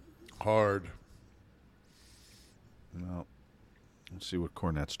 Hard. Well, let's see what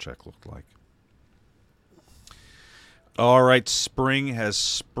Cornette's check looked like. All right, spring has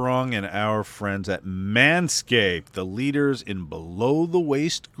sprung, and our friends at Manscaped, the leaders in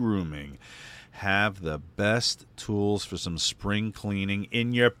below-the-waist grooming, have the best tools for some spring cleaning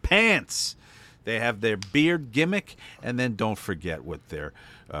in your pants. They have their beard gimmick, and then don't forget what their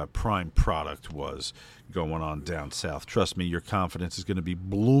prime product was going on down south. Trust me, your confidence is going to be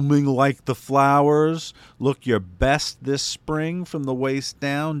blooming like the flowers. Look your best this spring from the waist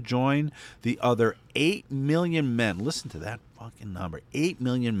down. Join the other 8 million men. Listen to that fucking number. 8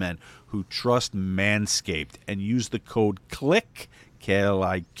 million men who trust Manscaped and use the code CLIQ,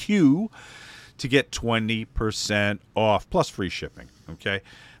 K-L-I-Q, to get 20% off plus free shipping, okay?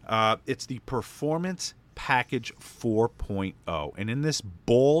 It's the Performance Package 4.0. And in this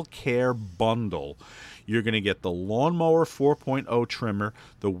ball care bundle, you're going to get the Lawnmower 4.0 trimmer,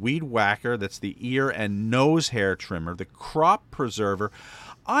 the Weed Whacker, that's the ear and nose hair trimmer, the Crop Preserver.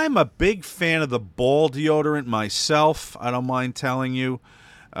 I'm a big fan of the ball deodorant myself, I don't mind telling you.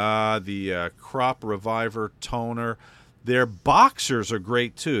 The Crop Reviver toner. Their boxers are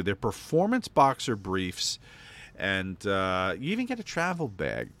great, too. Their Performance Boxer Briefs. And you even get a travel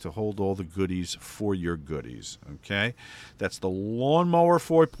bag to hold all the goodies for your goodies, okay? That's the Lawnmower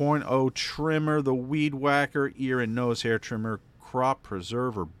 4.0 trimmer, the Weed Whacker ear and nose hair trimmer, Crop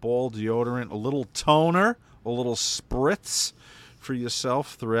Preserver ball deodorant, a little toner, a little spritz for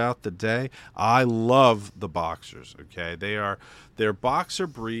yourself throughout the day. I love the boxers, okay? They're boxer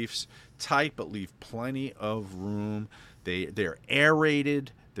briefs, tight but leave plenty of room. They're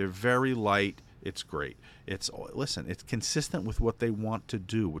aerated, they're very light. It's great. It's consistent with what they want to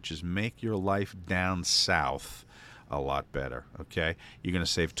do, which is make your life down south a lot better, okay? You're going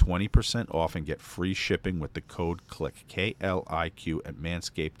to save 20% off and get free shipping with the code CLIQ, K-L-I-Q, at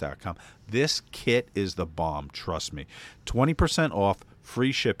manscaped.com. This kit is the bomb, trust me. 20% off,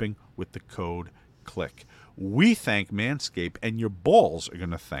 free shipping with the code CLIQ. We thank Manscaped, and your balls are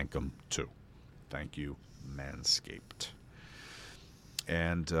going to thank them too. Thank you, Manscaped.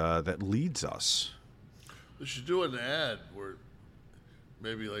 And that leads us. They should do an ad where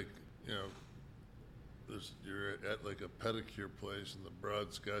maybe like, you're at like a pedicure place and the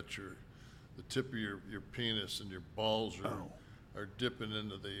broad's got the tip of your penis and your balls are dipping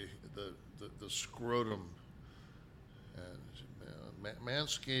into the scrotum. And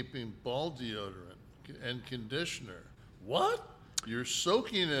Manscaping ball deodorant and conditioner. What? You're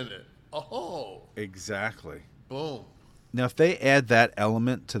soaking in it. Oh. Exactly. Boom. Now, if they add that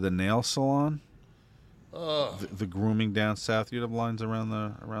element to the nail salon, the grooming down south, you'd have lines around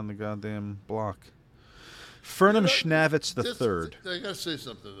the goddamn block. Fernham Schnavitz III. I got to say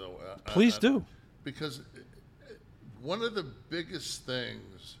something, though. Please do. Because one of the biggest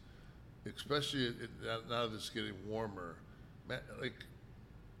things, especially now that it's getting warmer, like,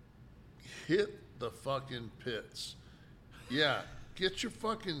 hit the fucking pits. Yeah, get your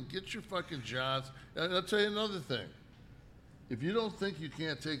fucking Johns. And I'll tell you another thing. If you don't think you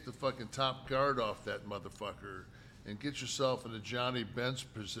can't take the fucking top guard off that motherfucker and get yourself in a Johnny Bench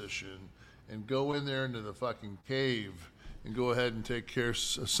position and go in there into the fucking cave and go ahead and take care of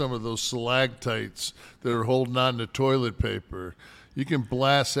some of those stalactites that are holding on to toilet paper, you can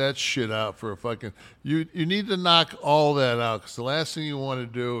blast that shit out for a fucking... You need to knock all that out, because the last thing you want to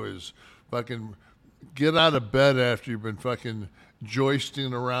do is fucking get out of bed after you've been fucking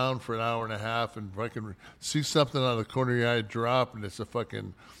joisting around for an hour and a half and fucking see something out of the corner of your eye drop, and it's a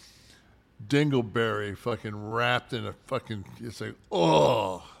fucking dingleberry fucking wrapped in a fucking, it's like,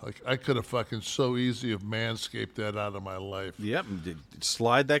 oh, like I could have fucking so easy have manscaped that out of my life. Yep,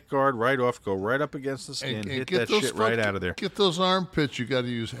 slide that guard right off, go right up against the skin, hit that shit right out of there. Get those armpits. You got to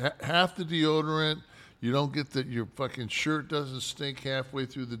use half the deodorant. You don't get that. Your fucking shirt doesn't stink halfway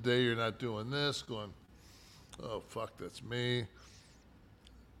through the day. You're not doing this, going, oh, fuck, that's me.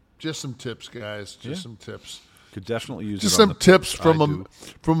 Just some tips, guys. Just some tips. Could definitely use just it on some tips from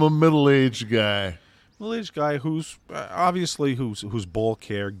a middle-aged guy. Middle-aged guy who's obviously whose ball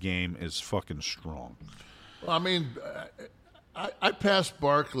care game is fucking strong. Well, I mean, I passed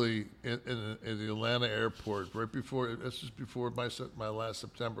Barkley in the Atlanta airport right before. This is before my last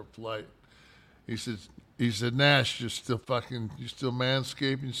September flight. He said, Nash, you still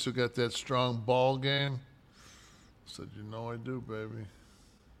manscaping? You still got that strong ball game? I said, I do, baby.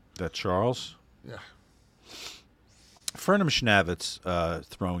 That Charles? Yeah. Fernum Schnavitz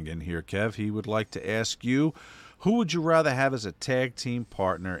throwing in here, Kev. He would like to ask you, who would you rather have as a tag team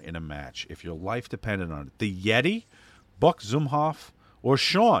partner in a match if your life depended on it? The Yeti, Buck Zumhoff, or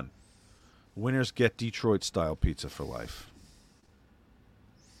Sean? Winners get Detroit-style pizza for life.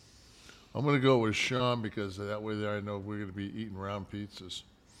 I'm going to go with Sean because that way there I know we're going to be eating round pizzas.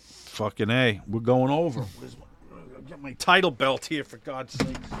 Fucking A. We're going over. I'll get my title belt here, for God's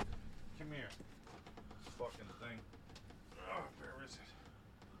sakes. Come here. This fucking thing. Oh, where is it?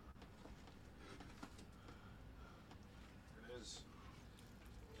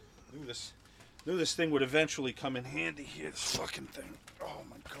 It is. Knew this thing would eventually come in handy here, this fucking thing. Oh,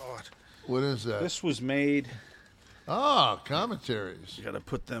 my God. What is that? This was made... commentaries. You got to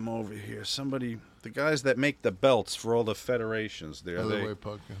put them over here. The guys that make the belts for all the federations there. Other way,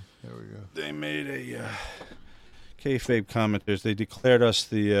 Pumpkin. There we go. They made a kayfabe commentators. They declared us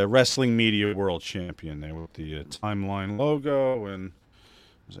the Wrestling Media World Champion there with the Timeline logo. And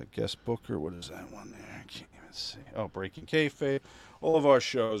was that guest booker? What is that one there? I can't even see. Oh, Breaking Kayfabe. All of our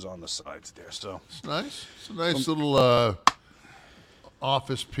shows on the sides there. So it's nice. It's a nice little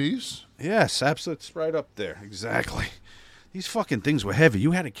office piece. Yes, absolutely. It's right up there. Exactly. These fucking things were heavy.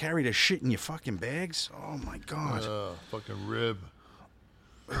 You had to carry the shit in your fucking bags? Oh, my God. Fucking rib.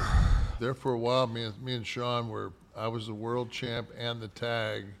 There for a while, me and Sean I was the world champ and the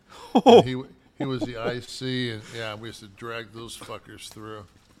tag. And he was the IC, and yeah, we used to drag those fuckers through.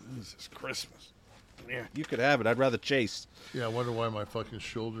 Jesus Christmas. Yeah, you could have it. I'd rather chase. Yeah, I wonder why my fucking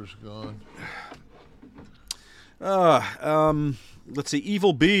shoulder's gone. Let's see.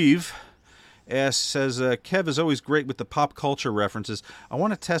 Evil Beeve says, Kev is always great with the pop culture references. I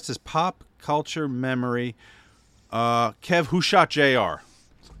want to test his pop culture memory. Kev, who shot JR?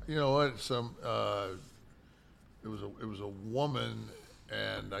 You know what? It was a woman,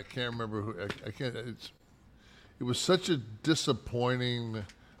 and I can't remember who. I can't. It was such a disappointing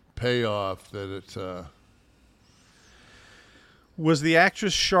payoff that it. Was the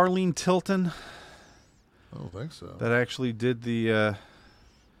actress Charlene Tilton? I don't think so. That actually did the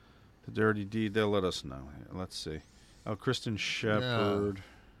dirty deed. They'll let us know. Let's see. Oh, Kristen Shepard.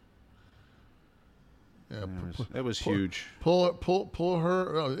 Yeah, it was huge. Pull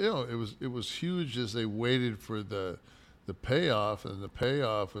her. It was huge as they waited for the payoff, and the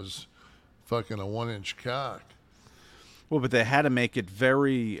payoff was fucking a 1-inch cock. Well, but they had to make it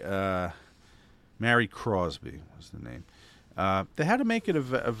very. Mary Crosby was the name. They had to make it a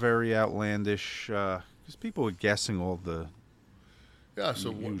very outlandish. Because people were guessing all the. Yeah,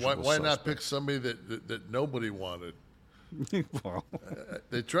 so why not pick somebody that nobody wanted? Well,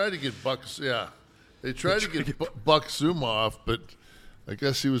 they tried to get Bucks. Yeah, they tried to get Buck Zumhoff, but I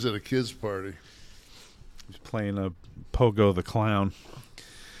guess he was at a kid's party. He's playing a Pogo the Clown.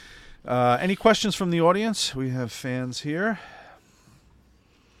 Any questions from the audience? We have fans here.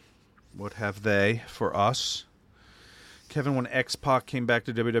 What have they for us? Kevin, when X-Pac came back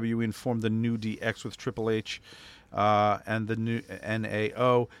to WWE and formed the new DX with Triple H and the new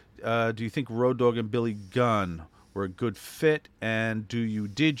NAO, do you think Road Dogg and Billy Gunn were a good fit? And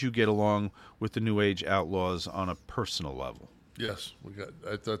did you get along with the New Age Outlaws on a personal level? Yes,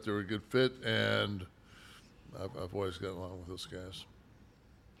 I thought they were a good fit, and I've always gotten along with those guys.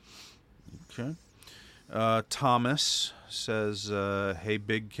 Okay. Thomas says, hey,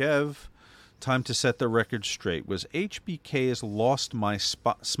 Big Kev, time to set the record straight. Was HBK's Lost My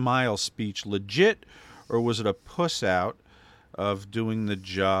Smile speech legit, or was it a puss out of doing the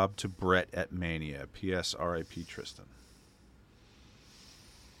job to Brett at Mania? P.S. R.I.P. Tristan.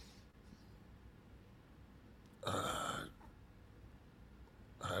 I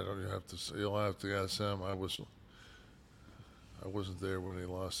don't even have to say. You'll have to ask him. I wasn't there when he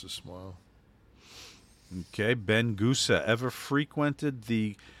lost his smile. Okay, Ben Gusa ever frequented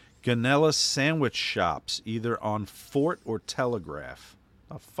the Ganella sandwich shops, either on Fort or Telegraph.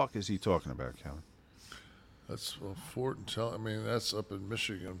 The fuck is he talking about, Kevin? That's Fort and I mean, that's up in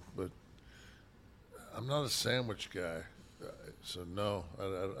Michigan, but I'm not a sandwich guy, so no,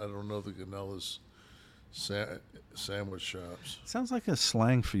 I don't know the Ganella's sandwich shops. Sounds like a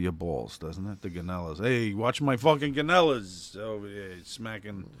slang for your balls, doesn't it? The Ganellas. Hey, watch my fucking Ganellas. Oh, yeah,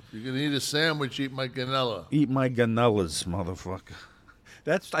 smacking. You can eat a sandwich, eat my Ganella. Eat my Ganellas, motherfucker.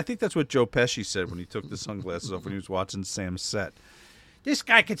 I think that's what Joe Pesci said when he took the sunglasses off when he was watching Sam's set. This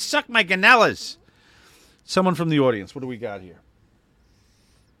guy could suck my Ganellas. Someone from the audience, what do we got here?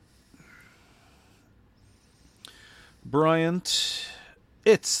 Bryant,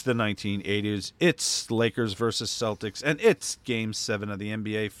 it's the 1980s. It's Lakers versus Celtics, and it's Game 7 of the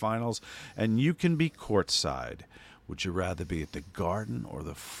NBA Finals, and you can be courtside. Would you rather be at the Garden or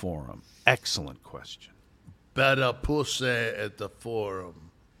the Forum? Excellent question. Better pussy at the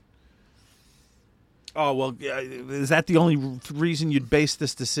Forum. Oh, well, is that the only reason you'd base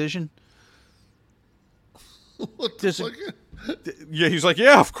this decision? What the fuck? Yeah, he's like,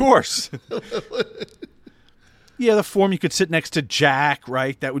 yeah, of course. Yeah, the Forum, you could sit next to Jack,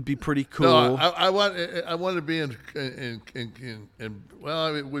 right? That would be pretty cool. No, I want to be in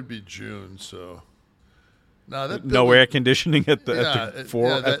well, it would be June, so. No air conditioning at the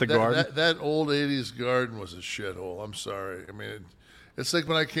Forum, at the Garden. That old '80s Garden was a shithole. I'm sorry. I mean, it's like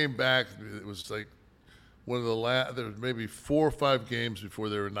when I came back, it was like one of the last. There was maybe 4 or 5 games before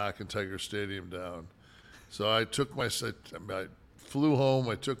they were knocking Tiger Stadium down. So I flew home.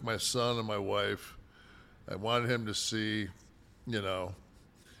 I took my son and my wife. I wanted him to see, and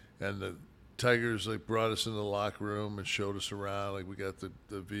the Tigers brought us in the locker room and showed us around. We got the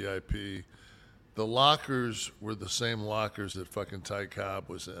VIP. The lockers were the same lockers that fucking Ty Cobb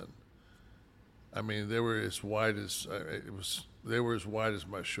was in. I mean, they were as wide as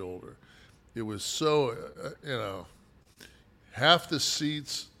my shoulder. It was so, half the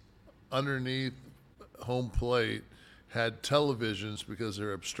seats underneath home plate had televisions because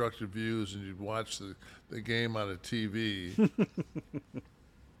they're obstructed views, and you'd watch the game on a TV.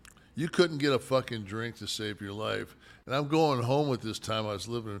 You couldn't get a fucking drink to save your life. And I'm going home at this time. I was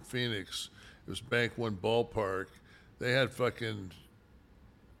living in Phoenix. It was Bank One Ballpark. They had fucking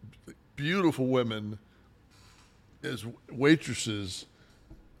beautiful women as waitresses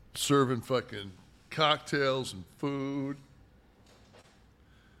serving fucking cocktails and food.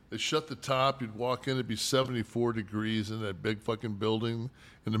 They shut the top. You'd walk in, it'd be 74 degrees in that big fucking building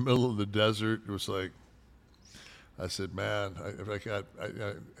in the middle of the desert. It was like, I said, man,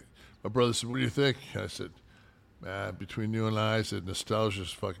 my brother said, what do you think? I said, man, between you and I said,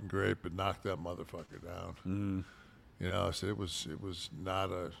 nostalgia's fucking great, but knock that motherfucker down. I said, it was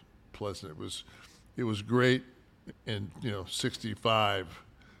not a pleasant. It was great in 65,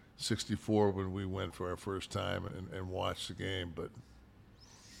 64 when we went for our first time and watched the game, but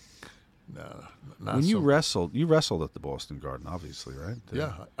no, not when you so wrestled at the Boston Garden, obviously, right?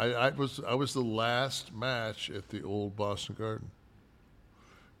 Yeah, I was the last match at the old Boston Garden.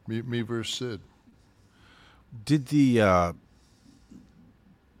 Me versus Sid. Did the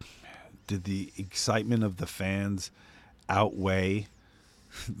excitement of the fans outweigh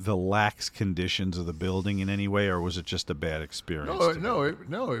the lax conditions of the building in any way, or was it just a bad experience? It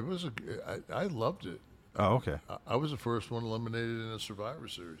was. I loved it. Oh, okay. I was the first one eliminated in a Survivor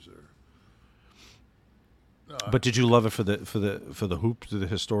Series there. But did you love it for the hoop, the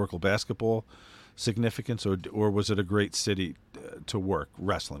historical basketball significance, or was it a great city to work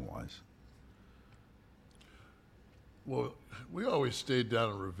wrestling wise? Well, we always stayed down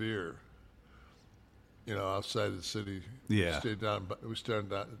in Revere, outside the city. Yeah. We started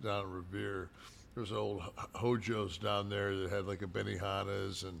down in Revere. There was old Hojo's down there that had like a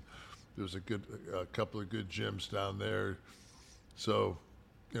Benihana's, and there was a couple of good gyms down there. So,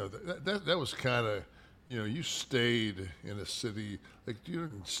 that was kind of, you stayed in a city, like you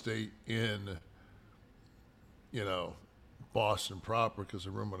didn't stay in, Boston proper, because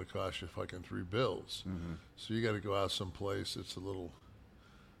the room would have cost you fucking $3 bills. Mm-hmm. So you got to go out someplace that's a little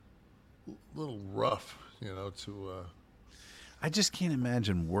rough, to. I just can't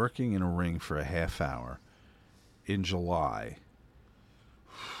imagine working in a ring for a half hour in July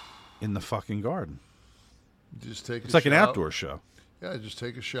in the fucking Garden. Just take. It's like an outdoor show. Yeah, just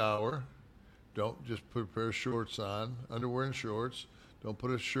take a shower. Don't just put a pair of shorts on, underwear and shorts. Don't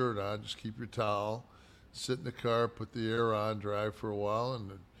put a shirt on. Just keep your towel. Sit in the car, put the air on, drive for a while, and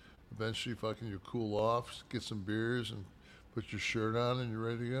then eventually fucking you cool off, get some beers, and put your shirt on, and you're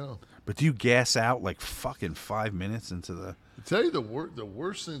ready to go. But do you gas out like fucking 5 minutes into the... I tell you, the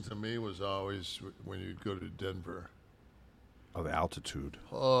worst thing to me was always when you'd go to Denver. of altitude.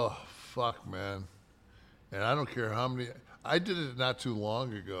 Oh, fuck, man. And I don't care how many. I did it not too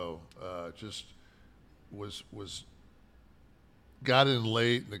long ago. Just was got in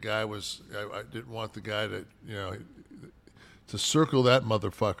late, and the guy was. I didn't want the guy to, to circle that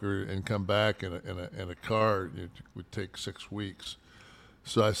motherfucker and come back in a car. It would take 6 weeks.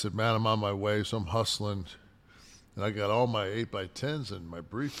 So I said, man, I'm on my way. So I'm hustling, and I got all my 8x10s in my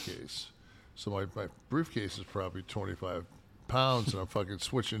briefcase. So my briefcase is probably 25 pounds, and I'm fucking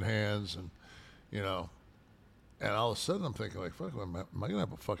switching hands, and and all of a sudden I'm thinking like, fuck, am I gonna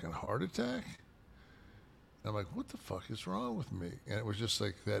have a fucking heart attack? And I'm like, what the fuck is wrong with me? And it was just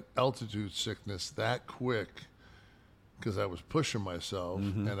like that altitude sickness that quick, because I was pushing myself,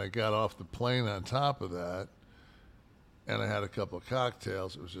 and I got off the plane on top of that, and I had a couple of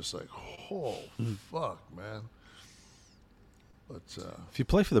cocktails. It was just like, oh fuck, man. But if you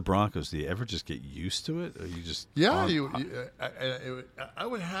play for the Broncos, do you ever just get used to it, or you just? Yeah, I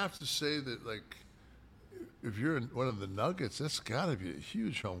would have to say that, like, if you're in one of the Nuggets, that's got to be a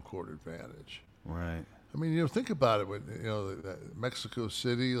huge home court advantage. Right. I mean, think about it. When Mexico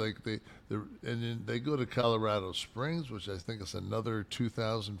City, like and then they go to Colorado Springs, which I think is another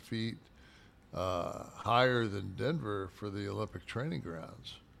 2,000 feet higher than Denver for the Olympic training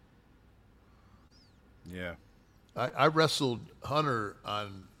grounds. Yeah. I wrestled Hunter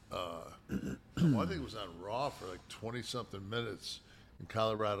on, I think it was on Raw for like 20-something minutes in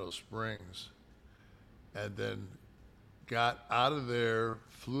Colorado Springs, and then got out of there,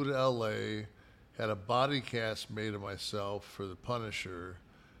 flew to L.A., had a body cast made of myself for the Punisher,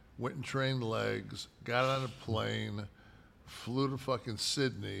 went and trained legs, got on a plane, flew to fucking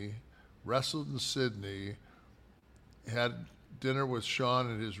Sydney, wrestled in Sydney, had dinner with Sean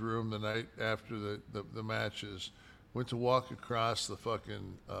in his room the night after the matches, went to walk across the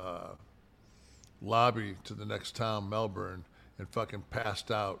fucking lobby to the next town, Melbourne, and fucking passed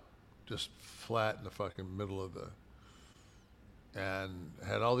out just flat in the fucking middle of and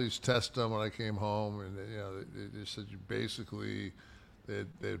had all these tests done when I came home, and they said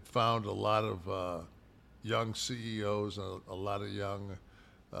they'd found a lot of young CEOs and a lot of young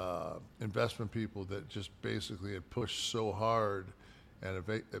investment people that just basically had pushed so hard, and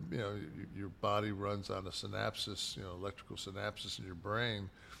your body runs on a synapses, electrical synapses in your brain.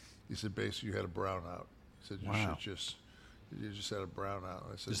 He said basically you had a brownout. He said you just had a brownout.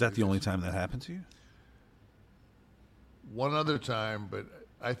 I said, is that the only time that happened to you? One other time, but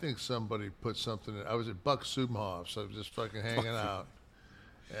I think somebody put something in. I was at Buck Subenhoff, so I was just fucking hanging out.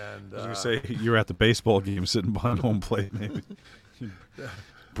 And I was going to say, you're at the baseball game sitting behind home plate, maybe.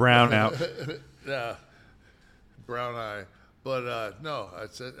 Brown out. Yeah, brown eye. But no,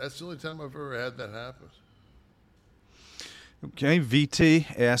 that's the only time I've ever had that happen. Okay,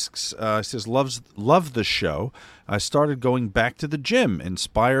 VT asks, says, love the show. I started going back to the gym,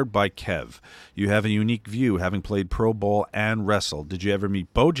 inspired by Kev. You have a unique view, having played Pro Bowl and wrestled. Did you ever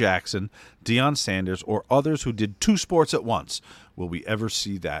meet Bo Jackson, Deion Sanders, or others who did 2 sports at once? Will we ever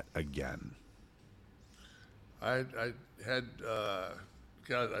see that again? I had,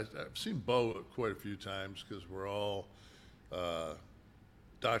 I've seen Bo quite a few times because we're all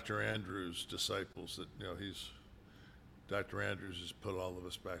Dr. Andrews' disciples. Dr. Andrews has put all of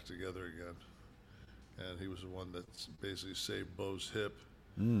us back together again. And he was the one that basically saved Bo's hip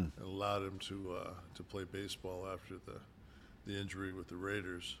and allowed him to play baseball after the injury with the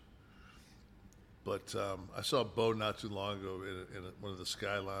Raiders. But I saw Bo not too long ago in one of the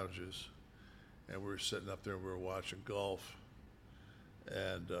Sky Lounges, and we were sitting up there and we were watching golf.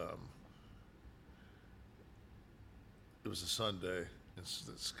 And it was a Sunday, and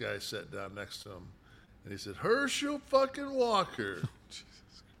this guy sat down next to him, and he said, Herschel fucking Walker.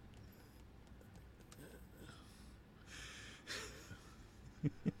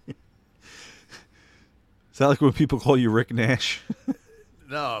 Is that like when people call you Rick Nash?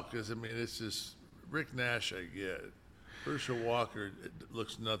 No, because, it's just Rick Nash I get. Herschel Walker, it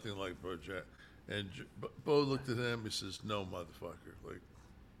looks nothing like Bo Jack. And Bo looked at him, he says, no, motherfucker.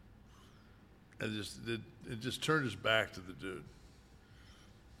 And it just turned his back to the dude.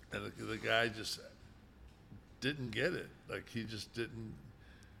 And the guy just didn't get it. He just didn't.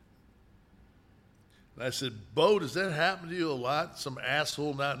 And I said, Bo, does that happen to you a lot? Some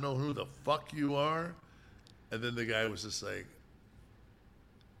asshole not know who the fuck you are? And then the guy was just like,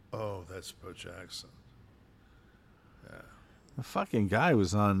 oh, that's Bo Jackson. Yeah. The fucking guy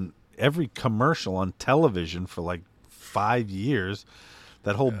was on every commercial on television for 5 years.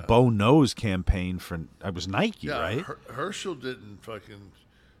 That whole Bo Knows campaign was Nike, right? Herschel didn't fucking.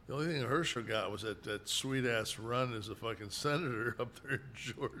 The only thing Herschel got was that sweet ass run as a fucking senator up there in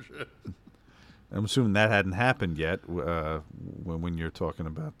Georgia. I'm assuming that hadn't happened yet when you're talking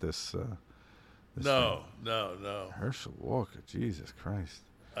about this. No. Herschel Walker, Jesus Christ.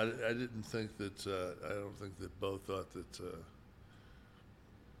 I didn't think that. I don't think that Bo thought that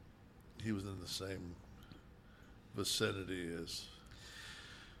he was in the same vicinity as.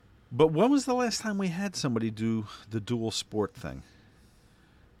 But when was the last time we had somebody do the dual sport thing?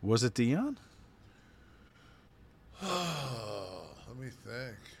 Was it Dion? Let me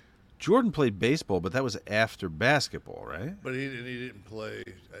think. Jordan played baseball, but that was after basketball, right? But he didn't play.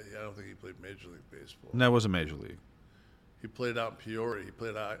 I don't think he played Major League Baseball. No, it wasn't Major League. He played out in Peoria. He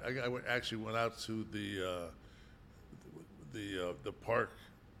played out. I actually went out to the park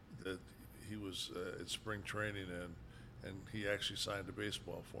that he was at spring training in, and he actually signed a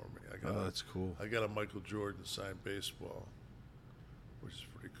baseball for me. That's cool. I got a Michael Jordan signed baseball, which is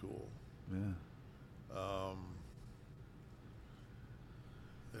pretty cool. Yeah.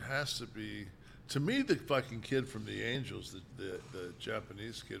 It has to be, to me, the fucking kid from the Angels, the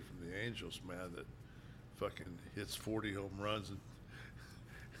Japanese kid from the Angels, man, that fucking hits 40 home runs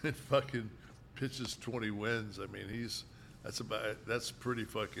and fucking pitches 20 wins. I mean, that's pretty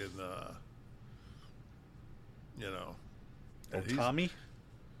fucking, you know. Otami?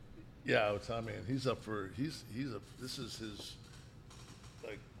 Yeah, Otami, and he's up for, this is his,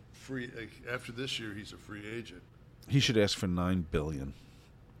 like, free, like, after this year, he's a free agent. He should ask for $9 billion.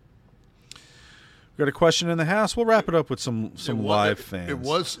 Got a question in the house. We'll wrap it up with some live fans. It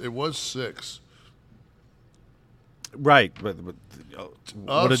was 6. Right, but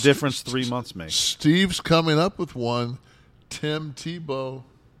what a difference 3 months makes. Steve's coming up with one. Tim Tebow.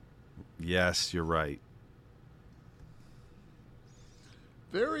 Yes, you're right.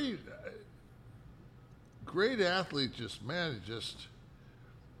 Very great athlete.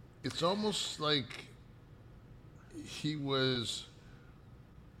 It's almost like he was.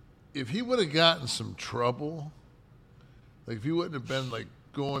 If he would have gotten some trouble, like if he wouldn't have been like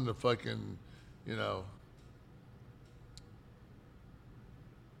going to fucking, you know,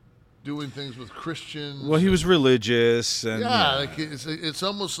 doing things with Christians. Well, he was religious, and yeah, like it's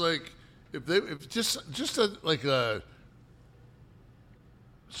almost like if just a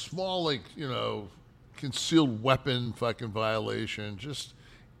small, like, you know, concealed weapon fucking violation, just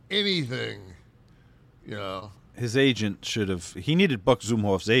anything, you know. His agent should have. He needed Buck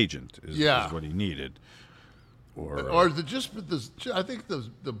Zumhof's agent. Is what he needed. I think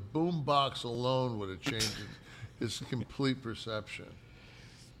the boom box alone would have changed his complete perception.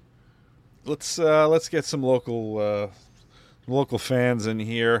 Let's get some local fans in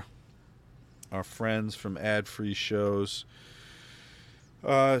here. Our friends from ad-free shows.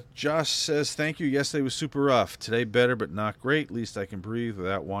 Josh says, thank you. Yesterday was super rough. Today better, but not great. At least I can breathe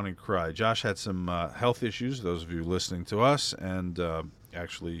without wanting to cry. Josh had some health issues, those of you listening to us, and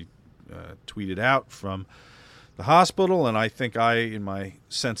actually tweeted out from the hospital. And I think in my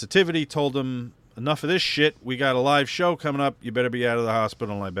sensitivity, told him, enough of this shit. We got a live show coming up. You better be out of the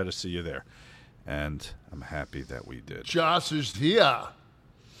hospital, and I better see you there. And I'm happy that we did. Josh is here.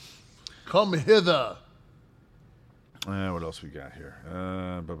 Come hither. What else we got here?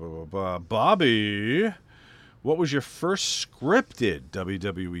 Bobby, what was your first scripted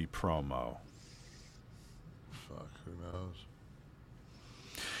WWE promo? Fuck, who knows?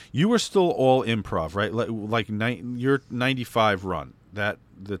 You were still all improv, right? Your 95 run,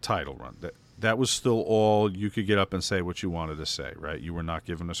 the title run, that was still all you could get up and say what you wanted to say, right? You were not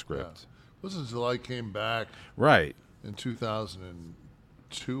given a script. Yeah. It wasn't until I came back, right, in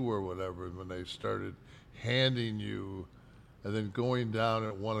 2002 or whatever, when they started handing you, and then going down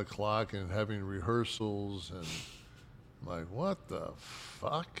at 1 o'clock and having rehearsals, and I'm like, what the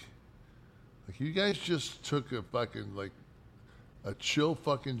fuck? Like, you guys just took a fucking, like, a chill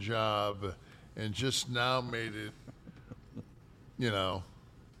fucking job and just now made it, you know,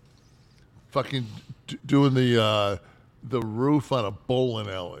 fucking doing the roof on a bowling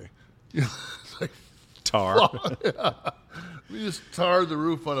alley. Like, tar. Yeah. We just tarred the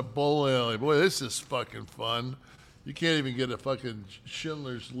roof on a bowling alley. Boy, this is fucking fun. You can't even get a fucking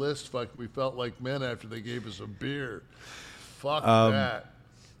Schindler's List. Fuck, we felt like men after they gave us a beer. Fuck that.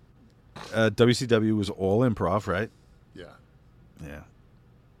 WCW was all improv, right? Yeah. Yeah.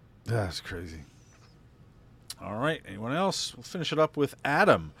 That's crazy. All right. Anyone else? We'll finish it up with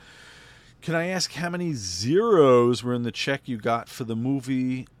Adam. Can I ask how many zeros were in the check you got for the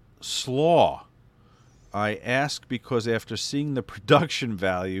movie Slaw? I ask because after seeing the production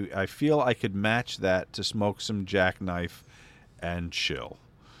value, I feel I could match that to smoke some jackknife and chill.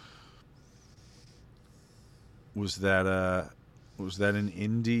 Was that an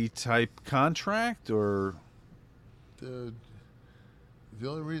indie type contract, or? The The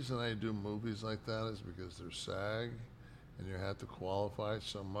only reason I do movies like that is because they're SAG, and you have to qualify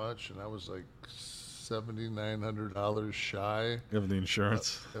so much, and I was like $7,900 shy of the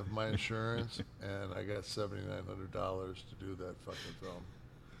insurance of my insurance, and I got $7,900 to do that fucking film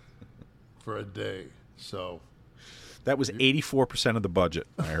for a day. So that was 84% of the budget,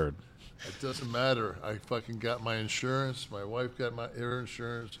 I heard. It doesn't matter. I fucking got my insurance. My wife got her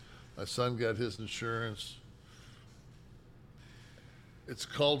insurance. My son got his insurance. It's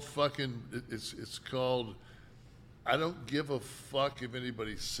called fucking. It's called. I don't give a fuck if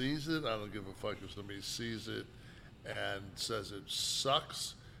anybody sees it. I don't give a fuck if somebody sees it and says it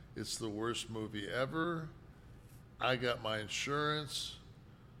sucks. It's the worst movie ever. I got my insurance.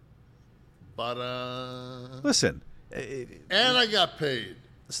 But listen, and I got paid.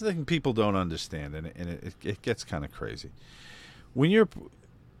 This is the thing people don't understand, and it gets kind of crazy. When you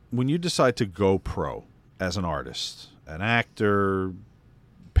decide to go pro as an artist, an actor,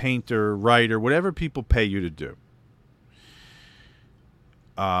 painter, writer, whatever people pay you to do,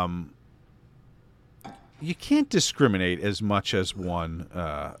 you can't discriminate as much as one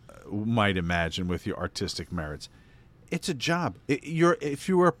might imagine with your artistic merits. It's a job. If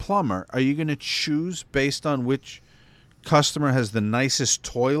you were a plumber, are you going to choose based on which customer has the nicest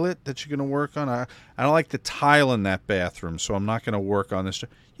toilet that you're going to work on? I don't like the tile in that bathroom, so I'm not going to work on this.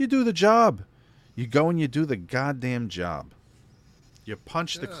 You do the job. You go and you do the goddamn job. You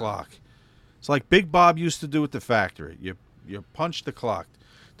punch the clock. It's like Big Bob used to do at the factory. You punch the clock.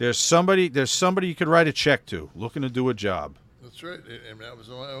 There's somebody you could write a check to looking to do a job. That's right, and that was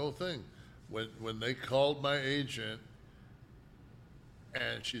my whole thing. When they called my agent,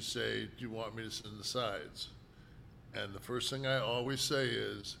 and she'd say, "Do you want me to send the sides?" And the first thing I always say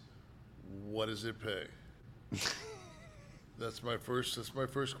is, "What does it pay?" That's my first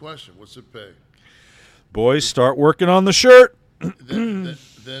question. What's it pay? Boys, start working on the shirt. then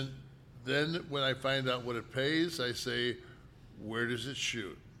when I find out what it pays, I say, "Where does it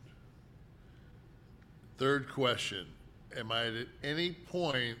shoot?" Third question: am I at any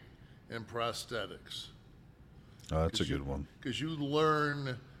point in prosthetics? Oh, that's a good one. Because you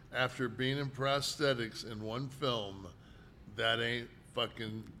learn after being in prosthetics in one film, that ain't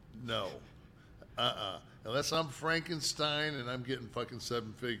fucking no. Unless I'm Frankenstein and I'm getting fucking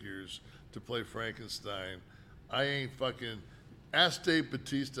 7 figures to play Frankenstein, I ain't fucking. Ask Dave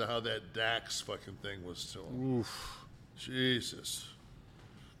Bautista how that Dax fucking thing was to him. Oof. Jesus.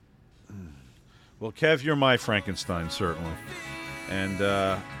 Well, Kev, you're my Frankenstein, certainly. And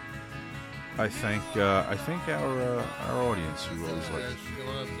I thank our audience who always like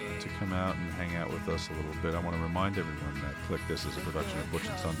to come out and hang out with us a little bit. I want to remind everyone that Click This is a production of Butch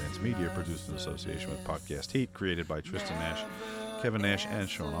and Sundance Media, produced in association with Podcast Heat, created by Tristan Nash, Kevin Nash, and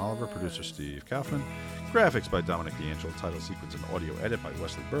Sean Oliver, producer Steve Kaufman, graphics by Dominic D'Angelo, title sequence and audio edit by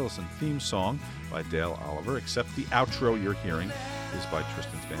Wesley Burleson, theme song by Dale Oliver, except the outro you're hearing is by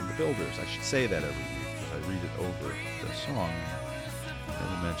Tristan's band, The Builders. I should say that every week because I read it over the song.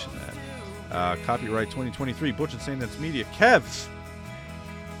 Never mention that. Copyright 2023, Butch and Sundance Media. Kev,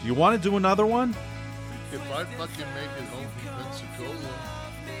 do you want to do another one? If I fucking make it home from Pensacola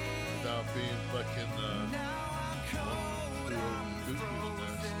without being fucking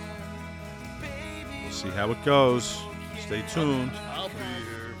We'll see how it goes. Stay tuned. I'll be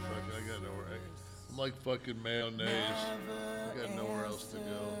here. Fucking, I got nowhere. I'm like fucking mayonnaise. I got nowhere else to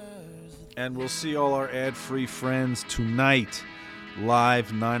go. And we'll see all our ad-free friends tonight,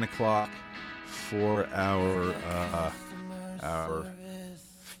 live 9 o'clock for our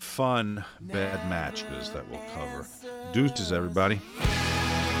fun bad matches that we'll cover. Deuces, everybody.